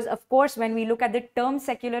 because of course when we look at the term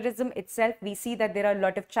secularism itself, we see that there are a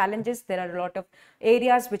lot of challenges, there are a lot of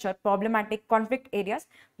areas which are problematic, conflict areas,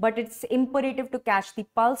 but it's imperative to catch the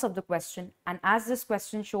pulse of the question. And as this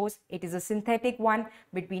question shows, it is a synthetic one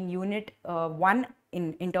between unit 1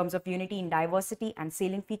 in terms of unity in diversity and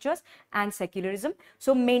salient features and secularism.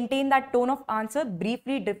 So maintain that tone of answer,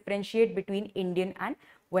 briefly differentiate between Indian and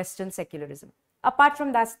Western secularism. Apart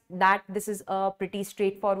from that, this is a pretty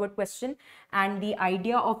straightforward question, and the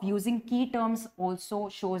idea of using key terms also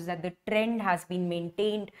shows that the trend has been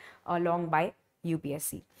maintained along by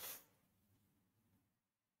UPSC.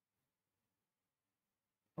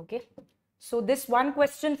 Okay, so this one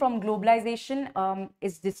question from globalization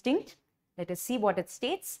is distinct. Let us see what it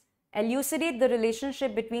states. Elucidate the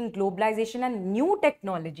relationship between globalization and new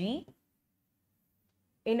technology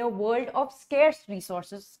in a world of scarce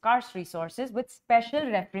resources with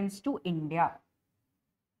special reference to India.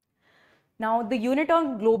 Now, the unit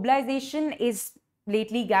on globalization is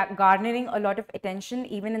lately garnering a lot of attention.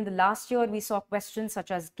 Even in the last year, we saw questions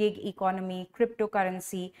such as gig economy,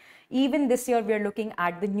 cryptocurrency. Even this year, we are looking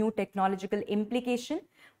at the new technological implication.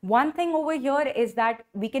 One thing over here is that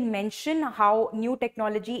we can mention how new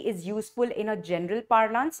technology is useful in a general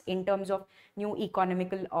parlance in terms of new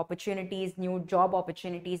economical opportunities, new job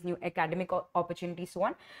opportunities, new academic opportunities, so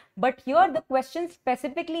on. But here the question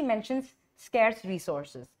specifically mentions scarce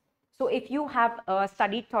resources. So if you have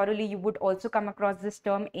studied thoroughly, you would also come across this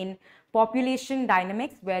term in population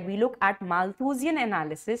dynamics, where we look at Malthusian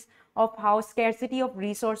analysis of how scarcity of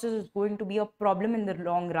resources is going to be a problem in the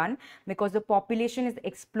long run, because the population is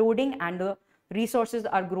exploding and the resources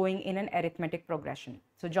are growing in an arithmetic progression.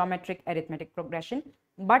 So geometric arithmetic progression,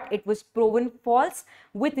 but it was proven false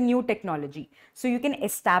with new technology. So you can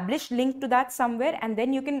establish link to that somewhere, and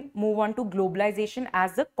then you can move on to globalization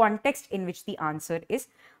as the context in which the answer is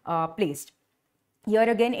placed. Here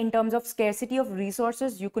again, in terms of scarcity of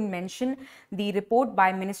resources, you can mention the report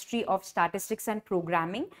by Ministry of Statistics and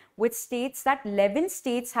Programming, which states that 11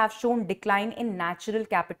 states have shown decline in natural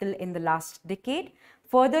capital in the last decade.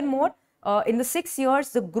 Furthermore, in the 6 years,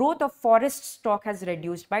 the growth of forest stock has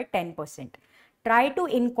reduced by 10%. Try to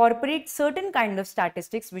incorporate certain kind of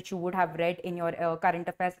statistics which you would have read in your current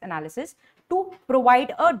affairs analysis to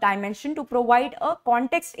provide a dimension, to provide a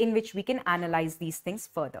context in which we can analyze these things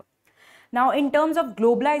further. Now, in terms of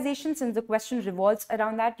globalization, since the question revolves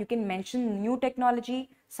around that, you can mention new technology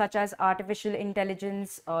such as artificial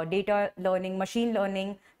intelligence, data learning, machine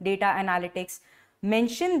learning, data analytics.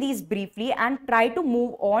 Mention these briefly and try to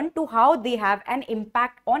move on to how they have an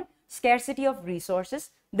impact on scarcity of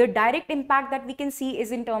resources. The direct impact that we can see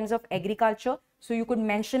is in terms of agriculture. So you could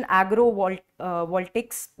mention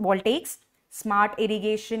voltaics, smart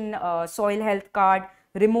irrigation, soil health card,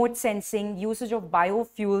 remote sensing, usage of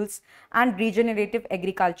biofuels, and regenerative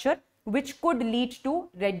agriculture, which could lead to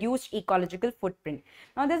reduced ecological footprint.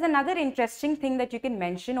 Now, there's another interesting thing that you can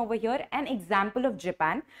mention over here, an example of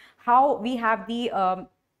Japan, how we have the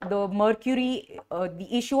mercury, the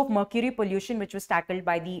issue of mercury pollution, which was tackled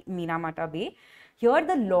by the Minamata Bay. Here,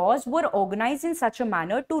 the laws were organized in such a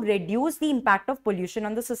manner to reduce the impact of pollution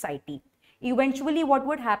on the society. Eventually, what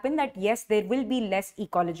would happen that yes, there will be less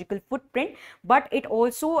ecological footprint, but it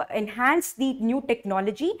also enhanced the new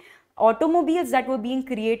technology. Automobiles that were being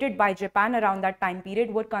created by Japan around that time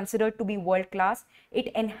period were considered to be world class. It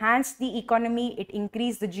enhanced the economy, it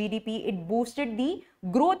increased the GDP, it boosted the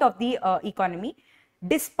growth of the economy,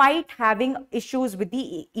 despite having issues with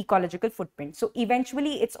the ecological footprint. So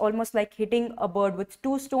eventually, it's almost like hitting a bird with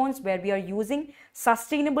two stones, where we are using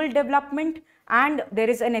sustainable development and there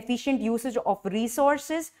is an efficient usage of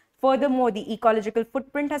resources Furthermore, the ecological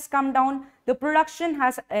footprint has come down. The production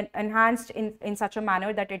has enhanced in such a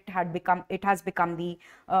manner that it has become the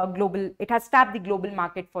it has tapped the global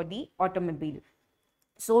market for the automobile.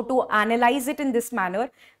 So to analyze it in this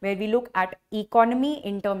manner, where we look at economy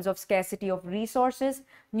in terms of scarcity of resources,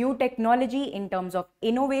 new technology in terms of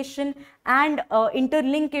innovation, and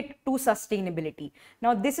interlink it to sustainability.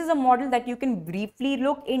 Now, this is a model that you can briefly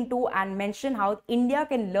look into and mention how India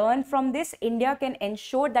can learn from this. India can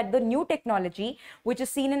ensure that the new technology, which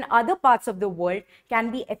is seen in other parts of the world,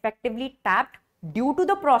 can be effectively tapped due to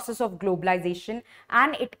the process of globalization,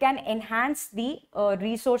 and it can enhance the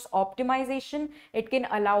resource optimization. It can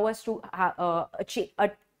allow us to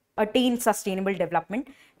attain sustainable development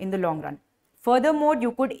in the long run. Furthermore,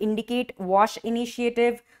 you could indicate WASH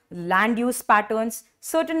initiative, land use patterns,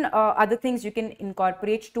 certain other things you can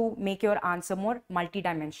incorporate to make your answer more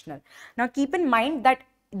multidimensional. Now, keep in mind that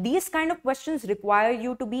these kind of questions require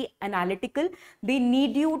you to be analytical. They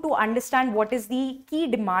need you to understand what is the key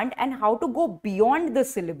demand and how to go beyond the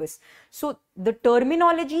syllabus. So the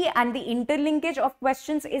terminology and the interlinkage of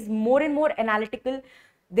questions is more and more analytical.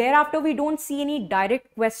 Thereafter, we don't see any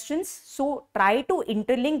direct questions. So try to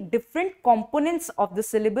interlink different components of the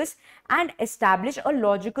syllabus and establish a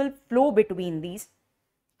logical flow between these.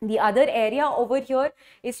 The other area over here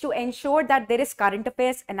is to ensure that there is current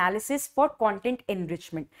affairs analysis for content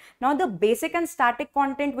enrichment. Now, the basic and static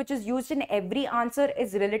content which is used in every answer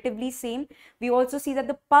is relatively same. We also see that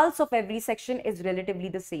the pulse of every section is relatively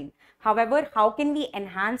the same. However, how can we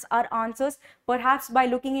enhance our answers? Perhaps by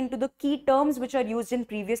looking into the key terms which are used in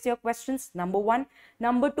previous year questions, number one.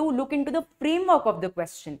 Number two, look into the framework of the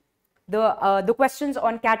question. The questions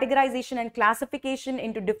on categorization and classification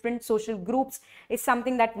into different social groups is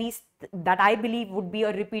something that I believe would be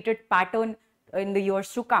a repeated pattern in the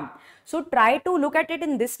years to come. So try to look at it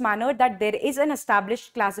in this manner, that there is an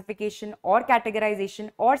established classification or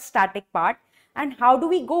categorization or static part, and how do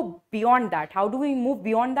we go beyond that? How do we move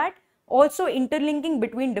beyond that? Also interlinking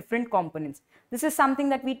between different components. This is something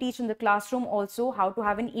that we teach in the classroom also, how to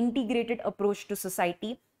have an integrated approach to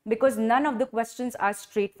society, because none of the questions are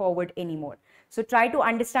straightforward anymore. So try to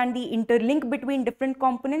understand the interlink between different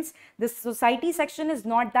components. The society section is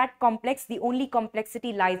not that complex. The only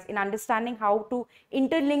complexity lies in understanding how to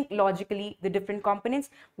interlink logically the different components.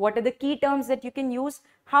 What are the key terms that you can use?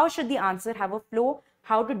 How should the answer have a flow?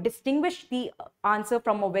 How to distinguish the answer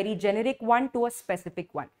from a very generic one to a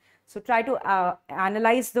specific one. So try to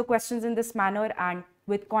analyze the questions in this manner, and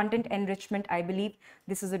with content enrichment, I believe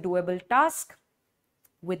this is a doable task.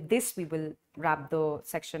 With this, we will wrap the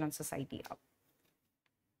section on society up.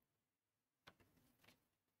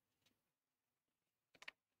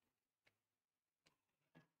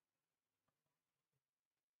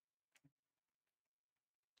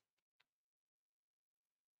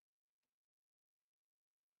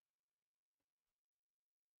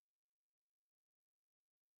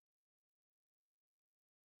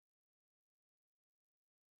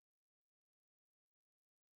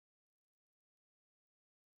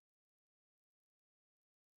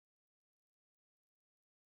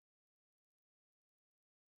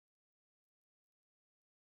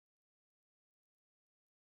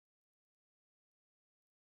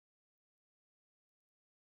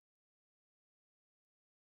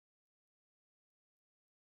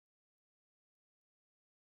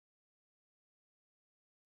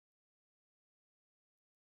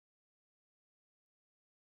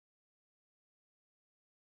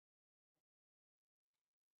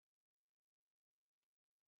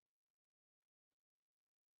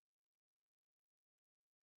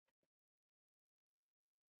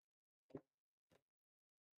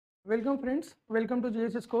 Welcome friends, welcome to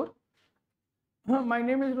GS Score. My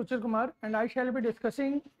name is Ruchir Kumar and I shall be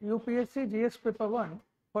discussing UPSC GS paper 1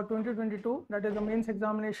 for 2022, that is the mains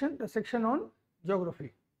examination, the section on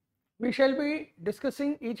geography. We shall be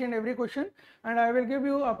discussing each and every question, and I will give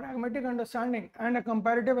you a pragmatic understanding and a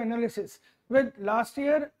comparative analysis with last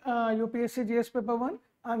year UPSC GS paper 1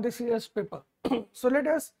 and this year's paper. So let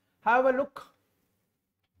us have a look.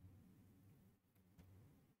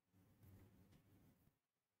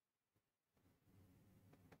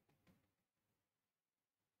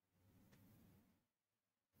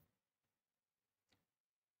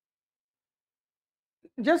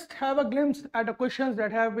 Just have a glimpse at the questions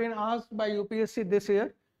that have been asked by UPSC this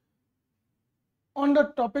year on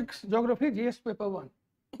the topics geography GS paper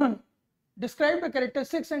 1. Describe the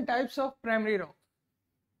characteristics and types of primary rock.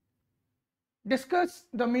 Discuss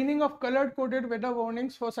the meaning of colored coded weather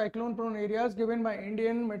warnings for cyclone prone areas given by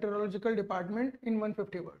Indian Meteorological Department in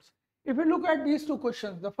 150 words. If you look at these two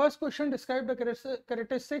questions, the first question describes the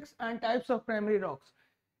characteristics and types of primary rocks.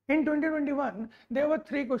 In 2021, there were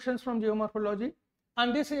 3 questions from geomorphology,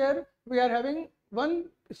 and this year we are having one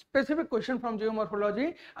specific question from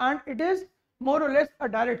geomorphology, and it is more or less a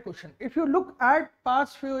direct question. If you look at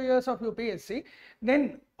past few years of UPSC,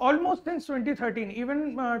 then almost since 2013,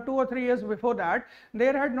 even 2 or 3 years before that,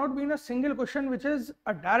 there had not been a single question which is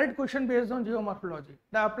a direct question based on geomorphology.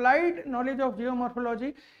 The applied knowledge of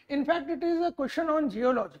geomorphology, in fact, it is a question on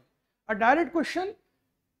geology. A direct question: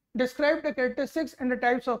 describe the characteristics and the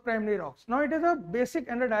types of primary rocks. Now it is a basic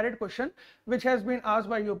and a direct question which has been asked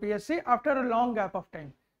by UPSC after a long gap of time.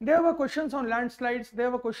 There were questions on landslides, there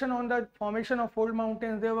were questions on the formation of fold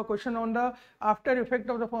mountains, there were questions on the after effect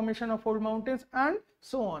of the formation of fold mountains, and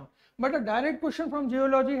so on. But a direct question from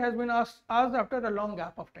geology has been asked after a long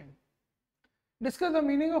gap of time. Discuss the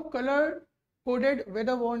meaning of color coded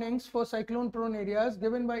weather warnings for cyclone prone areas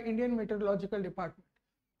given by Indian Meteorological Department.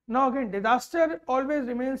 Now again, disaster always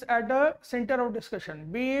remains at the center of discussion,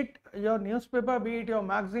 be it your newspaper, be it your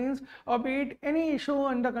magazines, or be it any issue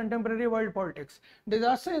in the contemporary world politics.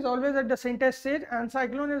 Disaster is always at the center stage, and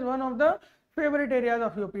cyclone is one of the favorite areas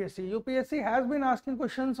of UPSC. UPSC has been asking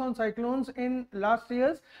questions on cyclones in last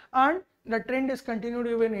years, and the trend is continued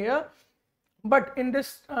even here. But in this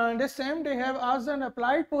time, they have asked an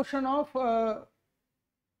applied portion of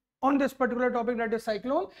on this particular topic, that is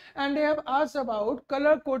cyclone, and they have asked about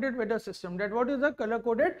color coded weather system, that what is the color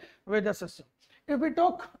coded weather system. If we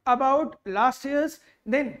talk about last year's,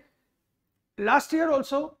 then last year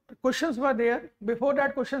also questions were there, before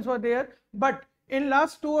that questions were there, but in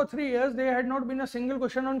last 2 or 3 years there had not been a single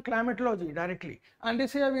question on climatology directly, and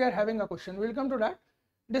this year we are having a question. We will come to that.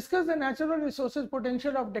 Discuss the natural resources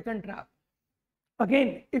potential of Deccan Trap.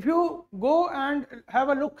 Again, if you go and have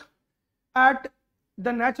a look at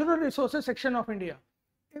the natural resources section of India,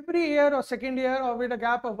 every year or second year or with a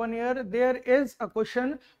gap of 1 year, there is a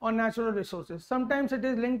question on natural resources. Sometimes it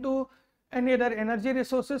is linked to any other energy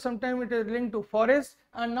resources, sometimes it is linked to forests,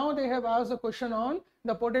 and now they have asked a question on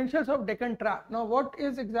the potentials of Deccan Trap. Now what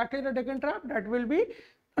is exactly the Deccan Trap? That will be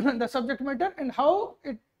the subject matter, and how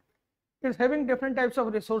it is having different types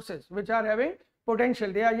of resources which are having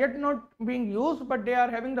potential. They are yet not being used, but they are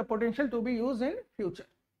having the potential to be used in future.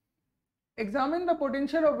 Examine the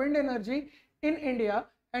potential of wind energy in India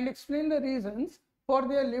and explain the reasons for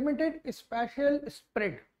their limited spatial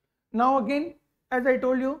spread. Now again, as I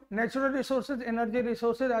told you, natural resources, energy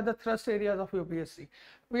resources are the thrust areas of UPSC.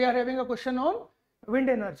 We are having a question on wind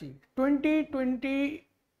energy. 2020,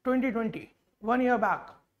 1 year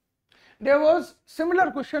back, there was similar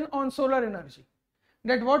question on solar energy,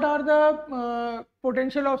 that what are the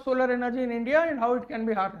potential of solar energy in India and how it can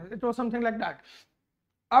be harnessed. It was something like that.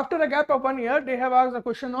 After a gap of 1 year, they have asked a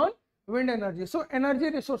question on wind energy. So energy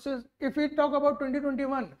resources, if we talk about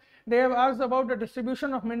 2021, they have asked about the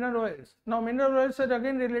distribution of mineral oils. Now mineral oils are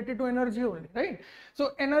again related to energy only, right?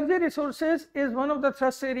 So energy resources is one of the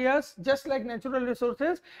thrust areas, just like natural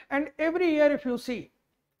resources, and every year if you see,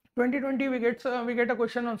 2020 we get a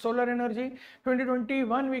question on solar energy,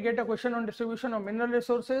 2021 we get a question on distribution of mineral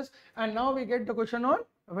resources, and now we get the question on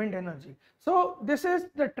wind energy. So this is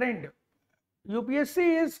the trend. UPSC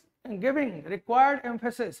is giving required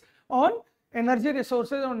emphasis on energy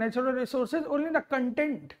resources or natural resources, only the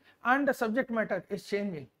content and the subject matter is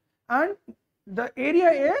changing, and the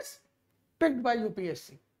area is picked by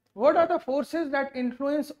UPSC. What are the forces that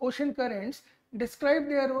influence ocean currents? Describe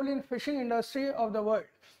their role in fishing industry of the world.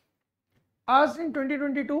 Asked in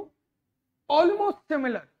 2022, almost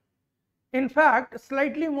similar. In fact,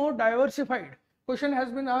 slightly more diversified question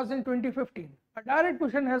has been asked in 2015. A direct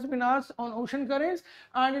question has been asked on ocean currents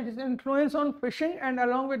and its influence on fishing, and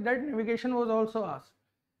along with that navigation was also asked.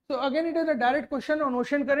 So again, it is a direct question on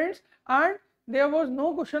ocean currents, and there was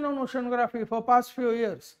no question on oceanography for past few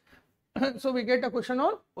years. So we get a question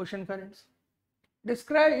on ocean currents.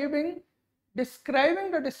 Describing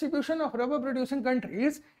the distribution of rubber producing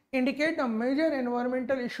countries, indicate the major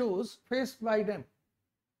environmental issues faced by them.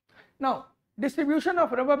 Now, distribution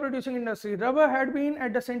of rubber producing industry. Rubber had been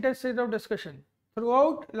at the center stage of discussion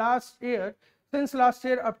throughout last year. Since last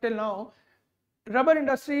year up till now, rubber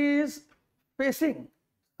industry is facing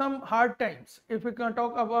some hard times if we can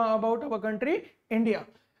talk about our country, India.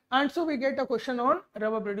 And so we get a question on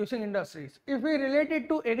rubber producing industries. If we relate it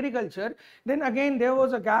to agriculture, then again there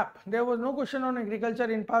was a gap. There was no question on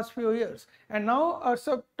agriculture in past few years, and now a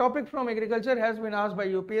subtopic from agriculture has been asked by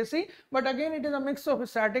UPSC, but again it is a mix of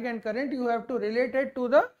static and current. You have to relate it to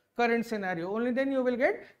the current scenario, only then you will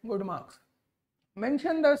get good marks.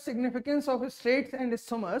 Mention the significance of straits and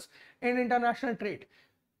isthmus in international trade.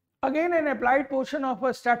 Again an applied portion of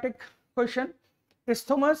a static question.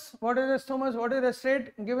 Isthmus, what is isthmus, what is a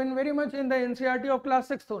strait, given very much in the NCERT of class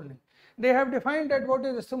 6th only. They have defined that what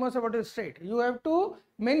is isthmus and what is strait. You have to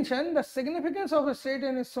mention the significance of a strait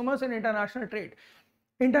and isthmus in international trade.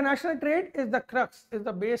 International trade is the crux, is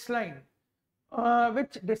the baseline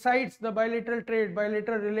which decides the bilateral trade,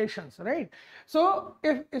 bilateral relations, right? So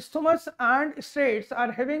if isthmus and straits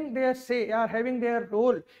are having their say, are having their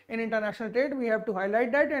role in international trade, we have to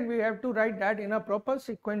highlight that and we have to write that in a proper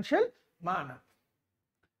sequential manner.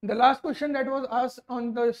 The last question that was asked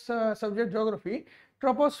on this subject geography,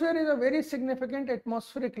 troposphere is a very significant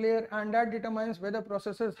atmospheric layer and that determines weather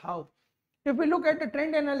processes how. If we look at the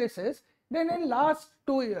trend analysis, then in last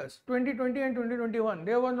 2 years, 2020 and 2021,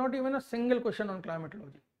 there was not even a single question on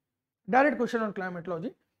climatology, direct question on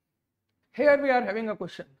climatology. Here we are having a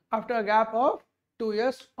question after a gap of 2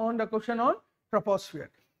 years on the question on troposphere.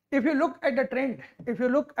 If you look at the trend, if you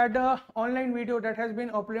look at the online video that has been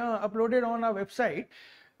uploaded on our website,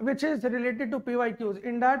 which is related to PYQs,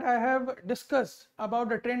 in that I have discussed about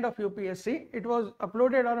the trend of UPSC. It was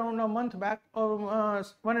uploaded around a month back or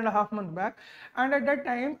 1.5 months back, and at that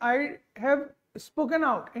time I have spoken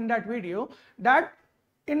out in that video that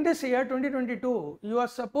in this year 2022 you are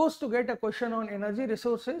supposed to get a question on energy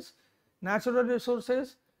resources, natural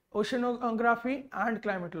resources, oceanography and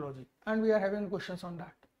climatology, and we are having questions on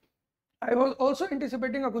that. I was also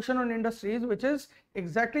anticipating a question on industries, which is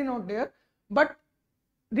exactly not there, but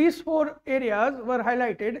these 4 areas were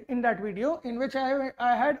highlighted in that video, in which I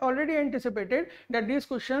had already anticipated that these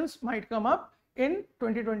questions might come up in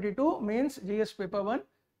 2022 mains GS paper 1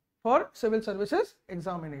 for civil services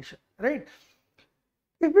examination, right?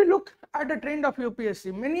 If we look at the trend of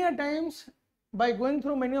UPSC, many a times by going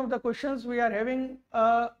through many of the questions, we are having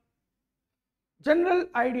a general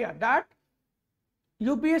idea that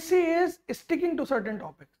UPSC is sticking to certain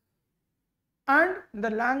topics, and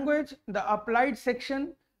the language, the applied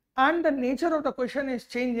section and the nature of the question is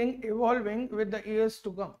changing, evolving with the years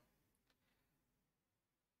to come.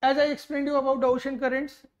 As I explained you about the ocean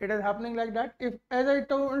currents, it is happening like that. As I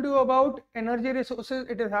told you about energy resources,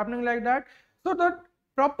 it is happening like that. So the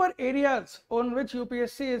proper areas on which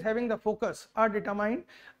UPSC is having the focus are determined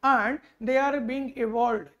and they are being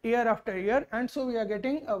evolved year after year, and so we are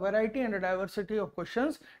getting a variety and a diversity of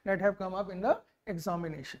questions that have come up in the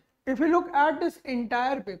examination. If you look at this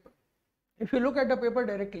entire paper, if you look at the paper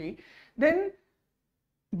directly, then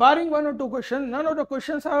barring 1 or 2 questions, none of the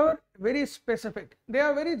questions are very specific. They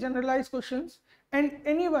are very generalized questions, and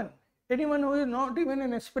anyone who is not even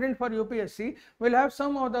an aspirant for UPSC will have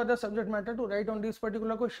some or the other subject matter to write on these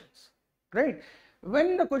particular questions, right?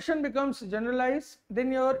 When the question becomes generalized,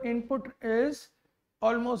 then your input is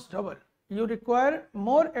almost double. You require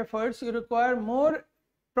more efforts, you require more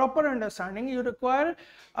proper understanding, you require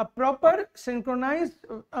a proper synchronized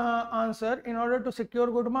answer in order to secure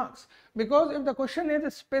good marks, because if the question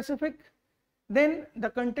is specific, then the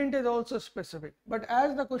content is also specific, but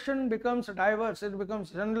as the question becomes diverse, it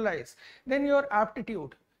becomes generalized, then your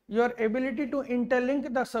aptitude, your ability to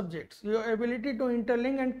interlink the subjects, your ability to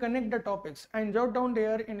interlink and connect the topics and jot down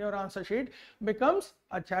there in your answer sheet becomes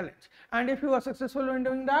a challenge, and if you are successful in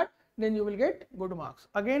doing that, then you will get good marks.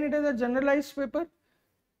 Again, it is a generalized paper,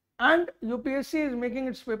 and UPSC is making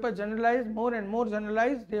its paper generalized, more and more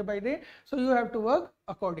generalized day by day, so you have to work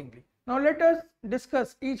accordingly. Now let us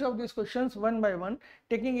discuss each of these questions one by one,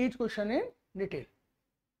 taking each question in detail.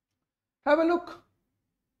 Have a look.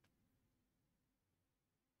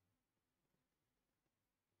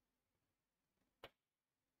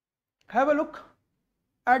 Have a look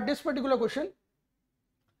at this particular question.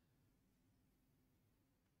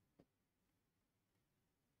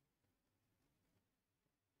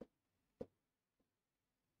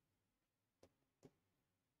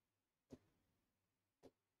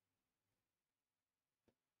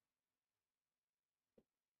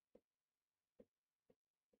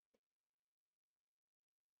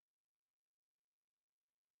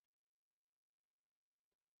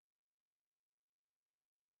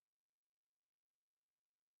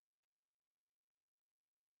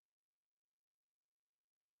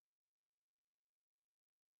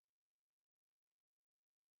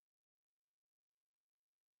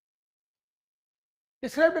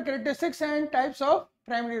 Describe the characteristics and types of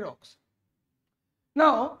primary rocks.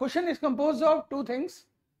 Now, question is composed of 2 things,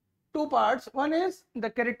 2 parts. One is the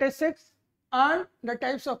characteristics and the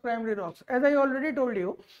types of primary rocks. As I already told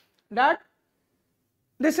you that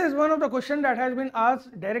this is one of the questions that has been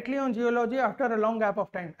asked directly on geology after a long gap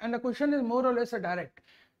of time, and the question is more or less a direct.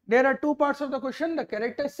 There are 2 parts of the question, the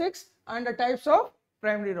characteristics and the types of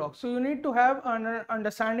primary rocks. So you need to have an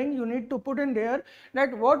understanding, you need to put in there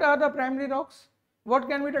that what are the primary rocks, what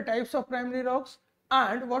can be the types of primary rocks,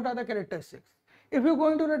 and what are the characteristics. If you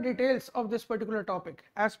go into the details of this particular topic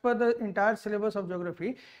as per the entire syllabus of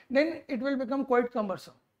geography, then it will become quite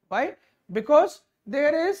cumbersome. Why? Because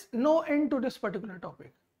there is no end to this particular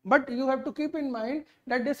topic. But you have to keep in mind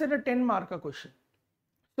that this is a 10 marker question.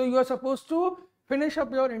 So you are supposed to finish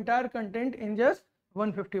up your entire content in just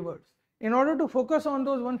 150 words. In order to focus on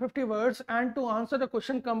those 150 words and to answer the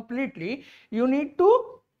question completely, you need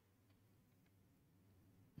to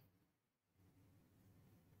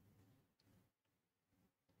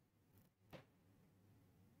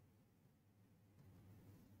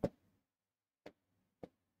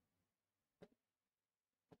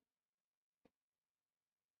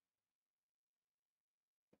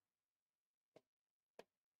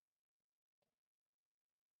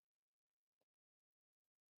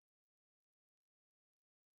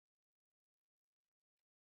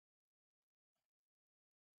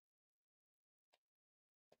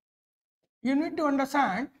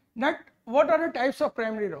understand that what are the types of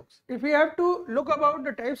primary rocks. If we have to look about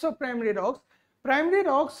the types of primary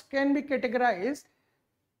rocks can be categorized,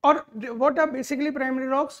 or what are basically primary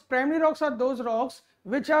rocks? Primary rocks are those rocks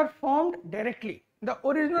which are formed directly. The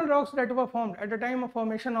original rocks that were formed at the time of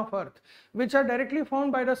formation of earth, which are directly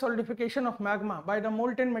formed by the solidification of magma, by the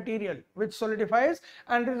molten material which solidifies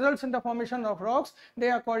and results in the formation of rocks,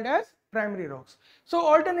 they are called as primary rocks. So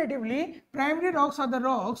alternatively, primary rocks are the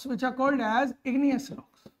rocks which are called as igneous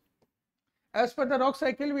rocks. As per the rock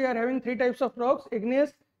cycle, we are having three types of rocks: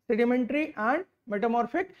 igneous, sedimentary and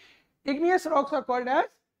metamorphic. Igneous rocks are called as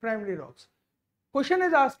primary rocks. Question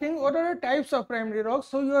is asking what are the types of primary rocks.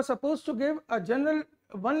 So you are supposed to give a general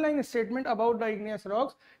one-line statement about the igneous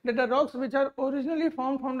rocks, that the rocks which are originally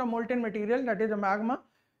formed from the molten material, that is the magma,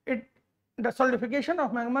 the solidification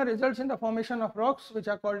of magma results in the formation of rocks which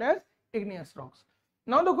are called as igneous rocks.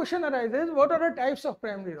 Now the question arises, what are the types of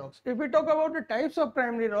primary rocks? If we talk about the types of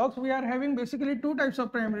primary rocks, we are having basically two types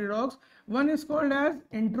of primary rocks. One is called as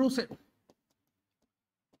intrusive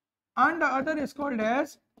and the other is called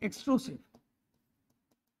as extrusive.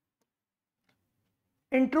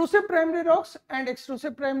 Intrusive primary rocks and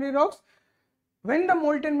extrusive primary rocks, when the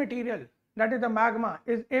molten material, that is the magma,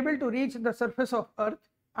 is able to reach the surface of earth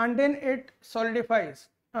and then it solidifies,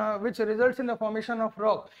 which results in the formation of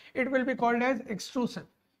rock, it will be called as extrusive,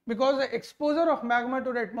 because the exposure of magma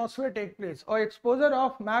to the atmosphere take place, or exposure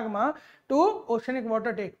of magma to oceanic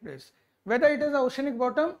water take place. Whether it is the oceanic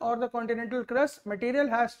bottom or the continental crust, material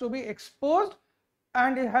has to be exposed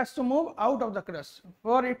and it has to move out of the crust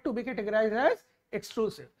for it to be categorized as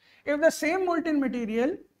extrusive. If the same molten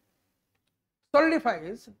material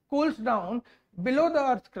solidifies, cools down below the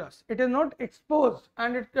earth crust, it is not exposed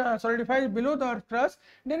and it solidifies below the earth crust,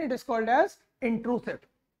 then it is called as intrusive.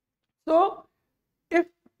 So if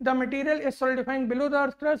the material is solidifying below the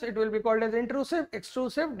earth crust, it will be called as intrusive.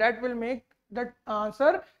 Extrusive, that will make that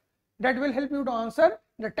answer, that will help you to answer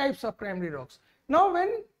the types of primary rocks. Now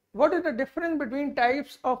what is the difference between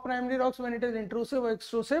types of primary rocks when it is intrusive or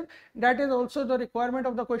extrusive? That is also the requirement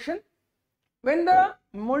of the question. When the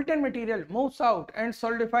molten material moves out and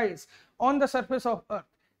solidifies on the surface of earth,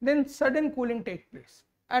 then sudden cooling takes place.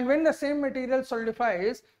 And when the same material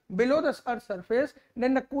solidifies below the earth's surface,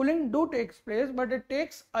 then the cooling takes place, but it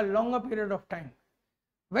takes a longer period of time.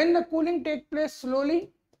 When the cooling takes place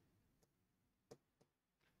slowly,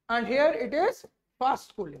 and here it is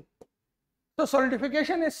fast cooling. So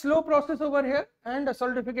solidification is slow process over here and the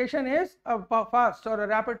solidification is a fast or a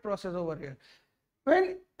rapid process over here.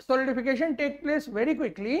 When solidification takes place very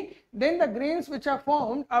quickly, then the grains which are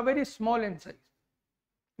formed are very small in size.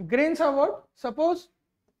 Grains are what? Suppose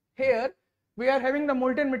here we are having the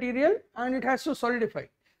molten material and it has to solidify.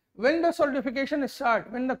 When the solidification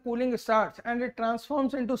starts, when the cooling starts and it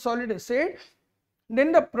transforms into solid state,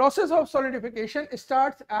 then the process of solidification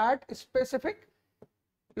starts at specific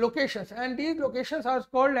locations, and these locations are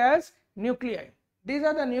called as nuclei. These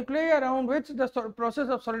are the nuclei around which the process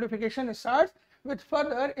of solidification starts, which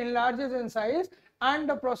further enlarges in size, and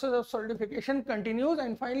the process of solidification continues,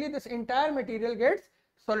 and finally this entire material gets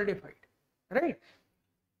solidified, right?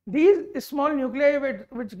 These small nuclei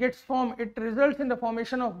which gets formed, it results in the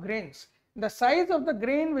formation of grains. The size of the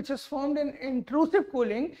grain which is formed in intrusive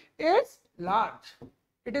cooling is large.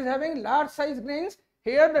 It is having large size grains.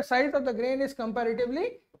 Here the size of the grain is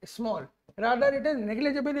comparatively small. Rather it is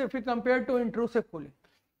negligible if we compare to intrusive cooling.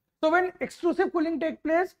 So when extrusive cooling takes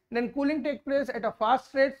place, then cooling takes place at a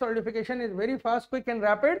fast rate. Solidification is very fast, quick and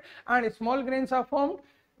rapid, and small grains are formed.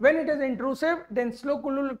 When it is intrusive, then slow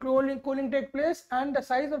cooling takes place and the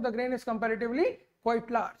size of the grain is comparatively quite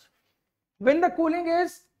large. When the cooling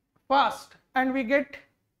is fast and we get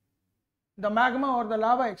the magma or the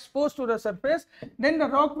lava exposed to the surface, then the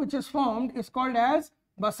rock which is formed is called as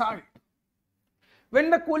basalt. When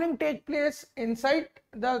the cooling takes place inside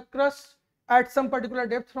the crust at some particular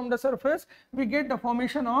depth from the surface, we get the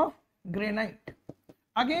formation of granite.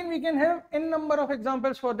 Again, we can have n number of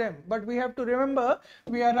examples for them, but we have to remember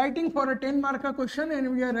we are writing for a 10-marker question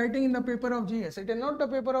and we are writing in the paper of GS. It is not the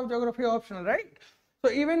paper of geography optional, right?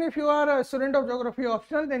 So even if you are a student of geography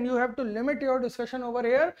optional, then you have to limit your discussion over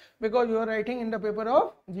here because you are writing in the paper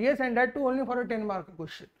of GS, and that too only for a 10-marker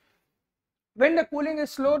question. When the cooling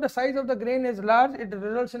is slow, the size of the grain is large, it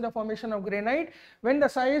results in the formation of granite. When the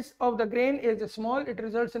size of the grain is small, it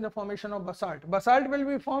results in the formation of basalt. Basalt will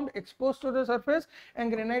be formed exposed to the surface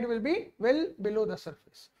and granite will be well below the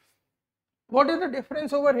surface. What is the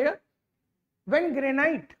difference over here? When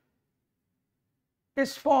granite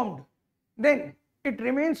is formed, then it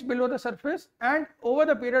remains below the surface, and over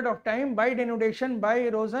the period of time, by denudation, by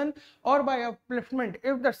erosion or by upliftment,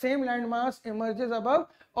 if the same landmass emerges above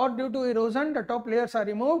or due to erosion the top layers are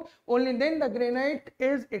removed, only then the granite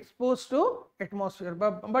is exposed to atmosphere,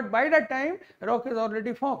 but by that time rock is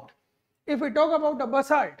already formed. If we talk about the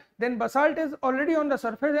basalt, then basalt is already on the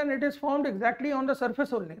surface and it is formed exactly on the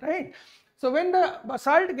surface only, right? So when the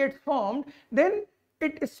basalt gets formed, then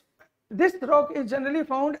this rock is generally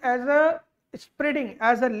found as a spreading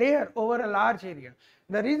as a layer over a large area.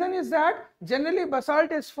 The reason is that generally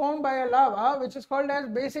basalt is formed by a lava which is called as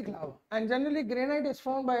basic lava, and generally granite is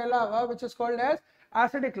formed by a lava which is called as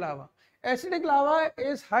acidic lava. Acidic lava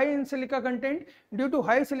is high in silica content. Due to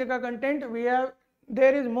high silica content,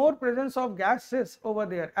 there is more presence of gases over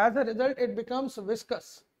there. As a result, it becomes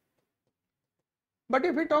viscous. But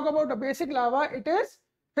if we talk about the basic lava, it is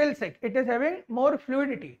felsic, it is having more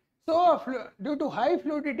fluidity. So due to high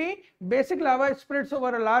fluidity, basic lava spreads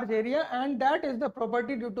over a large area, and that is the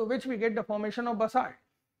property due to which we get the formation of basalt.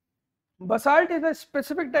 Basalt is a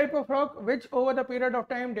specific type of rock which over the period of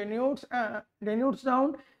time denudes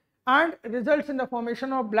down and results in the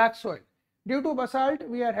formation of black soil. Due to basalt,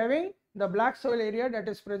 we are having the black soil area that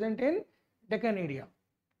is present in Deccan area.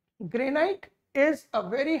 Granite is a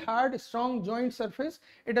very hard, strong joint surface.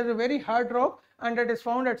 It is a very hard rock and that is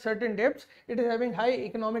found at certain depths. It is having high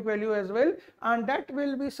economic value as well, and that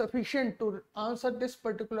will be sufficient to answer this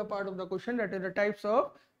particular part of the question, that is the types of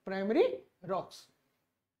primary rocks.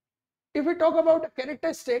 If we talk about the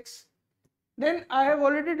characteristics, then I have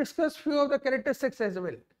already discussed few of the characteristics as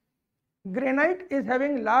well. Granite is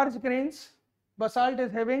having large grains, basalt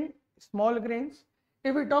is having small grains.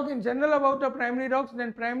 If we talk in general about the primary rocks,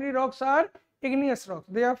 then primary rocks are igneous rocks.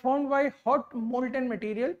 They are formed by hot molten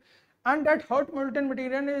material, and that hot molten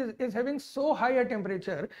material is having so high a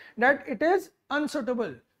temperature that it is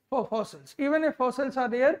unsuitable for fossils. Even if fossils are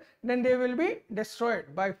there, then they will be destroyed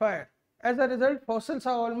by fire. As a result, fossils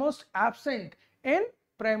are almost absent in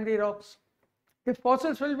primary rocks. If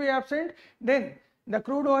fossils will be absent, then the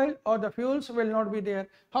crude oil or the fuels will not be there.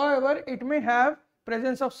 However, it may have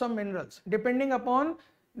presence of some minerals depending upon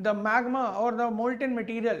the magma or the molten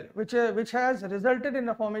material which has resulted in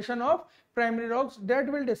the formation of primary rocks. That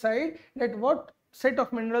will decide that what set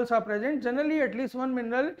of minerals are present. Generally, at least one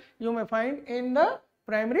mineral you may find in the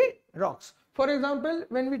primary rocks. For example,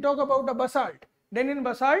 when we talk about the basalt, then in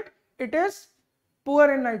basalt it is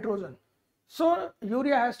poor in nitrogen, so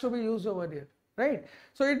urea has to be used over there, right?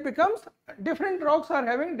 So it becomes different rocks are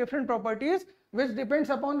having different properties which depends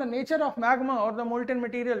upon the nature of magma or the molten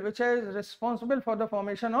material which is responsible for the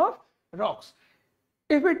formation of rocks.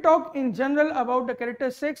 If we talk in general about the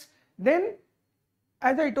characteristics, then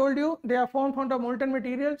as I told you, they are formed from the molten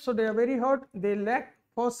material, so they are very hot, they lack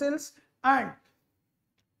fossils, and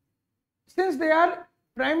since they are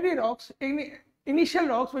primary rocks, initial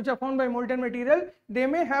rocks which are formed by molten material, they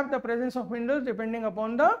may have the presence of minerals depending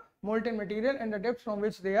upon the molten material and the depth from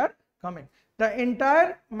which they are coming. The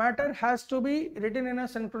entire matter has to be written in a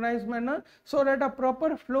synchronized manner so that a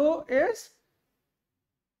proper flow is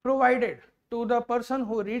provided to the person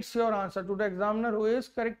who reads your answer, to the examiner who is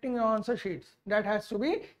correcting your answer sheets. That has to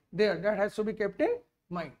be there, that has to be kept in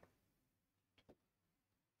mind.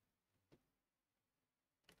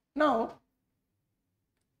 Now,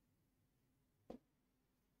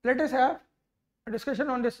 let us have a discussion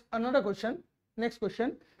on this another question. Next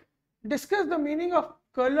question. Discuss the meaning of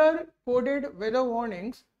color coded weather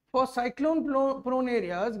warnings for cyclone prone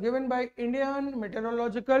areas given by Indian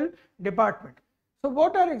Meteorological Department. So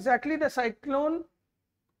what are exactly the cyclone?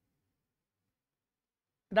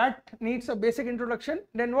 That needs a basic introduction.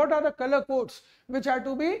 Then what are the color codes which are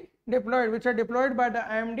to be deployed, which are deployed by the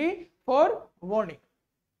IMD for warning?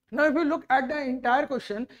 Now, if you look at the entire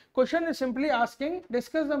question is simply asking,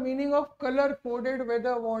 discuss the meaning of color-coded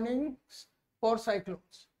weather warnings for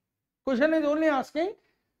cyclones. Question is only asking,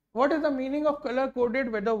 what is the meaning of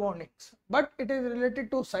color-coded weather warnings? But it is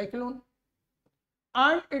related to cyclone,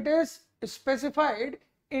 and it is specified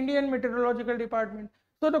Indian Meteorological Department.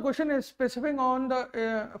 So the question is specifying on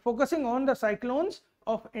the focusing on the cyclones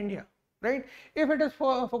of India, right? If it is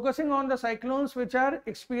focusing on the cyclones which are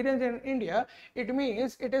experienced in India, it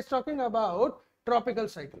means it is talking about tropical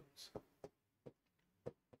cyclones.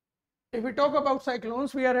 If we talk about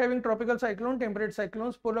cyclones, we are having tropical cyclone, temperate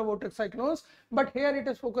cyclones, polar vortex cyclones, but here it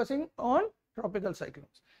is focusing on tropical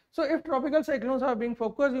cyclones. So if tropical cyclones are being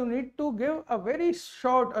focused, you need to give a very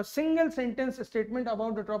short, a single sentence statement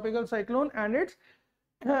about the tropical cyclone and its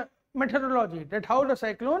methodology, that how the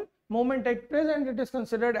cyclone movement takes place and it is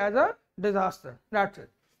considered as a disaster. That's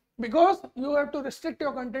it. Because you have to restrict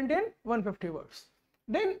your content in 150 words.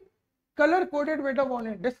 Then color coded weather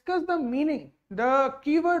warning, discuss the meaning. The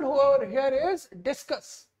keyword over here is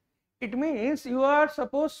discuss. It means you are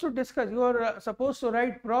supposed to discuss, you are supposed to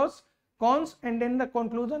write pros, cons, and then the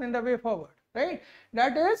conclusion and the way forward, right?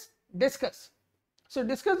 That is discuss. So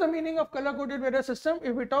discuss the meaning of color coded weather system.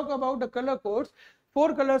 If we talk about the color codes,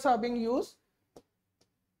 4 colors are being used: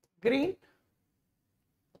 green,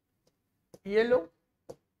 yellow,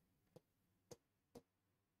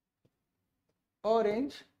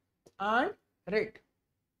 orange, and red.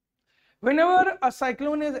 Whenever a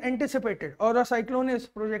cyclone is anticipated or a cyclone is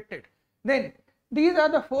projected, then these are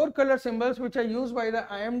the 4 color symbols which are used by the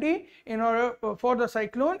IMD in order for the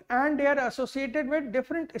cyclone, and they are associated with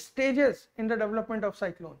different stages in the development of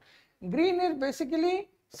cyclone. Green is basically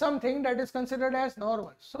something that is considered as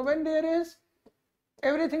normal. So when there is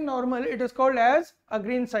everything normal, it is called as a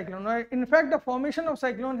green cyclone. In fact, the formation of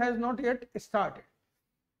cyclone has not yet started.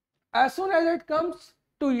 As soon as it comes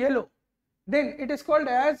to yellow, then it is called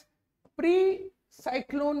as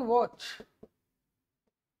pre-cyclone watch,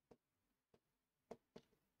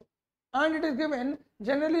 and it is given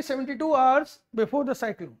generally 72 hours before the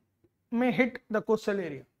cyclone may hit the coastal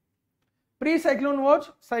area. Pre-cyclone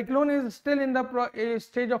watch, cyclone is still in the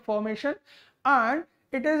stage of formation, and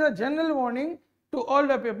it is a general warning to all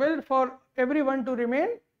the people, for everyone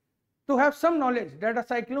to have some knowledge that a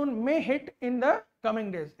cyclone may hit in the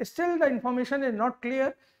coming days. Still the information is not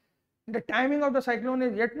clear, the timing of the cyclone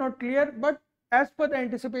is yet not clear, but as per the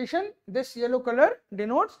anticipation, this yellow color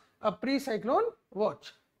denotes a pre-cyclone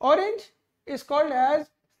watch. Orange is called as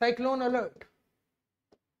cyclone alert.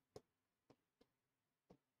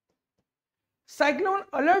 Cyclone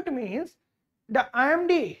alert means the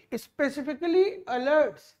IMD specifically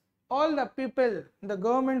alerts all the people, the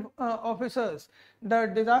government officers, the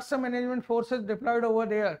disaster management forces deployed over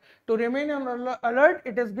there to remain on alert.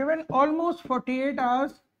 It is given almost 48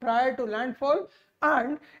 hours prior to landfall,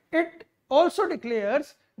 and it also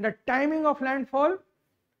declares the timing of landfall.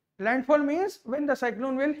 Landfall means when the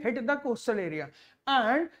cyclone will hit the coastal area,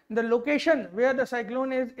 and the location where the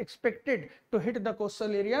cyclone is expected to hit the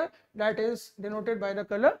coastal area, that is denoted by the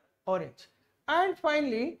color orange. And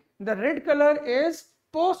finally, the red color is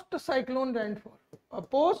post-cyclone landfall, or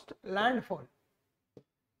post-landfall.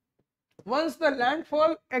 Once the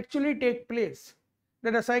landfall actually takes place,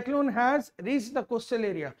 that the cyclone has reached the coastal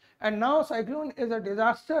area, and now cyclone is a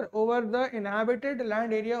disaster over the inhabited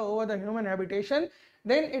land area, over the human habitation,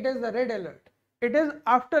 then it is the red alert. It is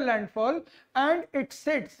after landfall, and it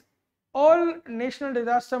sets all National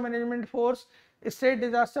Disaster Management Force, State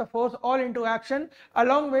Disaster Force all into action,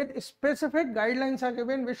 along with specific guidelines are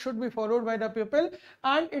given which should be followed by the people,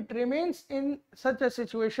 and it remains in such a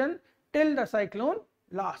situation till the cyclone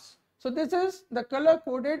lasts. So this is the color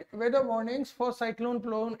coded weather warnings for cyclone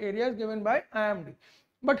prone areas given by IMD.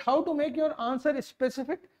 But how to make your answer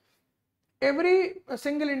specific? Every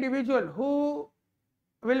single individual who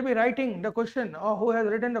will be writing the question, or who has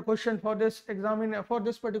written the question for this exam, for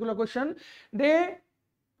this particular question, they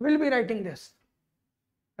will be writing this,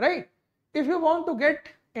 right? If you want to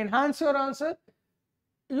enhance your answer,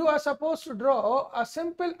 you are supposed to draw a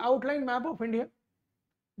simple outline map of India,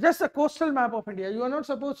 just a coastal map of India. You are not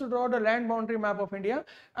supposed to draw the land boundary map of India,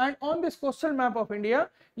 and on this coastal map of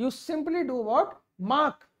India, you simply do what?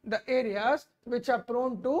 Mark the areas which are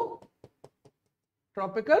prone to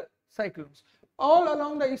tropical cyclones. All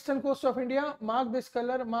along the eastern coast of India, mark this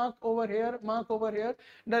color, mark over here,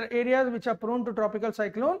 the areas which are prone to tropical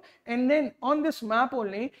cyclone, and then on this map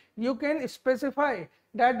only you can specify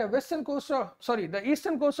that the the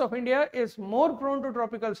eastern coast of India is more prone to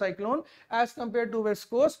tropical cyclone as compared to west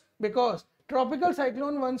coast, because tropical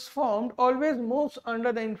cyclone once formed always moves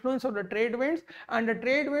under the influence of the trade winds, and the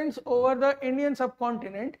trade winds over the Indian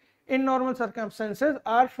subcontinent in normal circumstances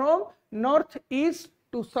are from northeast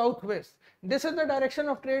to southwest. This is the direction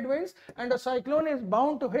of trade winds, and a cyclone is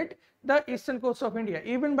bound to hit the eastern coast of India.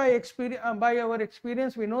 Even by our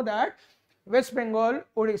experience, we know that West Bengal,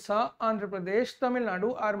 Odisha, Andhra Pradesh, Tamil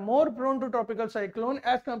Nadu are more prone to tropical cyclone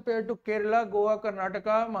as compared to Kerala, Goa,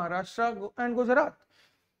 Karnataka, Maharashtra and Gujarat,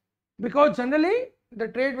 because generally the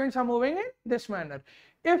trade winds are moving in this manner.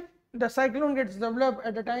 If the cyclone gets developed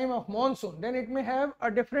at the time of monsoon, then it may have a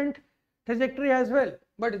different trajectory as well,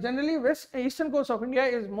 but generally eastern coast of India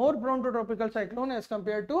is more prone to tropical cyclone as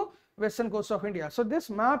compared to western coast of India. So this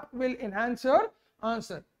map will enhance your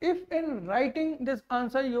answer. If in writing this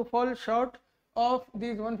answer you fall short of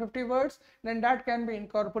these 150 words, then that can be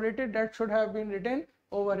incorporated. That should have been written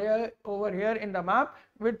over here in the map,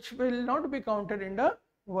 which will not be counted in the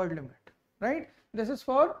word limit, right? This is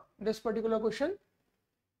for this particular question.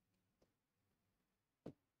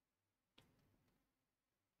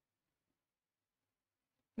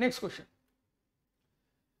 Next question.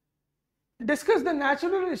 Discuss the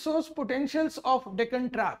natural resource potentials of Deccan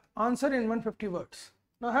Trap. Answer in 150 words.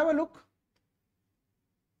 Now have a look.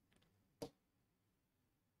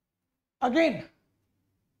 Again,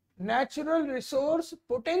 natural resource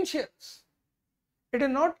potentials. It is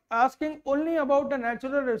not asking only about the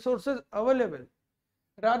natural resources available.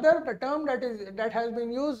 Rather, the term that has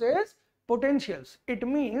been used is potentials. It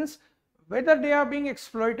means whether they are being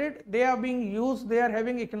exploited, they are being used, they are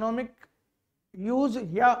having economic use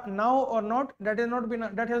now or not. That has not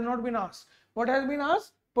been asked. What has been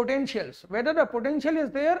asked? Potentials. Whether the potential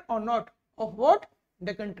is there or not of what?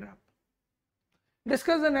 Deccan Trap.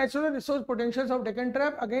 Discuss the natural resource potentials of Deccan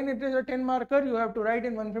Trap. Again, it is a 10 marker. You have to write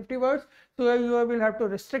in 150 words. So you will have to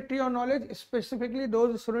restrict your knowledge, specifically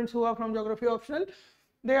those students who are from geography optional.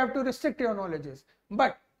 They have to restrict your knowledges.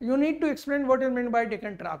 But you need to explain what is meant by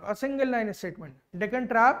Deccan Trap. A single line statement. Deccan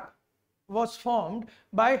Trap was formed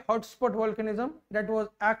by hotspot volcanism that was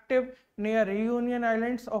active near Reunion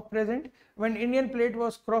Islands of present. When Indian plate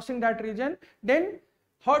was crossing that region, then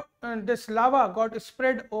this lava got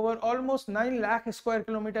spread over almost 9 lakh square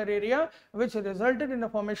kilometer area, which resulted in the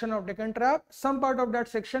formation of Deccan Trap. Some part of that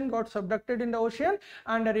section got subducted in the ocean,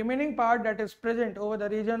 and the remaining part that is present over the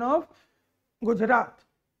region of Gujarat,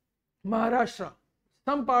 Maharashtra,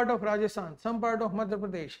 some part of Rajasthan, some part of Madhya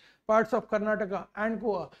Pradesh, parts of Karnataka and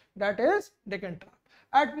Goa, that is Deccan Trap.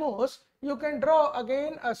 At most, you can draw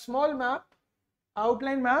again a small map,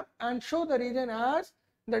 outline map, and show the region as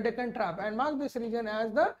the Deccan Trap, and mark this region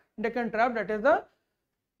as the Deccan Trap,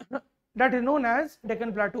 that is known as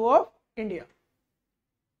Deccan Plateau of India.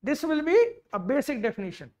 This will be a basic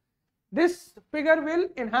definition. This figure will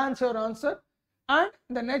enhance your answer. And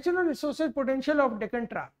the natural resources potential of Deccan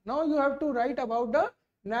Trap. Now you have to write about the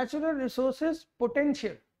natural resources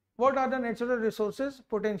potential. What are the natural resources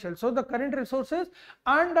potential? So the current resources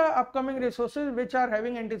and the upcoming resources which are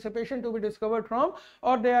having anticipation to be discovered from,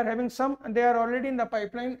 or they are already in the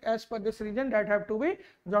pipeline as per this region, that have to be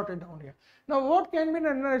jotted down here. Now what can be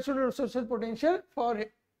the natural resources potential? For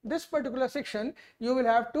this particular section, you will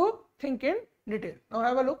have to think in detail. Now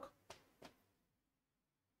have a look.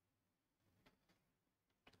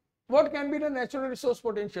 What can be the natural resource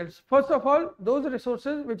potentials? First of all, those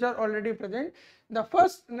resources which are already present. The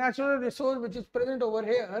first natural resource which is present over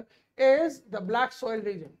here is the black soil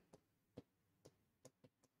region.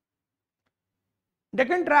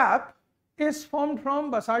 Deccan Trap is formed from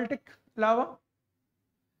basaltic lava.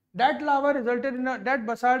 That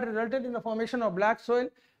basalt resulted in the formation of black soil.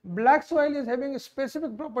 Black soil is having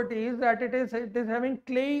specific properties that it is having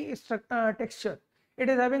clay texture. It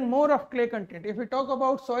is having more of clay content. If we talk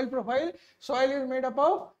about soil profile, soil is made up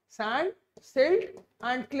of sand, silt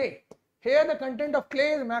and clay. Here the content of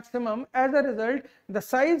clay is maximum. As a result, the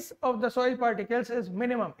size of the soil particles is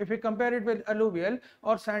minimum. If we compare it with alluvial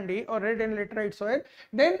or sandy or red and laterite soil,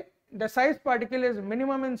 then the size particle is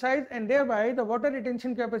minimum in size, and thereby the water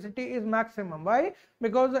retention capacity is maximum. Why?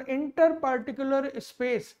 Because the interparticular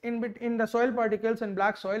space in the soil particles in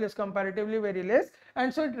black soil is comparatively very less,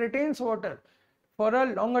 and so it retains water for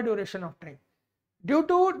a longer duration of time. Due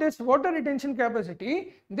to this water retention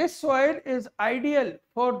capacity, this soil is ideal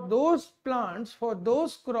for those plants, for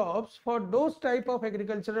those crops, for those type of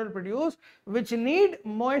agricultural produce which need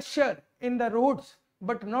moisture in the roots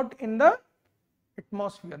but not in the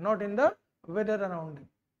atmosphere, not in the weather around them.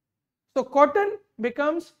 So cotton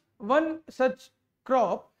becomes one such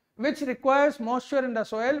crop which requires moisture in the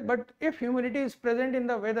soil, but if humidity is present in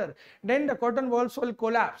the weather, then the cotton balls will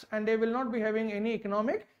collapse and they will not be having any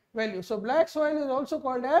economic value. So black soil is also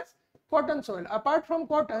called as cotton soil. Apart from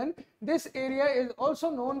cotton, this area is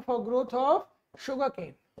also known for growth of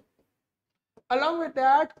sugarcane. Along with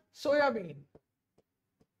that, soya bean.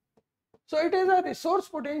 So it is a resource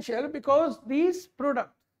potential because these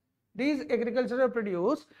products, these agricultural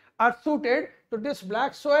produce are suited to this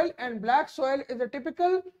black soil, and black soil is a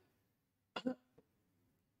typical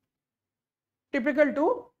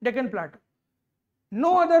to Deccan Plateau.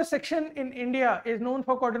 No other section in India is known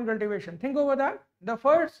for cotton cultivation. Think over that. The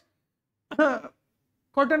first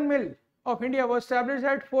cotton mill of India was established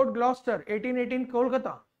at Fort Gloucester, 1818,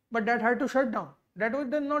 Kolkata, but that had to shut down. That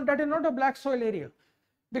is not a black soil area,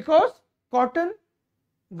 because cotton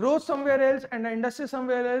grows somewhere else and the industry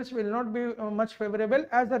somewhere else will not be much favorable.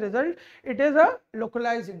 As a result, it is a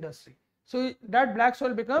localized industry. So that black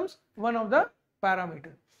soil becomes one of the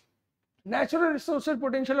parameters. Natural resources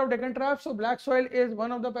potential of Deccan Trap. So black soil is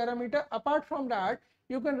one of the parameter. Apart from that,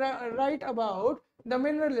 you can write about the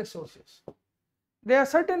mineral resources. There are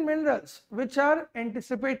certain minerals which are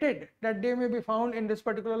anticipated that they may be found in this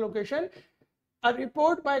particular location. A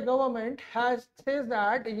report by government says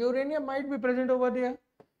that uranium might be present over there.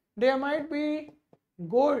 There might be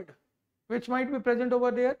gold which might be present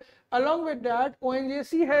over there. Along with that,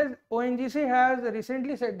 ONGC has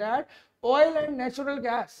recently said that oil and natural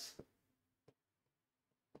gas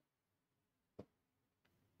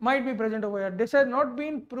might be present over here. This has not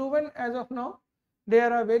been proven as of now.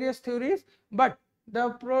 There are various theories, but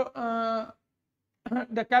the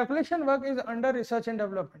calculation work is under research and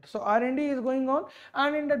development. So R&D is going on,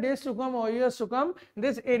 and in the days to come or years to come,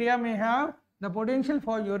 this area may have the potential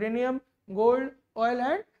for uranium, gold, oil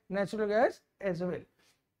and natural gas as well.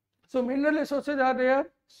 So mineral resources are there,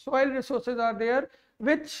 soil resources are there,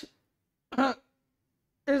 which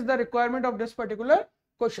is the requirement of this particular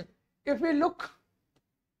question. If we look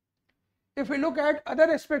at other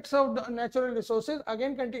aspects of the natural resources,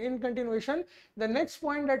 again in continuation, the next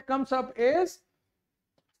point that comes up is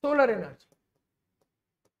solar energy.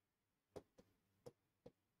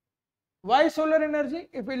 Why solar energy?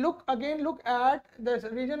 If we look at the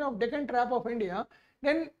region of Deccan Trap of India,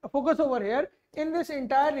 then focus over here. In this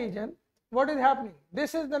entire region, what is happening?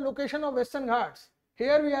 This is the location of Western Ghats.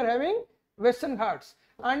 Here we are having Western Ghats,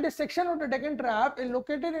 and this section of the Deccan Trap is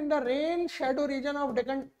located in the rain shadow region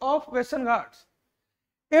of Western Ghats.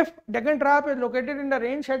 If Deccan Trap is located in the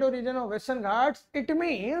rain shadow region of Western Ghats, it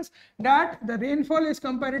means that the rainfall is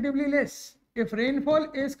comparatively less. If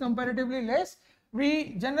rainfall is comparatively less,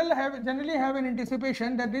 we generally have an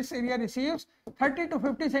anticipation that this area receives 30 to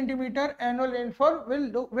 50 centimeter annual rainfall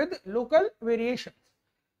with local variations.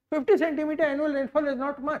 50 centimeter annual rainfall is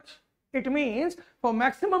not much. It means for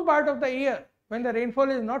maximum part of the year, when the rainfall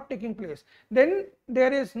is not taking place, then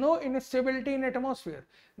there is no instability in atmosphere.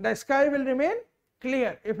 The sky will remain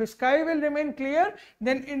clear. If the sky will remain clear,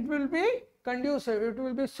 then it will be conducive, it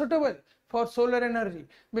will be suitable for solar energy,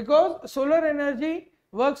 because solar energy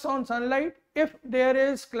works on sunlight. If there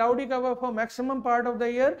is cloudy cover for maximum part of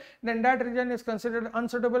the year, then that region is considered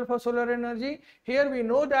unsuitable for solar energy. Here we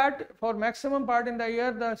know that for maximum part in the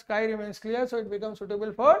year the sky remains clear, so it becomes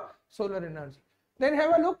suitable for solar energy. Then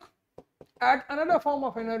have a look at another form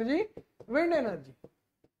of energy, wind energy.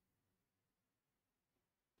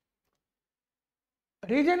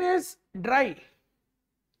 Region is dry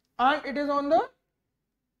and it is on the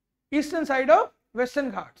eastern side of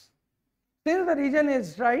Western Ghats. Since the region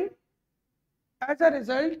is dry, as a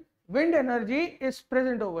result, wind energy is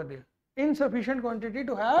present over there in sufficient quantity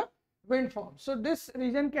to have wind form. So this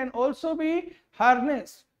region can also be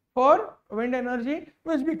harnessed for wind energy,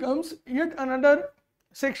 which becomes yet another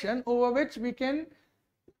section over which we can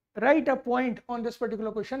write a point on this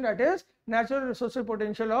particular question, that is natural resources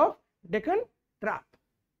potential of Deccan Trap.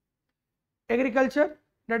 Agriculture,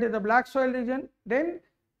 that is the black soil region. Then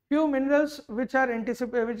few minerals which are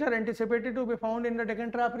anticipated to be found in the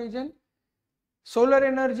Deccan Trap region. Solar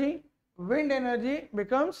energy, wind energy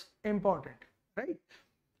becomes important, right?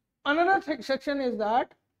 Another section is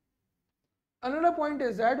that, another point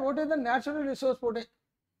is that what is the natural resource potential?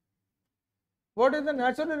 What is the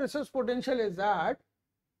natural resource potential is that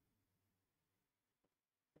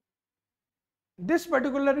this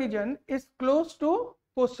particular region is close to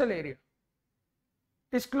coastal area.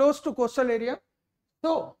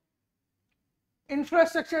 So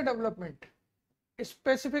infrastructure development is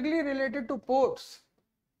specifically related to ports,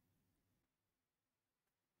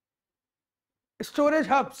 storage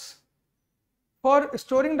hubs for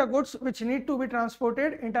storing the goods which need to be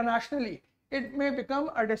transported internationally. It may become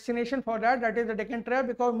a destination for that, that is the Deccan Trap,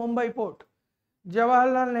 because Mumbai port,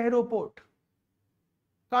 Jawaharlal Nehru port,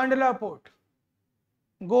 Kandla port,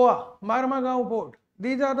 Goa, Marmagaon port,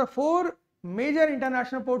 these are the four major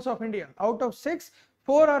international ports of India. Out of 6,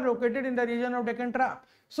 4 are located in the region of Deccan Trap.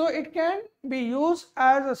 So it can be used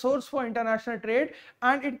as a source for international trade,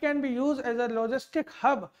 and it can be used as a logistic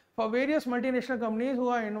hub for various multinational companies who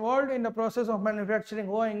are involved in the process of manufacturing,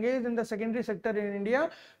 who are engaged in the secondary sector in India.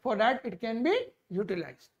 For that it can be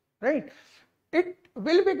utilized, right? It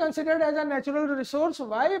will be considered as a natural resource.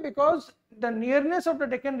 Why? Because the nearness of the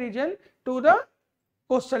Deccan region to the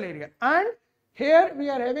coastal area, and here we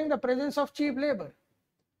are having the presence of cheap labor.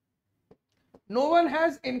 No one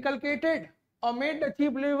has inculcated or made the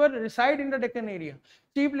cheap labor reside in the Deccan area.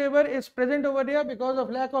 Cheap labor is present over there because of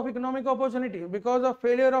lack of economic opportunity, because of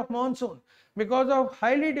failure of monsoon, because of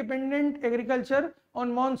highly dependent agriculture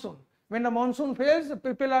on monsoon. When the monsoon fails, the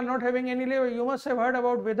people are not having any labor. You must have heard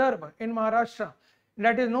about Vidarbha in Maharashtra,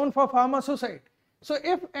 that is known for farmer suicide. So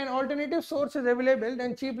if an alternative source is available,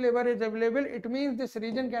 then cheap labor is available. It means this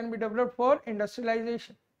region can be developed for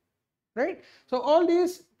industrialization, right? So all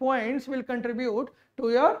these points will contribute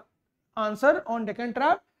to your answer on Deccan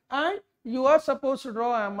Trap, and you are supposed to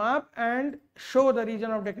draw a map and show the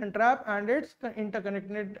region of Deccan Trap and its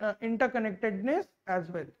interconnectedness as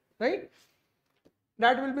well, right?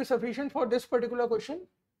 That will be sufficient for this particular question.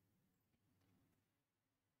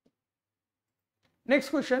 Next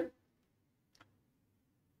question.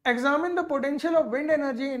 Examine the potential of wind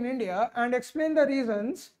energy in India and explain the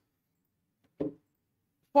reasons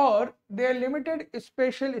for their limited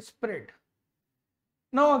spatial spread.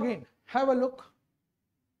 Now again, have a look.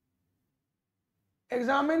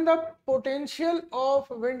 Examine the potential of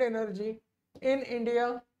wind energy in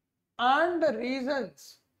India and the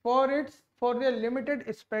reasons for their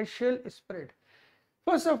limited spatial spread.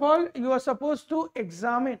 First of all, you are supposed to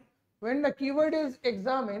examine. When the keyword is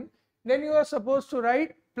examine, then you are supposed to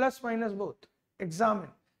write plus minus both, examine,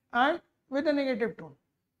 and with a negative tone.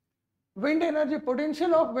 Wind energy,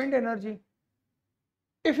 potential of wind energy.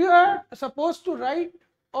 If you are supposed to write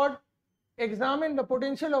or examine the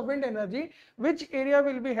potential of wind energy, which area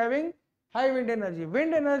will be having high wind energy?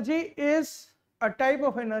 Wind energy is a type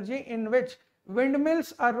of energy in which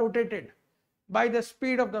windmills are rotated by the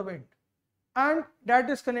speed of the wind, and that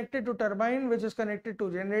is connected to turbine, which is connected to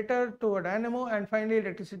generator, to a dynamo, and finally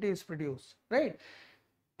electricity is produced, right?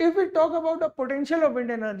 If we talk about the potential of wind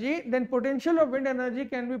energy, then potential of wind energy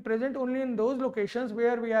can be present only in those locations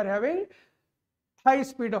where we are having high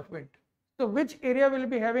speed of wind. So which area will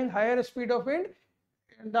be having higher speed of wind?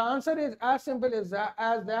 And the answer is as simple as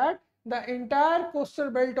that the entire coastal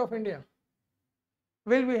belt of India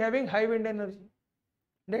will be having high wind energy.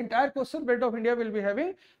 The entire coastal belt of India will be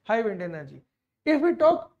having high wind energy. If we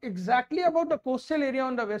talk exactly about the coastal area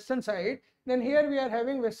on the western side, then here we are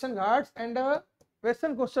having Western Ghats, and the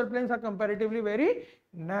western coastal plains are comparatively very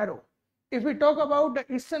narrow. If we talk about the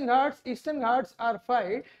Eastern Ghats are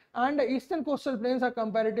wide, and the eastern coastal plains are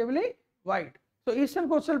comparatively wide. So Eastern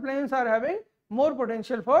coastal plains are having more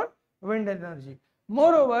potential for wind energy.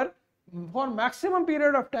 Moreover, for maximum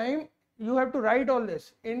period of time, you have to write all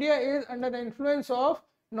this. India is under the influence of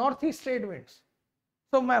northeast trade winds.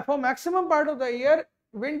 So for maximum part of the year,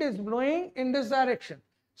 wind is blowing in this direction.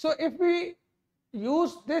 So if we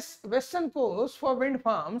use this western coast for wind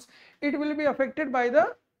farms, it will be affected by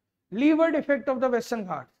the leeward effect of the Western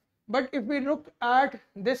Ghats. But if we look at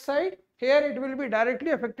this side, here it will be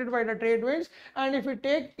directly affected by the trade winds, and if we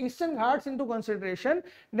take Eastern Ghats into consideration,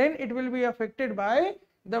 then it will be affected by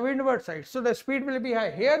the windward side. So the speed will be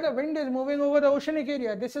high. Here the wind is moving over the oceanic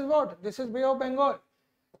area. This is what? This is Bay of Bengal.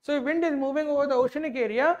 So if wind is moving over the oceanic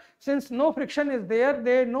area, since no friction is there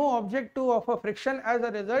is no object to offer friction. As a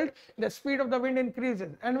result, the speed of the wind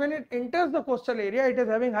increases, and when it enters the coastal area, it is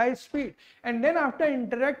having high speed, and then after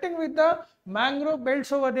interacting with the mangrove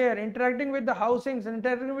belts over there, interacting with the housings,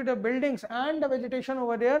 interacting with the buildings and the vegetation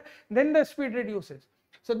over there, then the speed reduces.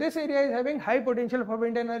 So this area is having high potential for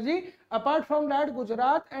wind energy. Apart from that,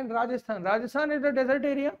 Gujarat and Rajasthan. Rajasthan is a desert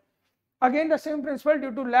area. Again the same principle,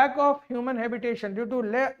 due to lack of human habitation, due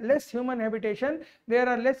to less human habitation, there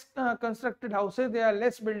are less constructed houses, there are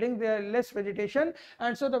less buildings, there are less vegetation,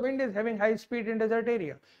 and so the wind is having high speed in desert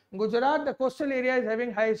area. Gujarat, the coastal area, is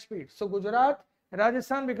having high speed. So Gujarat,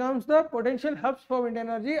 Rajasthan becomes the potential hubs for wind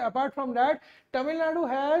energy. Apart from that, Tamil Nadu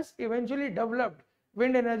has eventually developed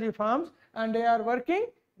wind energy farms, and they are working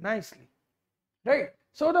nicely, right?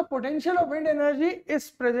 So the potential of wind energy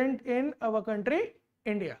is present in our country,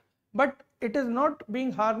 India, but it is not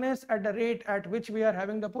being harnessed at the rate at which we are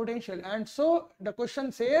having the potential. And so the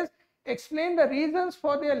question says, explain the reasons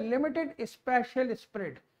for their limited spatial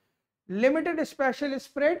spread. Limited spatial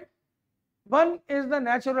spread, one is the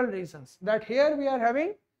natural reasons, that here we are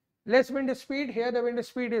having less wind speed, here the wind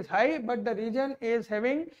speed is high, but the region is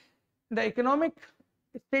having the economic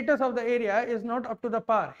status of the area is not up to the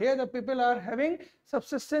par. Here the people are having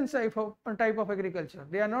subsistence type of agriculture.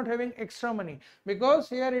 They are not having extra money, because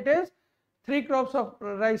here it is 3 crops of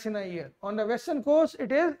rice in a year. On the western coast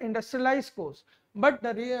it is industrialized coast, but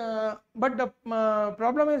the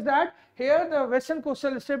problem is that here the western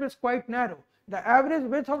coastal strip is quite narrow. The average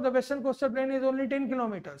width of the western coastal plain is only 10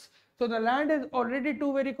 kilometers. So the land is already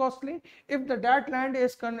too very costly. If that land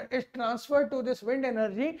is transferred to this wind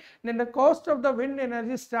energy, then the cost of the wind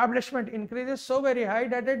energy establishment increases so very high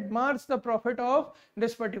that it mars the profit of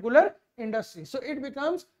this particular industry. So it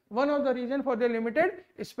becomes one of the reasons for the limited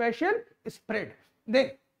spatial spread.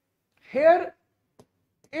 Then here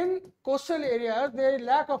in coastal areas there is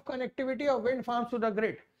lack of connectivity of wind farms to the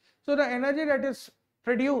grid. So the energy that is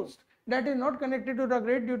produced that is not connected to the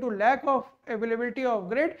grid due to lack of availability of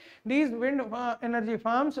grid, these wind energy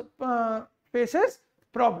farms faces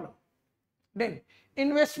problem. Then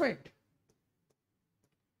investment,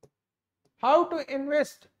 how to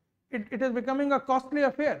invest, it is becoming a costly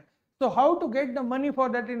affair. So how to get the money for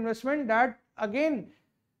that investment, that again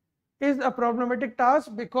is a problematic task,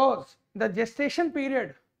 because the gestation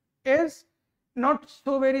period is not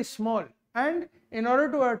so very small, and in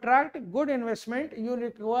order to attract good investment you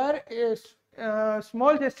require a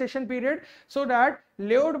small gestation period, so that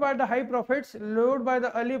lured by the high profits, lured by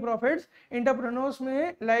the early profits, entrepreneurs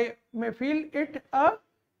may feel it a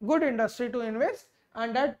good industry to invest,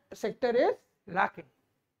 and that sector is lacking.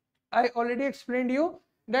 I already explained you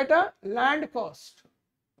that a land cost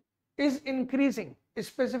is increasing.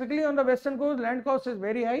 Specifically on the western coast, land cost is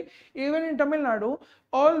very high. Even in Tamil Nadu,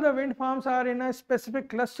 all the wind farms are in a specific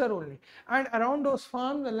cluster only, and around those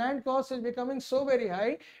farms the land cost is becoming so very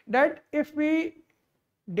high that if we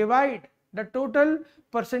divide the total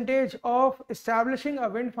percentage of establishing a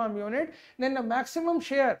wind farm unit, then the maximum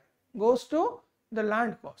share goes to the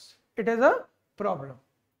land cost. It is a problem.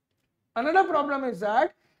 Another problem is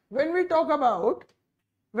that when we talk about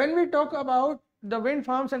the wind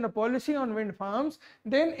farms and the policy on wind farms,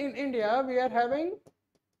 then in India we are having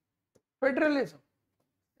federalism,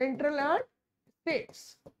 central and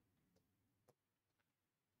states.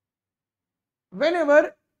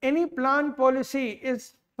 Whenever any plan policy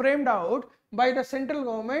is framed out by the central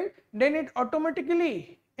government, then it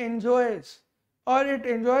automatically enjoys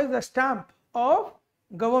the stamp of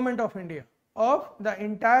Government of India, of the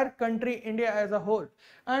entire country India as a whole.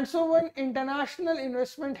 And so when international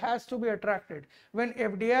investment has to be attracted, when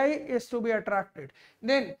FDI is to be attracted,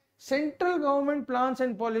 then central government plans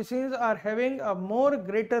and policies are having a more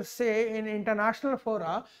greater say in international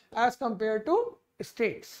fora as compared to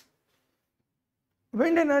states.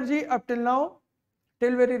 Wind energy up till now,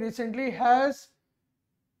 till very recently, has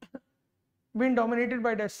been dominated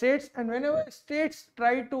by the states, and whenever states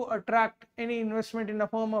try to attract any investment in the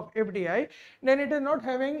form of FDI, then it is not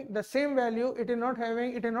having the same value, it is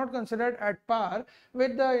not considered at par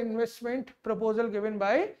with the investment proposal given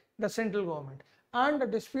by the central government, and the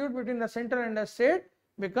dispute between the central and the state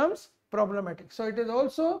becomes problematic. So it is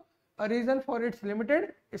also a reason for its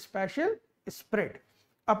limited spatial spread.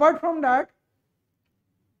 Apart from that,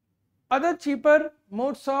 other cheaper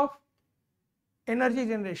modes of energy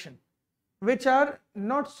generation, which are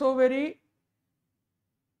not so very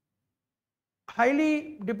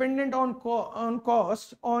highly dependent on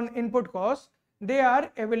input cost, they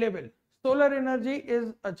are available. Solar energy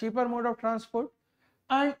is a cheaper mode of transport,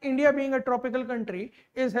 and India being a tropical country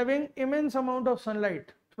is having immense amount of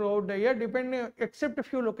sunlight throughout the year, except a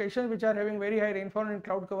few locations which are having very high rainfall and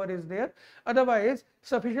cloud cover is there. Otherwise,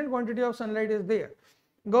 sufficient quantity of sunlight is there.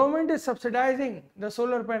 Government is subsidizing the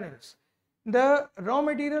solar panels. The raw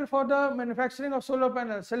material for the manufacturing of solar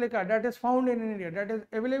panels, silica, that is found in India, that is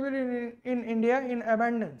available in India in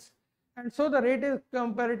abundance, and so the rate is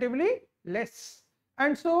comparatively less.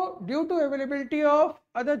 And so due to availability of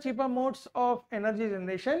other cheaper modes of energy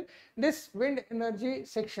generation, this wind energy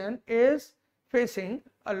section is facing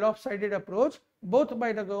a lopsided approach both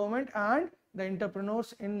by the government and the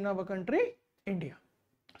entrepreneurs in our country, India.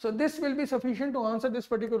 So this will be sufficient to answer this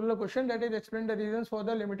particular question, that is explain the reasons for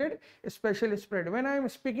the limited spatial spread. When I am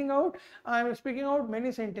speaking out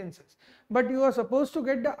many sentences, but you are supposed to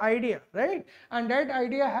get the idea, right? And that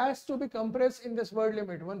idea has to be compressed in this word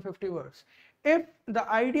limit, 150 words. If the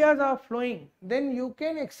ideas are flowing, then you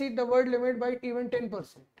can exceed the word limit by even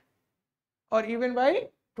 10% or even by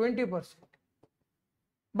 20%.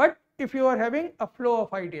 But if you are having a flow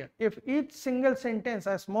of idea, if each single sentence,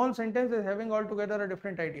 a small sentence, is having altogether a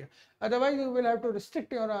different idea, otherwise you will have to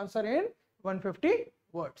restrict your answer in 150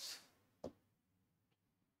 words.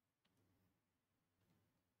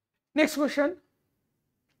 Next question.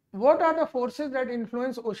 what are the forces that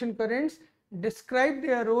influence ocean currents? Describe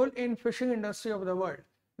their role in fishing industry of the world.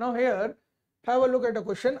 Now here, have a look at the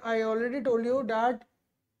question. I already told you that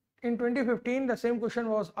in 2015 the same question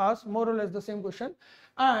was asked, more or less the same question,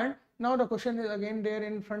 and now the question is again there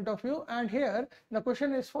in front of you, and here the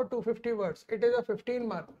question is for 250 words. It is a 15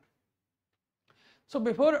 mark. So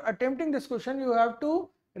before attempting this question, you have to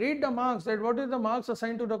read the marks, that what is the marks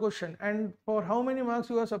assigned to the question and for how many marks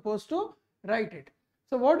you are supposed to write it.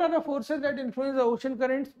 So what are the forces that influence the ocean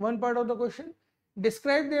currents? One part of the question.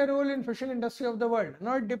 Describe their role in fishing industry of the world.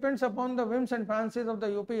 Now it depends upon the whims and fancies of the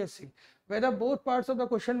UPSC, whether both parts of the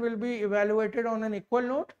question will be evaluated on an equal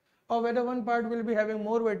note or whether one part will be having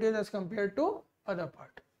more weightage as compared to other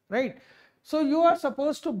part, right? So you are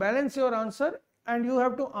supposed to balance your answer and you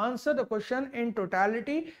have to answer the question in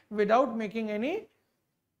totality without making any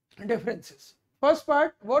differences. First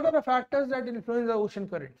part, what are the factors that influence the ocean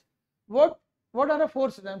currents? What are the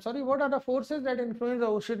forces? I'm sorry, what are the forces that influence the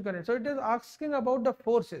ocean current? So it is asking about the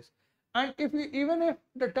forces, and even if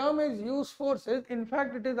the term is used forces, in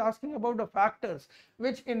fact it is asking about the factors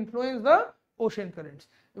which influence the ocean currents.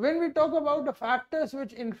 When we talk about the factors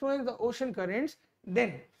which influence the ocean currents,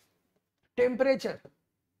 then temperature,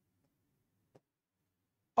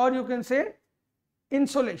 or you can say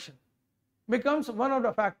insolation, becomes one of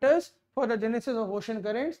the factors for the genesis of ocean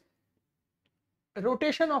currents.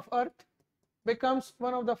 Rotation of earth becomes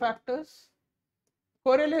one of the factors.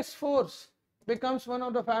 Coriolis force becomes one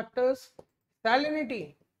of the factors.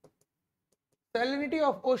 Salinity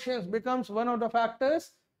of oceans becomes one of the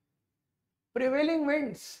factors. Prevailing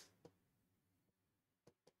winds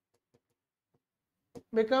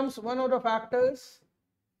becomes one of the factors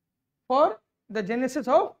for the genesis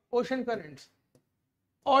of ocean currents.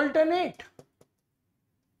 Alternate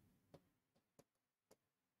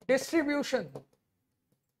distribution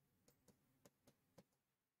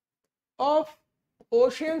of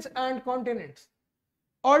oceans and continents.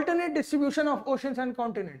 Alternate distribution of oceans and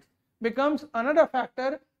continents becomes another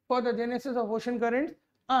factor for the genesis of ocean currents.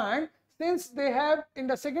 And since they have, in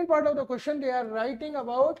the second part of the question, they are writing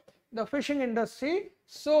about the fishing industry,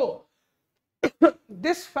 so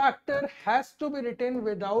this factor has to be written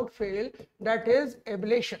without fail, that is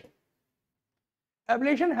ablation.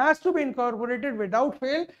 Ablation has to be incorporated without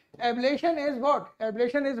fail. Ablation is what?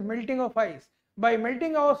 Ablation is melting of ice. By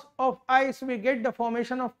melting of ice, we get the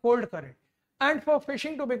formation of cold current. And for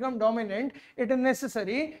fishing to become dominant, it is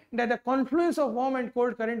necessary that the confluence of warm and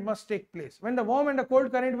cold current must take place. When the warm and the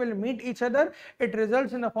cold current will meet each other, it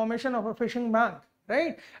results in the formation of a fishing bank,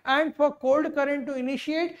 right? And for cold current to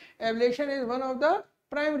initiate, ablation is one of the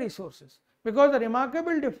primary sources, because the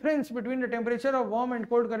remarkable difference between the temperature of warm and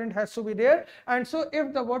cold current has to be there. And so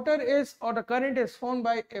if the water is, or the current is formed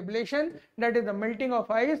by ablation, that is the melting of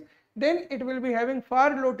ice, then it will be having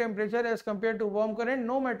far low temperature as compared to warm current,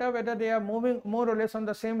 no matter whether they are moving more or less on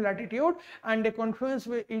the same latitude and they confluence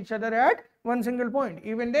with each other at one single point.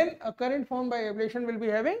 Even then, a current formed by ablation will be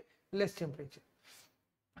having less temperature.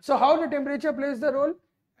 So how the temperature plays the role?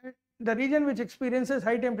 The region which experiences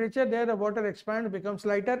high temperature, there the water expands, becomes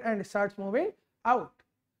lighter and starts moving out,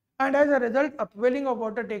 and as a result upwelling of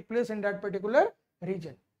water takes place in that particular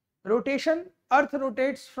region. Rotation, earth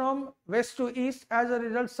rotates from west to east, as a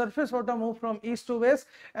result surface water moves from east to west,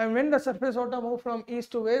 and when the surface water moves from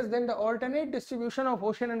east to west, then the alternate distribution of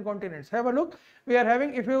ocean and continents. Have a look, we are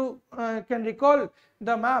having, if you can recall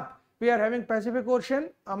the map, we are having Pacific Ocean,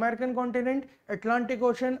 American continent, Atlantic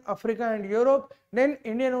Ocean, Africa and Europe, then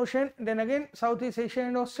Indian Ocean, then again Southeast Asia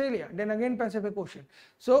and Australia, then again Pacific Ocean.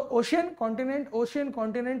 So ocean, continent, ocean,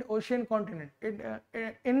 continent, ocean, continent.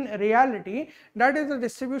 In reality, that is the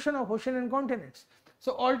distribution of ocean and continents.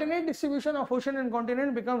 So alternate distribution of ocean and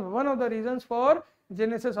continent becomes one of the reasons for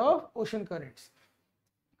genesis of ocean currents.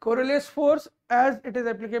 Coriolis force, as it is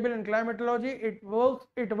applicable in climatology, it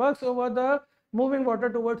works over the moving water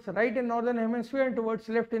towards right in northern hemisphere and towards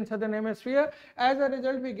left in southern hemisphere. As a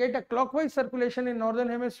result, we get a clockwise circulation in northern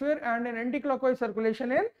hemisphere and an anti-clockwise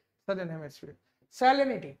circulation in southern hemisphere.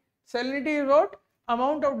 Salinity. Salinity is what?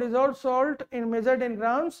 Amount of dissolved salt measured in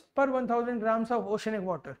grams per 1000 grams of oceanic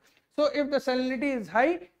water. So if the salinity is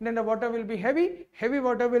high, then the water will be heavy. Heavy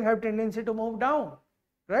water will have tendency to move down,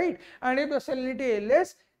 right? And if the salinity is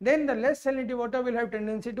less, then the less salinity water will have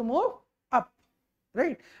tendency to move up,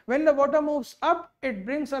 right? When the water moves up, it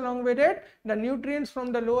brings along with it the nutrients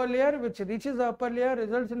from the lower layer, which reaches the upper layer,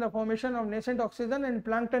 results in the formation of nascent oxygen, and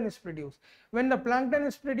plankton is produced. When the plankton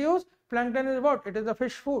is produced, plankton is what? It is the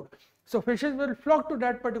fish food. So fishes will flock to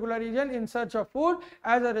that particular region in search of food.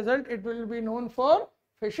 As a result, it will be known for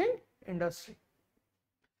fishing industry.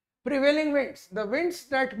 Prevailing winds, the winds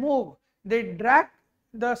that move, they drag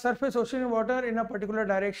the surface ocean water in a particular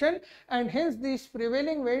direction, and hence these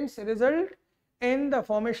prevailing winds result in the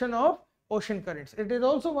formation of ocean currents. It is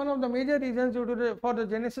also one of the major reasons for the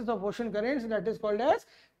genesis of ocean currents, that is called as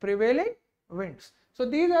prevailing winds. So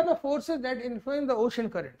these are the forces that influence the ocean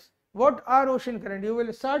currents. What are ocean currents? You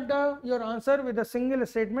will start your answer with a single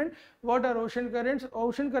statement. What are ocean currents?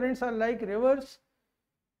 Ocean currents are like rivers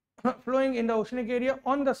flowing in the oceanic area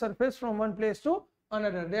on the surface from one place to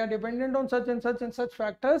another. They are dependent on such and such and such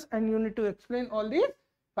factors, and you need to explain all these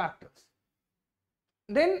factors.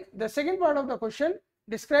 Then the second part of the question,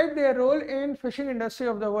 describe their role in fishing industry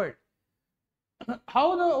of the world.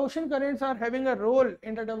 How the ocean currents are having a role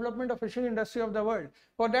in the development of fishing industry of the world.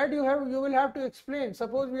 For that you will have to explain.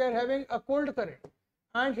 Suppose we are having a cold current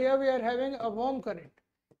and here we are having a warm current.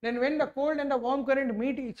 Then when the cold and the warm current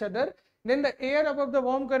meet each other, then the air above the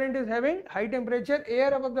warm current is having high temperature,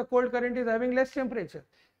 air above the cold current is having less temperature.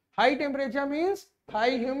 High temperature means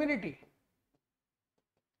high humidity.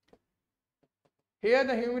 Here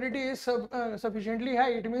the humidity is sufficiently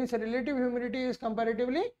high, it means relative humidity is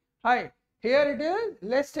comparatively high. Here it is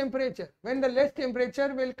less temperature. When the less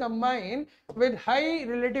temperature will combine with high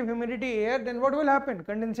relative humidity air, then what will happen?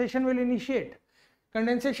 Condensation will initiate.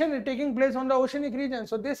 Condensation is taking place on the oceanic region.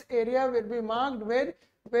 So this area will be marked with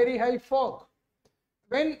very high fog.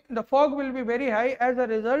 When the fog will be very high, as a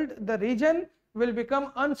result, the region will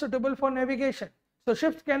become unsuitable for navigation. So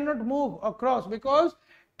ships cannot move across, because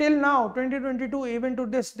till now 2022, even to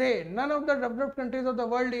this day, none of the developed countries of the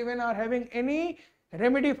world even are having any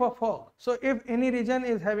remedy for fog. So if any region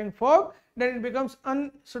is having fog, then it becomes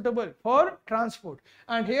unsuitable for transport.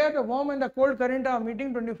 And here the warm and the cold current are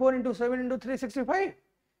meeting 24/7/365.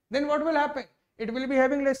 Then what will happen? It will be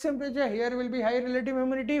having less temperature, here will be high relative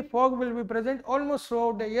humidity, fog will be present almost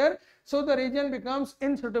throughout the year. So the region becomes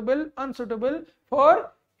unsuitable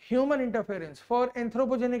for human interference, for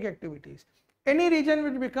anthropogenic activities. Any region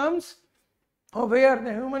which becomes where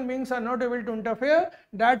the human beings are not able to interfere,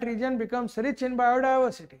 that region becomes rich in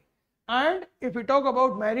biodiversity. And if we talk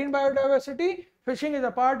about marine biodiversity, fishing is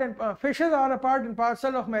a part and fishes are a part and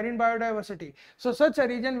parcel of marine biodiversity. So such a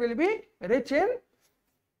region will be rich in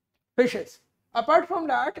fishes. Apart from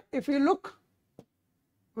that, if you look,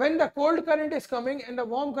 when the cold current is coming and the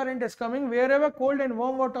warm current is coming, wherever cold and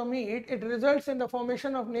warm water meet, it results in the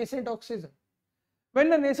formation of nascent oxygen. When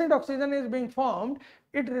the nascent oxygen is being formed,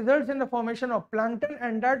 it results in the formation of plankton,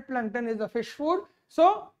 and that plankton is the fish food.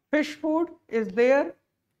 So fish food is there,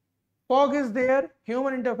 fog is there,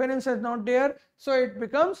 human interference is not there, so it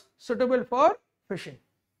becomes suitable for fishing.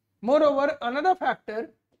 Moreover, another factor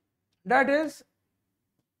that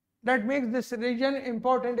makes this region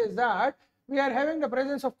important is that we are having the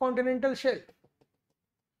presence of continental shelf.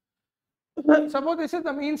 Suppose this is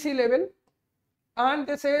the mean sea level and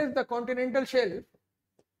this is the continental shelf.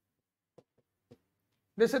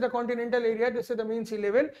 This is the continental area, this is the mean sea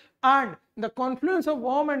level, and the confluence of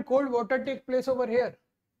warm and cold water take place over here.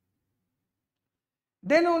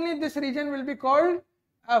 Then only this region will be called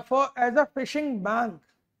as a fishing bank.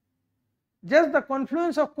 Just the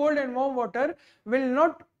confluence of cold and warm water will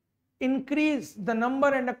not increase the number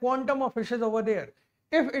and the quantum of fishes over there.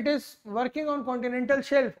 If it is working on continental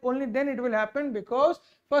shelf, only then it will happen, because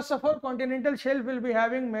first of all, continental shelf will be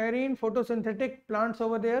having marine photosynthetic plants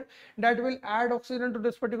over there that will add oxygen to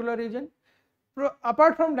this particular region.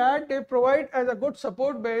 Apart from that, they provide as a good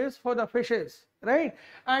support base for the fishes, right?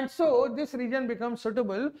 And so this region becomes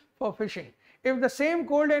suitable for fishing. If the same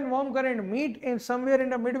cold and warm current meet in somewhere in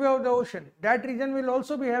the midway of the ocean, that region will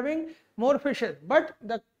also be having more fishes, but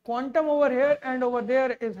the quantum over here and over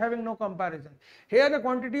there is having no comparison. Here the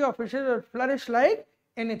quantity of fishes will flourish like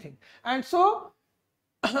anything. And so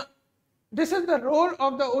this is the role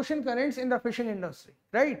of the ocean currents in the fishing industry,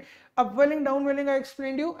 right? Upwelling, downwelling I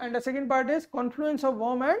explained you, and the second part is confluence of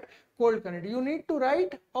warm and cold current. You need to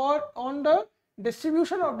write, or on the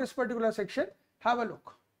distribution of this particular section, have a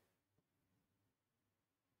look.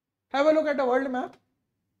 Have a look at the world map.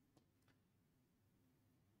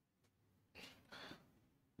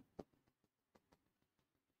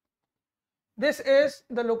 This is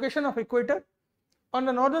the location of equator. On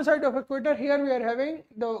the northern side of equator, here we are having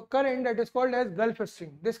the current that is called as Gulf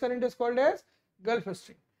Stream. This current is called as Gulf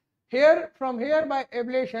Stream. Here, from here by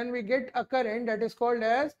ablation, we get a current that is called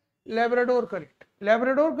as Labrador current.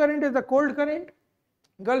 Labrador current is the cold current.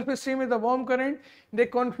 Gulf Stream is the warm current. They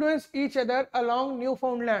confluence each other along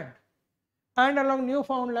Newfoundland. And along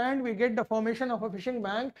Newfoundland, we get the formation of a fishing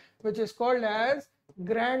bank, which is called as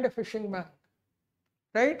Grand Fishing Bank.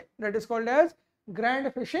 Right? That is called as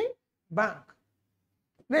Grand Fishing Bank.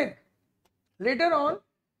 Then later on,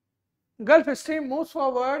 Gulf Stream moves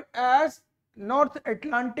forward as North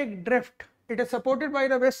Atlantic drift. It is supported by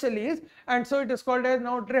the westerlies, and so it is called as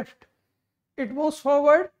now drift. It moves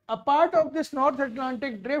forward. A part of this North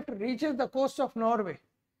Atlantic drift reaches the coast of Norway,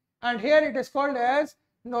 and here it is called as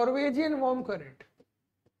Norwegian warm current.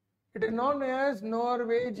 It is known as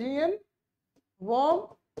Norwegian warm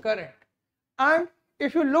current. And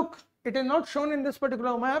if you look, it is not shown in this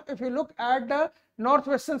particular map. If you look at the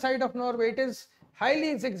northwestern side of Norway, it is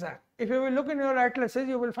highly zigzag. If you will look in your atlases,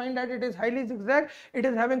 you will find that it is highly zigzag. It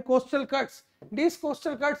is having coastal cuts. These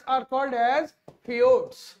coastal cuts are called as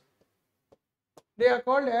fjords. They are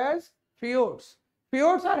called as fjords.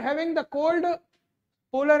 Fjords are having the cold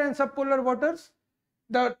polar and subpolar waters.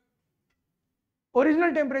 The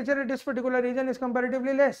original temperature at this particular region is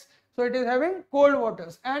comparatively less, so it is having cold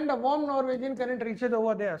waters, and the warm Norwegian current reaches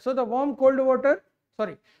over there. So the warm water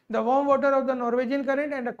of the Norwegian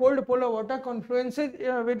current and the cold polar water confluences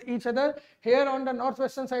with each other here on the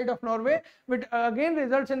northwestern side of Norway, which again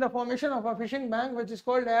results in the formation of a fishing bank, which is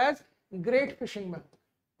called as Great Fishing Bank.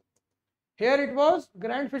 Here it was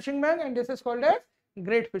Grand Fishing Bank, and this is called as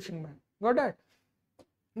Great Fishing Bank. Got that?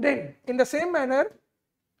 Then in the same manner,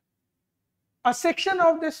 a section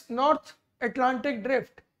of this North Atlantic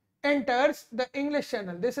drift enters the English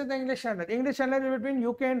Channel. This is the English Channel. English Channel is between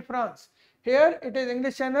UK and France. Here it is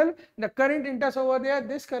English Channel. The current enters over there.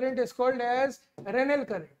 This current is called as Rennell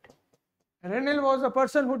current. Rennell was the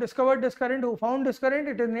person who discovered this current, who found this current.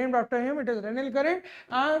 It is named after him. It is Rennell current,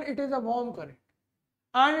 and it is a warm current.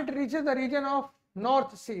 And it reaches the region of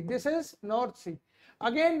North Sea. This is North Sea.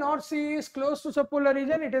 Again, North Sea is close to subpolar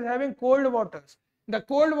region. It is having cold waters. The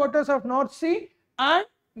cold waters of North Sea and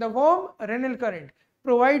the warm Rennell current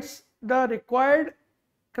provides the required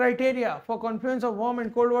criteria for confluence of warm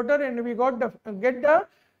and cold water, and we get the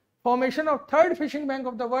formation of third fishing bank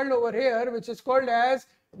of the world over here, which is called as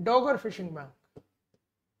Dogger Fishing Bank.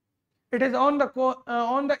 It is on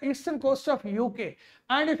the eastern coast of UK.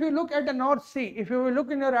 And if you look at the North Sea, if you will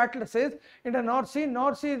look in your atlases, in the North Sea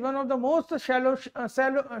is one of the most shallow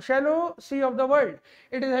sea of the world.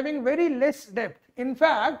 It is having very less depth. In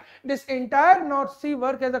fact, this entire North Sea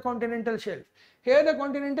works as a continental shelf. Here the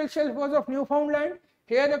continental shelf was of Newfoundland,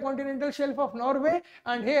 here the continental shelf of Norway,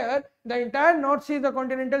 and here the entire North Sea is the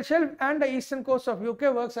continental shelf, and the eastern coast of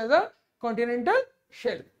UK works as a continental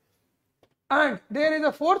shelf. And there is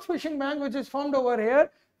a fourth fishing bank which is formed over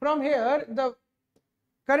here. From here, the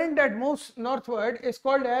current that moves northward is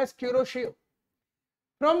called as Kuroshio.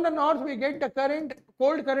 From the north, we get the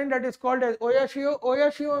cold current that is called as Oyashio.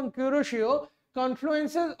 Oyashio and Kuroshio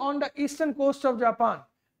confluences on the eastern coast of Japan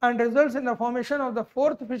and results in the formation of the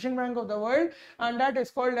fourth fishing bank of the world, and that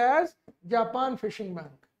is called as Japan Fishing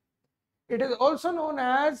Bank. It is also known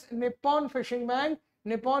as Nippon Fishing Bank.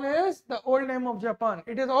 Nippon is the old name of Japan.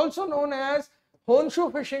 It is also known as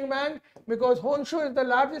Honshu Fishing Bank because Honshu is the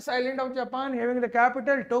largest island of Japan, having the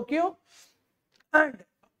capital Tokyo, and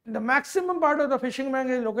the maximum part of the fishing bank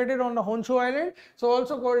is located on the Honshu island, so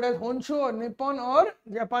also called as Honshu or Nippon or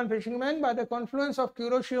Japan Fishing Bank by the confluence of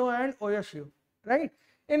Kuroshio and Oyashio, right?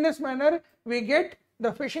 In this manner, we get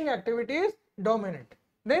the fishing activities dominant.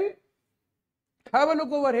 Then have a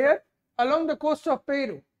look over here along the coast of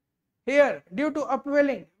Peru. Here, due to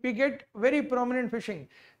upwelling, we get very prominent fishing.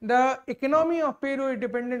 The economy of Peru is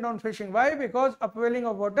dependent on fishing. Why? Because upwelling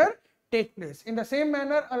of water takes place. In the same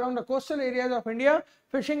manner, along the coastal areas of India,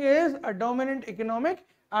 fishing is a dominant economic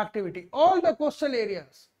activity. All the coastal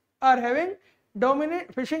areas are having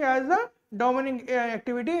fishing as the dominant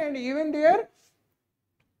activity, and even their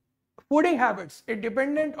fooding habits is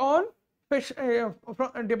dependent on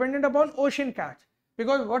dependent upon ocean catch.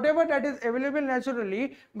 Because whatever that is available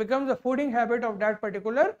naturally becomes the fooding habit of that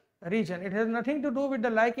particular region. It has nothing to do with the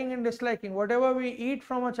liking and disliking. Whatever we eat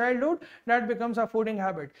from a childhood, that becomes a fooding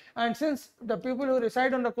habit. And since the people who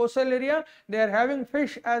reside on the coastal area, they are having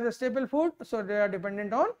fish as a staple food, so they are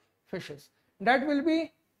dependent on fishes. That will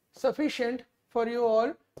be sufficient for you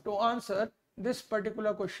all to answer this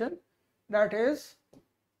particular question. That is,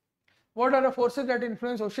 what are the forces that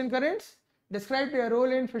influence ocean currents? Describe their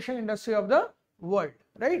role in fishing industry of the world,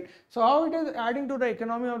 right? So how it is adding to the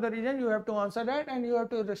economy of the region, you have to answer that, and you have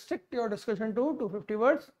to restrict your discussion to 250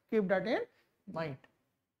 words. Keep that in mind.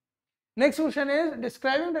 Next question is,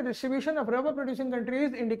 describing the distribution of rubber producing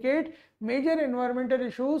countries, indicate major environmental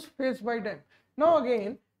issues faced by them. Now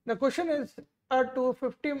again, the question is a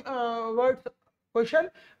 250 words question,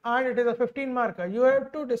 and it is a 15 marker. You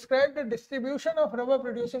have to describe the distribution of rubber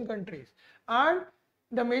producing countries and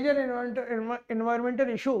the major environmental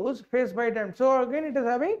issues faced by them. So again, it is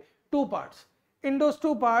having two parts. In those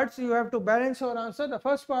two parts, you have to balance your answer. The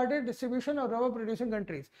first part is distribution of rubber producing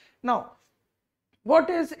countries. Now, What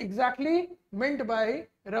is exactly meant by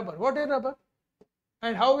rubber? What is rubber?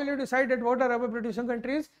 And how will you decide that what are rubber producing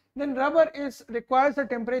countries? Then rubber requires a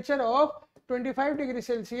temperature of 25 degrees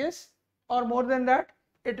Celsius or more than that.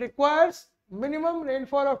 It requires minimum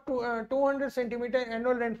rainfall of 200 centimeter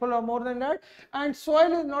annual rainfall or more than that, and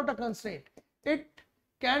soil is not a constraint. It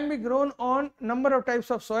can be grown on number of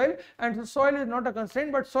types of soil, and the soil is not a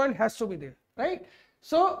constraint, but soil has to be there, right?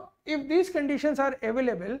 So if these conditions are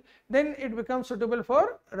available, then it becomes suitable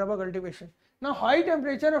for rubber cultivation. Now high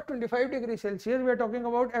temperature of 25 degrees Celsius, we are talking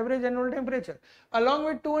about average annual temperature along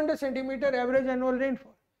with 200 centimeter average annual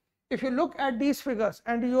rainfall. If you look at these figures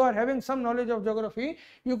and you are having some knowledge of geography,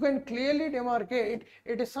 you can clearly demarcate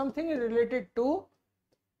it is something related to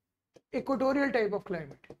equatorial type of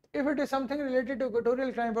climate. If it is something related to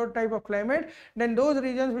equatorial type of climate, then those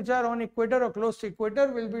regions which are on equator or close to equator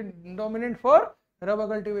will be dominant for rubber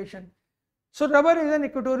cultivation. So rubber is an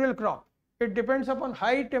equatorial crop. It depends upon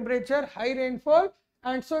high temperature, high rainfall,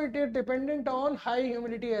 and so it is dependent on high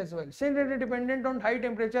humidity as well. Since it is dependent on high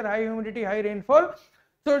temperature, high humidity, high rainfall,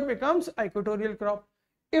 so it becomes equatorial crop.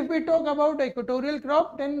 If we talk about equatorial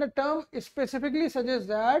crop, then the term specifically suggests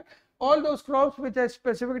that all those crops which are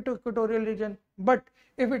specific to equatorial region. But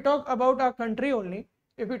if we talk about our country only,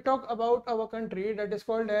 if we talk about our country that is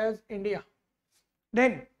called as India,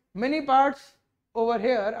 then many parts over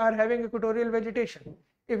here are having equatorial vegetation.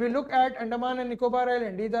 If we look at Andaman and Nicobar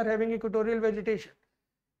Island, these are having equatorial vegetation.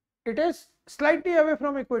 It is slightly away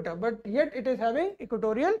from equator, but yet it is having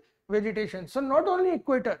equatorial vegetation. So not only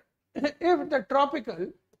equator, if the tropical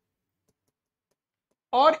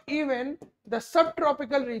or even the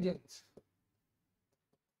subtropical regions,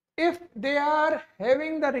 if they are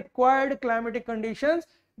having the required climatic conditions,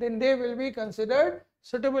 then they will be considered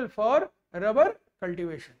suitable for rubber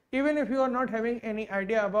cultivation. Even if you are not having any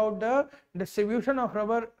idea about the distribution of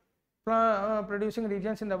rubber producing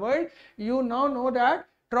regions in the world, you now know that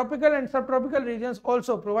tropical and subtropical regions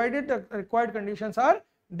also, provided the required conditions are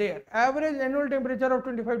there. Average annual temperature of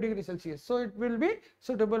 25 degrees Celsius. So it will be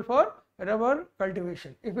suitable for rubber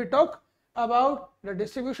cultivation. If we talk about the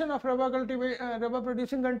distribution of rubber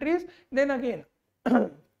producing countries, then again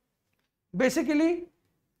basically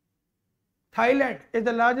Thailand is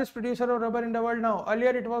the largest producer of rubber in the world now.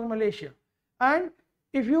 Earlier it was Malaysia. And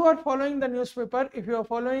if you are following the newspaper, if you are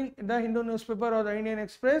following the Hindu newspaper or the Indian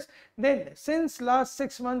Express, then since last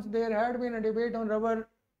 6 months there had been a debate on rubber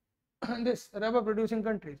rubber producing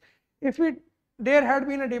countries. There had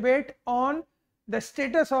been a debate on the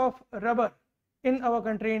status of rubber in our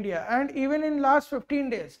country India, and even in last 15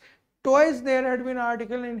 days twice there had been an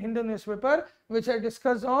article in Hindu newspaper which had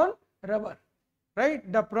discussed on rubber,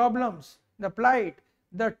 right? The problems, the plight,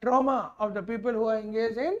 the trauma of the people who are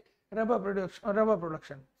engaged in rubber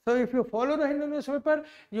production. So if you follow the Hindu newspaper,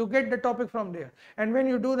 you get the topic from there, and when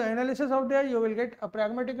you do the analysis of there, you will get a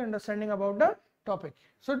pragmatic understanding about the topic.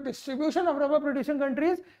 So distribution of rubber producing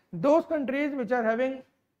countries, those countries which are having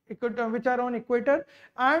which are on equator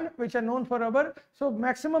and which are known for rubber. So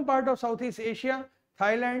maximum part of Southeast Asia,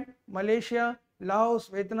 Thailand, Malaysia, Laos,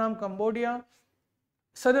 Vietnam, Cambodia,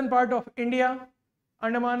 southern part of India,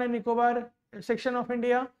 Andaman and Nicobar section of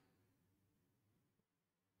India,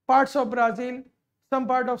 parts of Brazil, some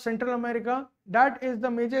part of Central America, that is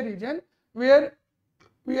the major region where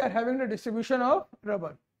we are having the distribution of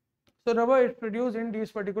rubber. So rubber is produced in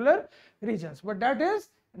these particular regions, but that is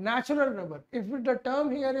natural rubber. If the term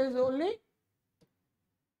here is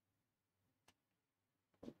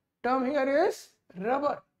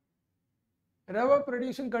rubber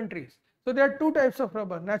producing countries. So there are two types of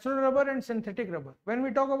rubber, natural rubber and synthetic rubber. When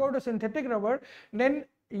we talk about a synthetic rubber, then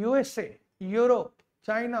USA, Europe,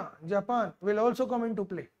 China, Japan will also come into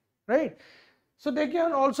play, right? So they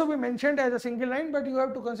can also be mentioned as a single line, but you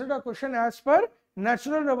have to consider a question as per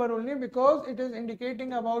natural rubber only, because it is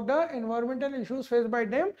indicating about the environmental issues faced by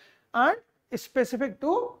them and specific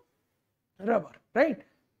to rubber, right?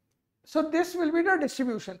 So this will be the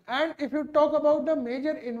distribution. And if you talk about the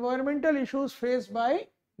major environmental issues faced by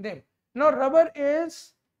them, now rubber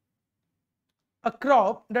is a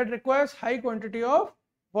crop that requires high quantity of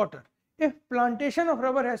water. If plantation of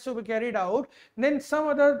rubber has to be carried out, then some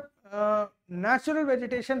other natural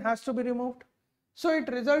vegetation has to be removed. So it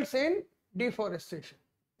results in deforestation.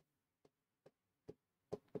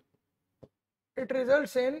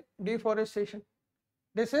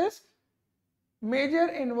 This is major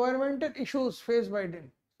environmental issues faced by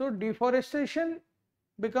them. So deforestation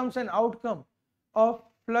becomes an outcome of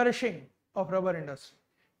flourishing of rubber industry.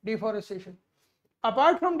 Deforestation.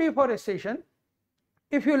 Apart from deforestation,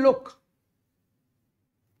 if you look,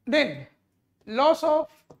 then loss of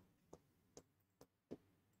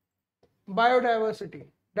biodiversity,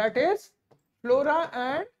 that is flora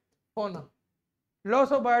and fauna.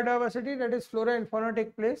 Loss of biodiversity, that is flora and fauna,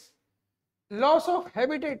 take place. Loss of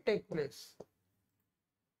habitat take place.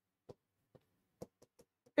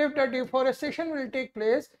 If the deforestation will take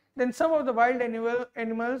place, then some of the wild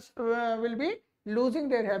animals will be losing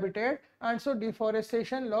their habitat, and so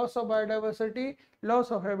deforestation, loss of biodiversity, loss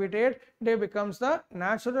of habitat, they becomes the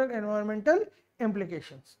natural environmental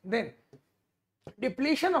implications. Then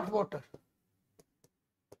depletion of water.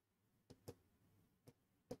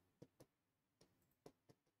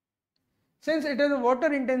 Since it is a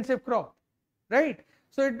water intensive crop, right?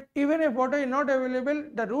 So even if water is not available,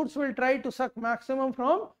 the roots will try to suck maximum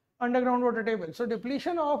from underground water table. So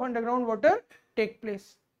depletion of underground water take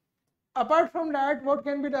place. Apart from that, what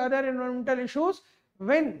can be the other environmental issues?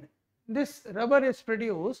 When this rubber is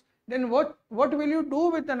produced, then what will you do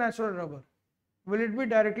with the natural rubber? Will it be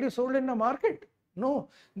directly sold in the market? No,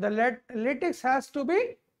 the latex has to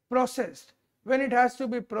be processed. When it has to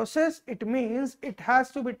be processed, it means it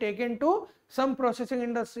has to be taken to some processing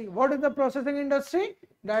industry. What is the processing industry?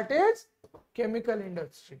 That is chemical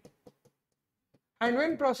industry. And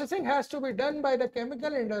when processing has to be done by the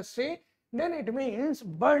chemical industry, then it means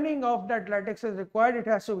burning of that latex is required. It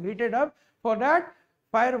has to be heated up. For that,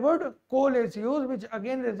 firewood, coal is used, which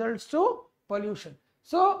again results to pollution.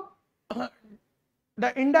 So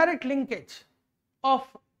the indirect linkage of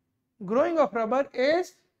growing of rubber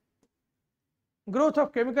is growth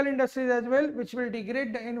of chemical industries as well, which will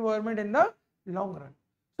degrade the environment in the long run.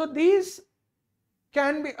 So these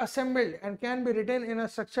can be assembled and can be written in a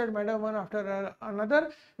structured manner one after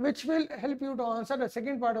another, which will help you to answer the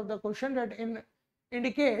second part of the question, that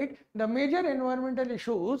indicate the major environmental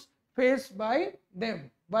issues faced by them.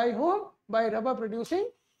 By whom? By rubber producing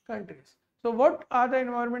countries. So what are the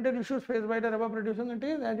environmental issues faced by the rubber producing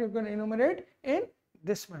countries? That you can enumerate in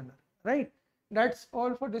this manner, right? That's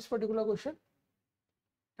all for this particular question.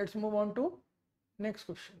 Let's move on to next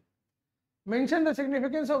question. Mention the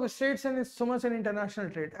significance of straits and isthmus in international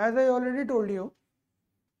trade. As I already told you,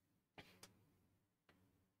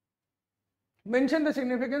 mention the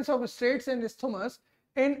significance of straits and isthmus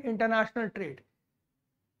in international trade.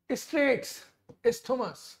 Straits,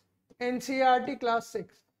 isthmus, NCERT class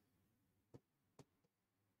 6.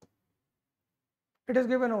 It is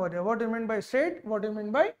given over there. What is meant by strait? What is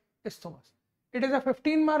meant by isthmus? It is a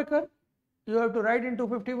 15 marker. You have to write in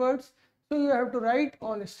 250 words. So you have to write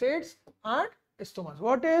on straits and isthmus.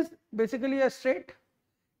 What is basically a strait?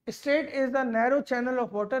 A strait is the narrow channel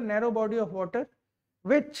of water, narrow body of water,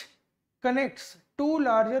 which connects two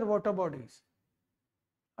larger water bodies.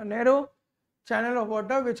 A narrow channel of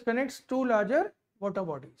water which connects two larger water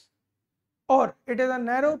bodies. Or it is a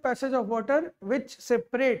narrow passage of water which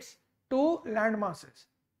separates two land masses.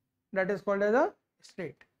 That is called as a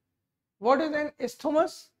strait. What is an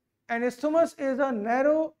isthmus? An isthmus is a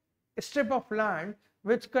narrow strip of land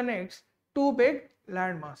which connects two big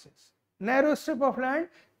land masses. Narrow strip of land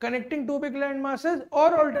connecting two big land masses,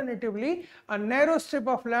 or alternatively a narrow strip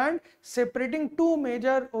of land separating two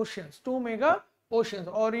major oceans, two mega oceans,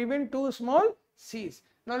 or even two small seas.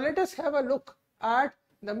 Now let us have a look at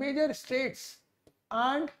the major straits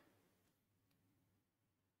and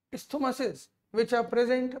isthmuses which are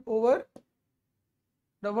present over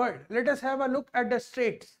the world. Let us have a look at the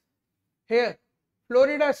straits. Here,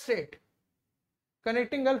 Florida Strait,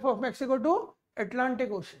 connecting Gulf of Mexico to Atlantic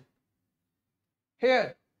Ocean.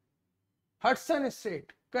 Here, Hudson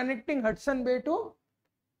Strait, connecting Hudson Bay to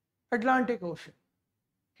Atlantic Ocean.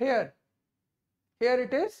 Here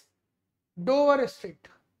it is Dover Strait,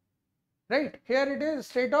 right? Here it is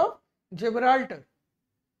Strait of Gibraltar.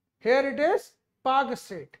 Here it is Park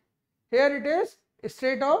Strait. Here it is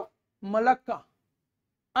Strait of Malacca.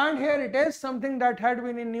 And here it is something that had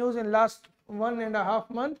been in news in last 1.5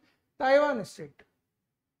 months, Taiwan Strait,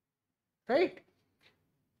 right?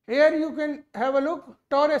 Here you can have a look,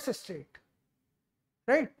 Torres Strait,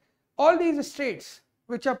 right? All these straits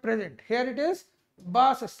which are present. Here it is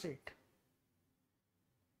Bass Strait.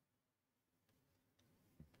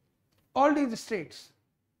 All these straits.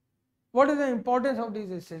 What is the importance of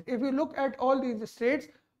these straits? If you look at all these straits,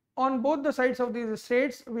 on both the sides of these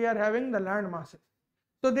straits, we are having the land masses.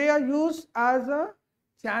 So they are used as a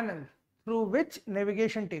channel through which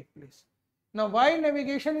navigation takes place. Now, why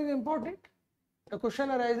navigation is important? The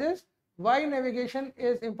question arises, why navigation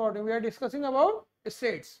is important? We are discussing about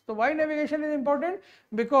straits. So why navigation is important?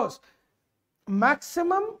 Because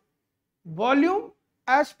maximum volume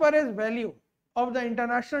as per as value of the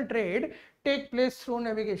international trade take place through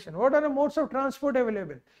navigation. What are the modes of transport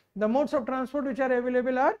available? The modes of transport which are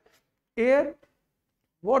available are air,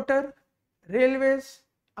 water, railways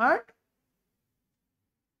and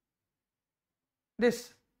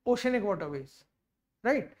this oceanic waterways,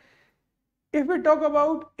 right? If we talk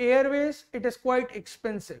about airways, it is quite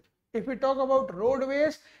expensive. If we talk about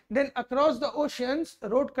roadways, then across the oceans,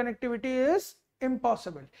 road connectivity is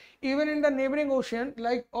impossible. Even in the neighboring ocean,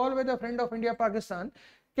 like all-weather friend of India, Pakistan,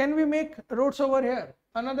 can we make roads over here?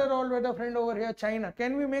 Another all-weather friend over here, China,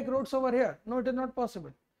 can we make roads over here? No, it is not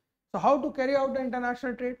possible. So how to carry out the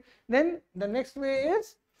international trade? Then the next way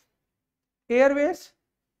is airways.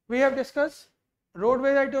 We have discussed.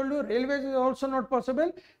 Roadways, I told you. Railways is also not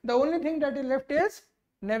possible. The only thing that is left is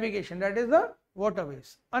navigation, that is the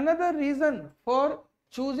waterways. Another reason for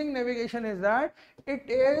choosing navigation is that it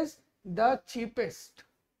is the cheapest.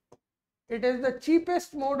 It is the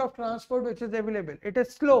cheapest mode of transport which is available. It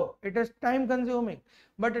is slow, it is time consuming,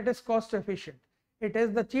 but it is cost efficient. It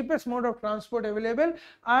is the cheapest mode of transport available,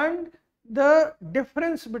 and the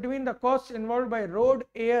difference between the costs involved by road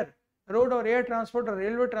or air transport or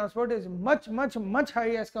railway transport is much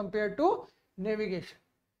high as compared to navigation.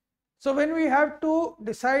 So when we have to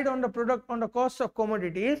decide on the cost of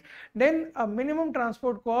commodities, then a minimum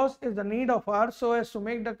transport cost is the need of ours so as to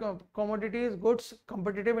make the commodities, goods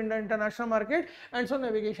competitive in the international market, and so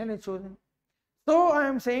navigation is chosen. So I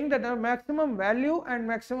am saying that the maximum value and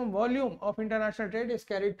maximum volume of international trade is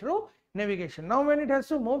carried through navigation. Now when it has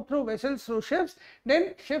to move through vessels, through ships,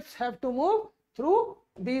 then ships have to move through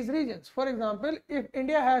these regions. For example, if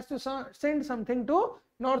India has to send something to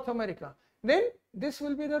North America, then this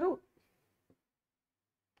will be the route.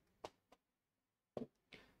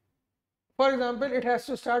 For example, it has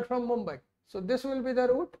to start from Mumbai. So this will be the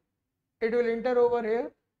route. It will enter over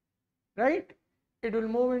here, right? It will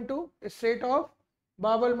move into a Strait of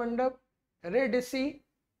Bab el Mandab, Red Sea,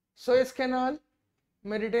 Suez Canal,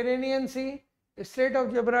 Mediterranean Sea, Strait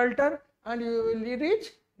of Gibraltar, and you will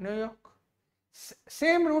reach New York.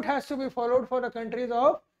 Same route has to be followed for the countries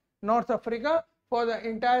of North Africa, for the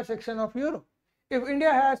entire section of Europe. If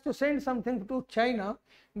India has to send something to China,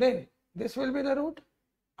 then this will be the route,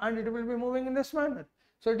 and it will be moving in this manner.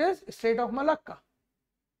 So it is Strait of Malacca.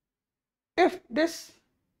 If these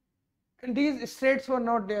straits were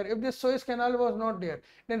not there, if this Suez Canal was not there,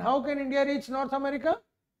 then how can India reach North America?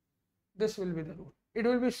 This will be the route. It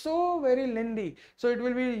will be so very lengthy, so it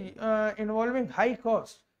will be involving high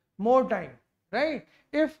cost, more time, right?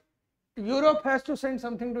 If Europe has to send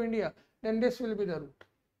something to India, then this will be the route.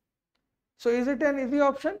 So is it an easy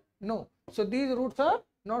option? No. So these routes are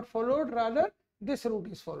not followed, rather this route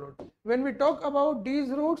is followed. When we talk about these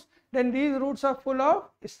routes, then these routes are full of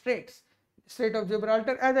straits. Strait of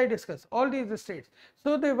Gibraltar, as I discussed, all these straits.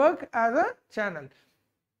 So they work as a channel.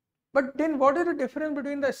 But then what is the difference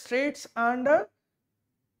between the straits and the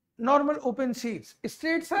normal open seas?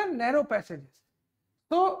 Straits are narrow passages.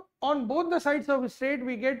 So on both the sides of a strait,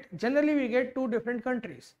 generally we get two different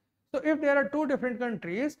countries. So if there are two different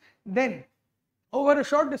countries, then over a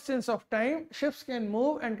short distance of time, ships can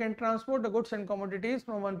move and can transport the goods and commodities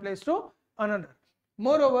from one place to another.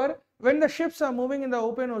 Moreover, when the ships are moving in the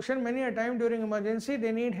open ocean, many a time during emergency,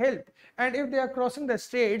 they need help. And if they are crossing the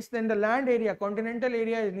straits, then the land area, continental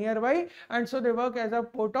area is nearby, and so they work as a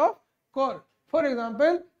port of call. For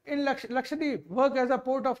example, in Lakshadweep, work as a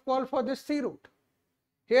port of call for this sea route.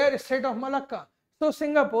 Here is Strait of Malacca. So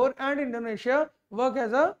Singapore and Indonesia work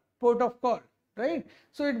as a port of call, right?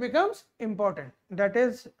 So it becomes important. That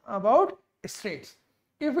is about straits.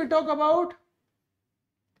 If we talk about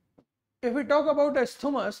the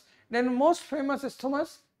isthmus, then most famous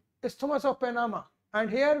isthmus of Panama, and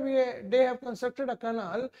here they have constructed a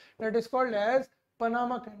canal that is called as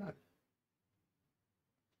Panama Canal,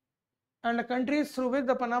 and the countries through which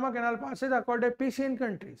the Panama Canal passes are called as PCN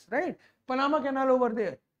countries, right? Panama Canal over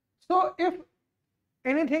there. So if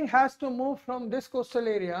anything has to move from this coastal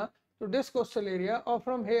area to this coastal area, or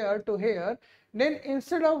from here to here, then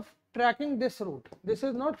instead of tracking this route, this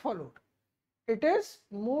is not followed. It is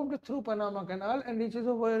moved through Panama Canal and reaches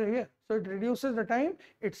over here. So it reduces the time,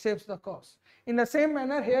 it saves the cost. In the same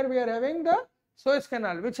manner, here we are having the Suez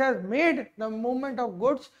Canal, which has made the movement of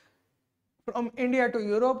goods from India to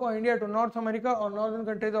Europe, or India to North America, or northern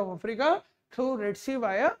countries of Africa through Red Sea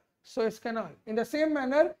via Suez Canal. In the same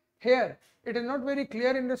manner, here it is not very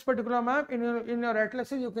clear in this particular map. In your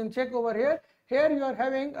atlases, you can check over here. Here you are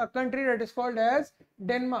having a country that is called as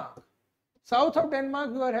Denmark. South of Denmark,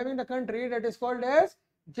 you are having the country that is called as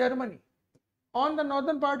Germany. On the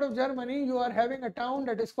northern part of Germany, you are having a town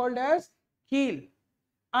that is called as Kiel.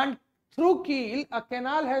 And through Kiel, a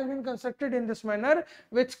canal has been constructed in this manner,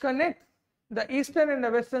 which connects the eastern and the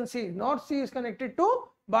western sea. North Sea is connected to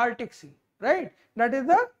Baltic Sea, right? That is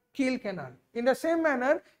the Kiel Canal. In the same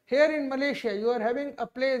manner, here in Malaysia, you are having a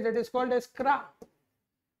place that is called as Kra.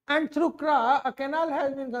 and through Kra a canal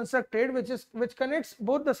has been constructed which connects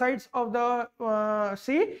both the sides of the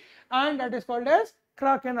sea, and that is called as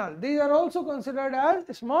Kra canal. These are also considered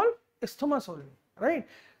as small isthmus only, right?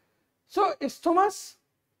 So isthmus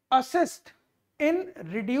assist in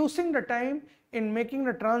reducing the time, in making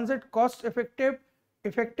the transit cost effective,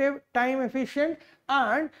 time efficient,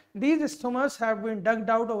 and these isthmus have been dug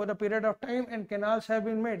out over the period of time and canals have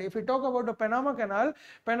been made. If we talk about the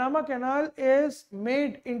Panama Canal is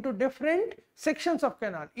made into different sections of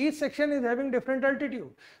canal. Each section is having different altitude.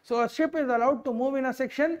 So a ship is allowed to move in a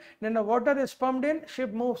section, then the water is pumped in,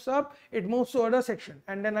 ship moves up, it moves to other section,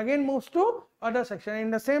 and then again moves to other section. In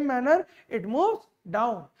the same manner, it moves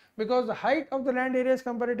down because the height of the land area is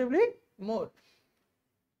comparatively more.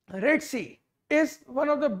 Red Sea is one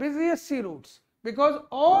of the busiest sea routes because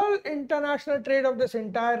all international trade of this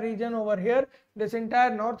entire region over here, this entire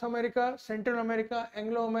North America, Central America,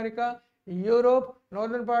 Anglo America, Europe,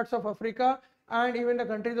 northern parts of Africa, and even the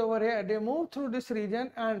countries over here, they move through this region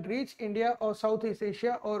and reach India or Southeast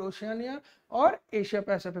Asia or Oceania or Asia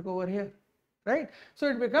Pacific over here, right? So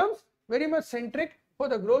it becomes very much centric for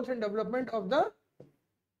the growth and development of the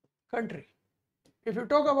country. If you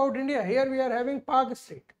talk about India, here we are having Pak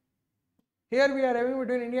Strait. Here we are having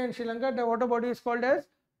between India and Sri Lanka, the water body is called as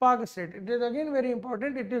Pak Strait. It is again very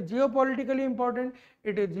important, it is geopolitically important,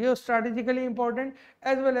 it is geostrategically important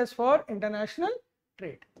as well as for international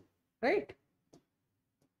trade, right?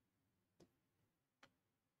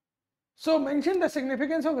 So mention the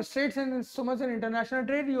significance of straits and isthmus in international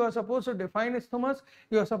trade. You are supposed to define isthmus,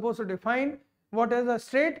 you are supposed to define what is a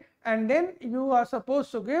strait, and then you are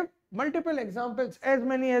supposed to give multiple examples, as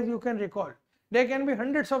many as you can recall. There can be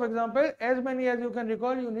hundreds of examples, as many as you can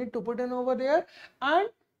recall, you need to put in over there and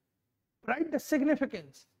write the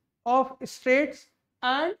significance of straits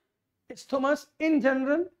and isthmus in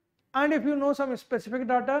general, and if you know some specific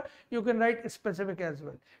data, you can write specific as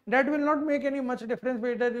well. That will not make any much difference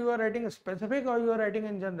whether you are writing specific or you are writing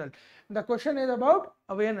in general. The question is about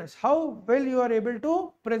awareness, how well you are able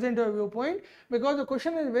to present your viewpoint, because the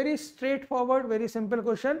question is very straightforward, very simple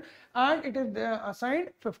question, and it is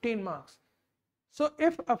assigned 15 marks. So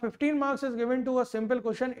if a 15 marks is given to a simple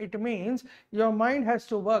question, it means your mind has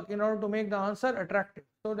to work in order to make the answer attractive,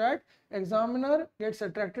 so that examiner gets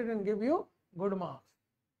attracted and give you good marks.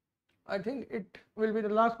 I think it will be the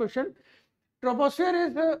last question. Troposphere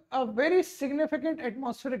is a very significant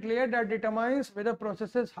atmospheric layer that determines weather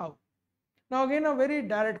processes how. Now again a very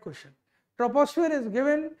direct question. Troposphere is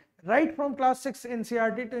given right from class 6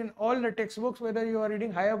 NCERT to in all the textbooks, whether you are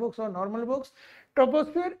reading higher books or normal books.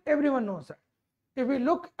 Troposphere, everyone knows that. If we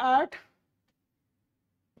look at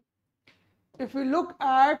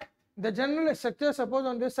the general structure, suppose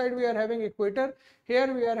on this side we are having equator,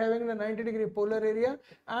 here we are having the 90-degree polar area,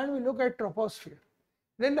 and we look at troposphere.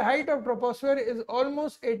 Then the height of troposphere is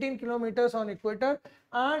almost 18 kilometers on equator,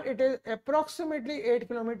 and it is approximately 8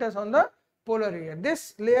 kilometers on the polar area.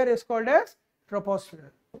 This layer is called as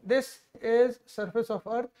troposphere. This is surface of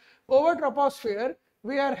Earth. Over troposphere,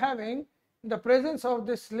 we are having the presence of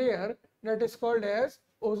this layer that is called as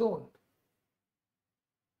ozone.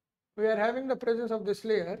 We are having the presence of this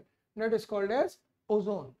layer that is called as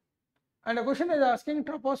ozone. And the question is asking,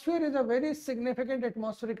 troposphere is a very significant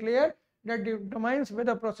atmospheric layer that determines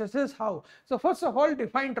weather processes how. So first of all,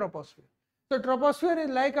 define troposphere. So troposphere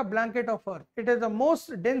is like a blanket of Earth. It is the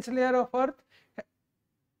most dense layer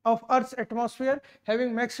of Earth's atmosphere,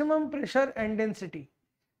 having maximum pressure and density.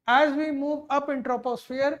 As we move up in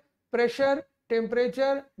troposphere, pressure,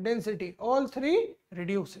 temperature, density, all three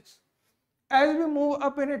reduces. As we move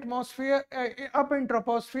up in atmosphere, up in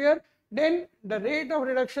troposphere, then the rate of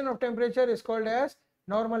reduction of temperature is called as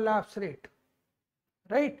normal lapse rate,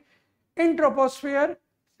 right? In troposphere,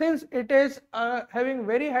 since it is having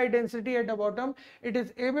very high density at the bottom, it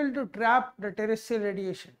is able to trap the terrestrial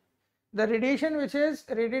radiation. The radiation which is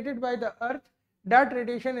radiated by the Earth, that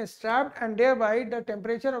radiation is trapped, and thereby the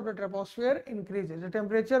temperature of the troposphere increases. The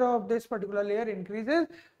temperature of this particular layer increases,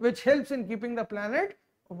 which helps in keeping the planet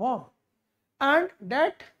warm. And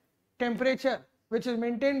that temperature which is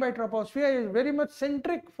maintained by troposphere is very much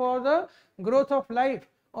centric for the growth of life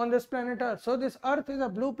on this planet Earth. So this Earth is a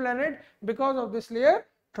blue planet because of this layer,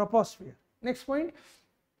 troposphere. Next point,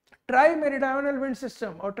 tri-meridional wind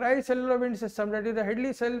system or tricellular wind system, that is the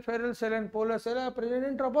Hadley cell, Ferrel cell and polar cell, are present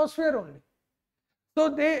in troposphere only. So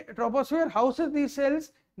troposphere houses these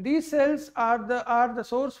cells, These cells are the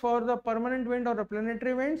source for the permanent wind or the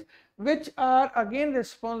planetary winds, which are again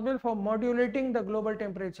responsible for modulating the global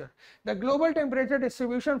temperature. The global temperature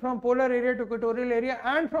distribution from polar area to equatorial area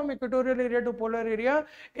and from equatorial area to polar area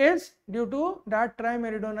is due to that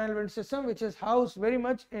tri-meridional wind system, which is housed very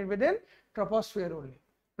much within troposphere only,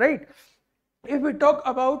 right? If we talk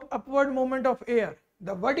about upward movement of air,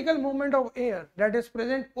 the vertical movement of air that is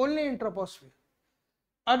present only in troposphere.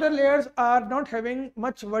 Other layers are not having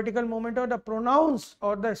much vertical movement, or the pronounced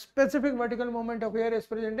or the specific vertical movement of air is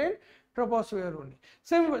present in troposphere only.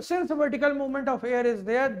 Since the vertical movement of air is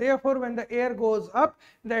there, therefore when the air goes up,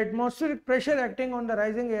 the atmospheric pressure acting on the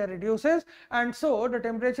rising air reduces, and so the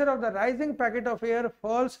temperature of the rising packet of air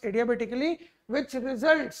falls adiabatically, which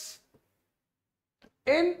results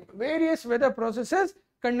in various weather processes.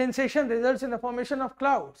 Condensation results in the formation of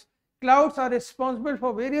clouds. Clouds are responsible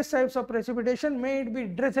for various types of precipitation, may it be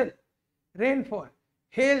drizzle, rainfall,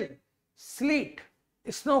 hail, sleet,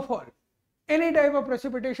 snowfall. Any type of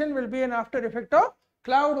precipitation will be an after effect of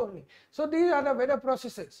cloud only. So these are the weather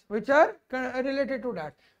processes which are related to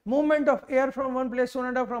that. Movement of air from one place to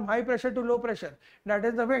another, from high pressure to low pressure, that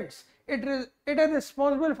is the winds. It is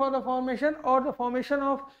responsible for the formation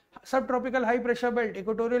of subtropical high pressure belt,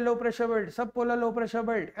 equatorial low pressure belt, subpolar low pressure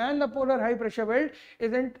belt, and the polar high pressure belt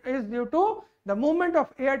is due to the movement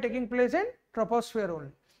of air taking place in troposphere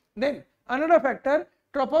only. Then another factor,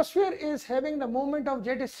 troposphere is having the movement of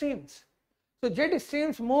jet streams. So jet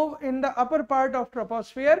streams move in the upper part of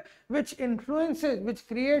troposphere, which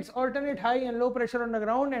creates alternate high and low pressure on the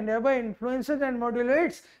ground, and thereby influences and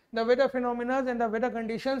modulates the weather phenomena and the weather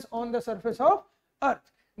conditions on the surface of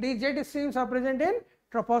Earth. These jet streams are present in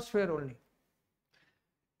troposphere only.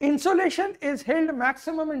 Insolation is held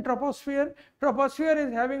maximum in troposphere. Troposphere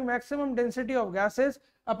is having maximum density of gases.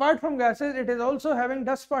 Apart from gases, it is also having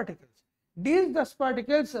dust particles. These dust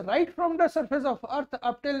particles, right from the surface of Earth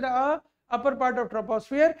up till the upper part of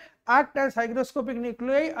troposphere, act as hygroscopic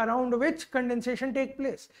nuclei around which condensation takes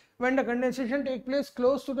place. When the condensation takes place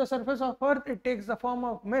close to the surface of Earth, it takes the form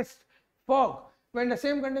of mist, fog. When the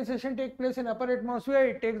same condensation takes place in upper atmosphere,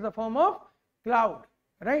 it takes the form of cloud,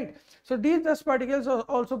 right? So these dust particles are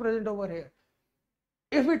also present over here.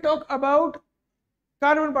 If we talk about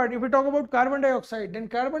carbon dioxide, then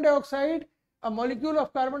carbon dioxide, a molecule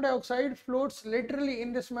of carbon dioxide floats laterally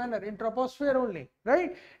in this manner in troposphere only,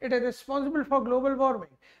 right? It is responsible for global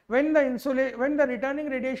warming. When the returning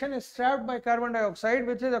radiation is trapped by carbon dioxide,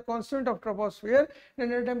 which is a constant of troposphere,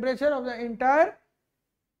 then the temperature of the entire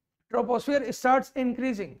troposphere starts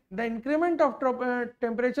increasing. The increment of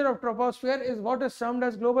temperature of troposphere is what is termed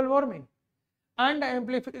as global warming, and the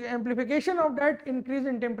amplification of that increase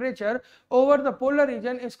in temperature over the polar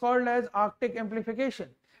region is called as Arctic amplification.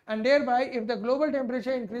 And thereby, if the global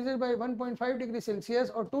temperature increases by 1.5 degrees Celsius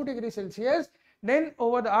or 2 degrees Celsius, then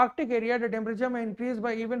over the Arctic area the temperature may increase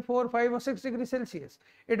by even 4, 5 or 6 degrees Celsius.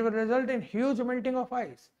 It will result in huge melting of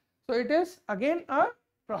ice. So it is again a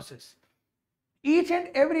process. Each and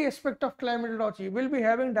every aspect of climatology will be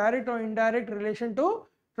having direct or indirect relation to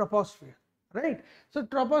troposphere, right? So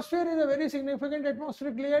troposphere is a very significant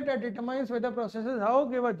atmospheric layer that determines weather processes. How?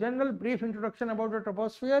 Give a general brief introduction about the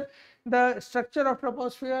troposphere, the structure of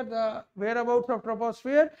troposphere, the whereabouts of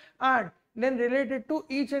troposphere, and then related to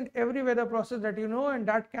each and every weather process that you know, and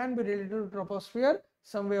that can be related to troposphere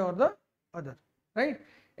some way or the other, right?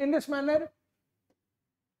 In this manner,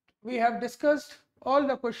 we have discussed all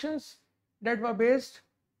the questions that were based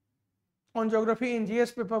on geography in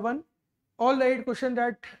GS paper 1. All the 8 questions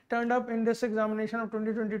that turned up in this examination of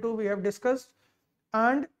 2022 we have discussed,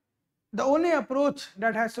 and the only approach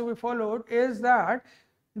that has to be followed is that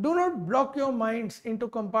do not block your minds into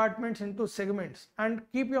compartments, into segments, and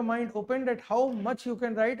keep your mind open that how much you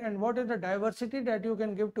can write and what is the diversity that you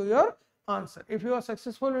can give to your answer. If you are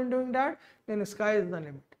successful in doing that, then the sky is the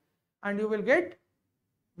limit and you will get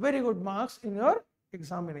very good marks in your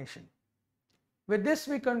examination. With this,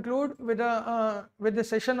 we conclude with the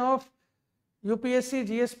session of UPSC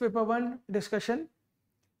GS paper 1 discussion.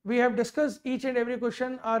 We have discussed each and every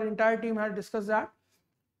question. Our entire team has discussed that.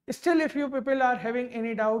 Still, if you people are having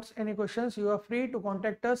any doubts, any questions, you are free to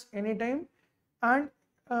contact us anytime, and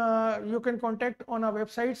you can contact on our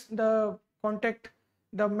websites.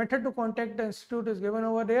 The method to contact the institute is given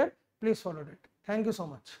over there. Please follow it. Thank you so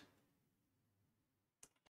much.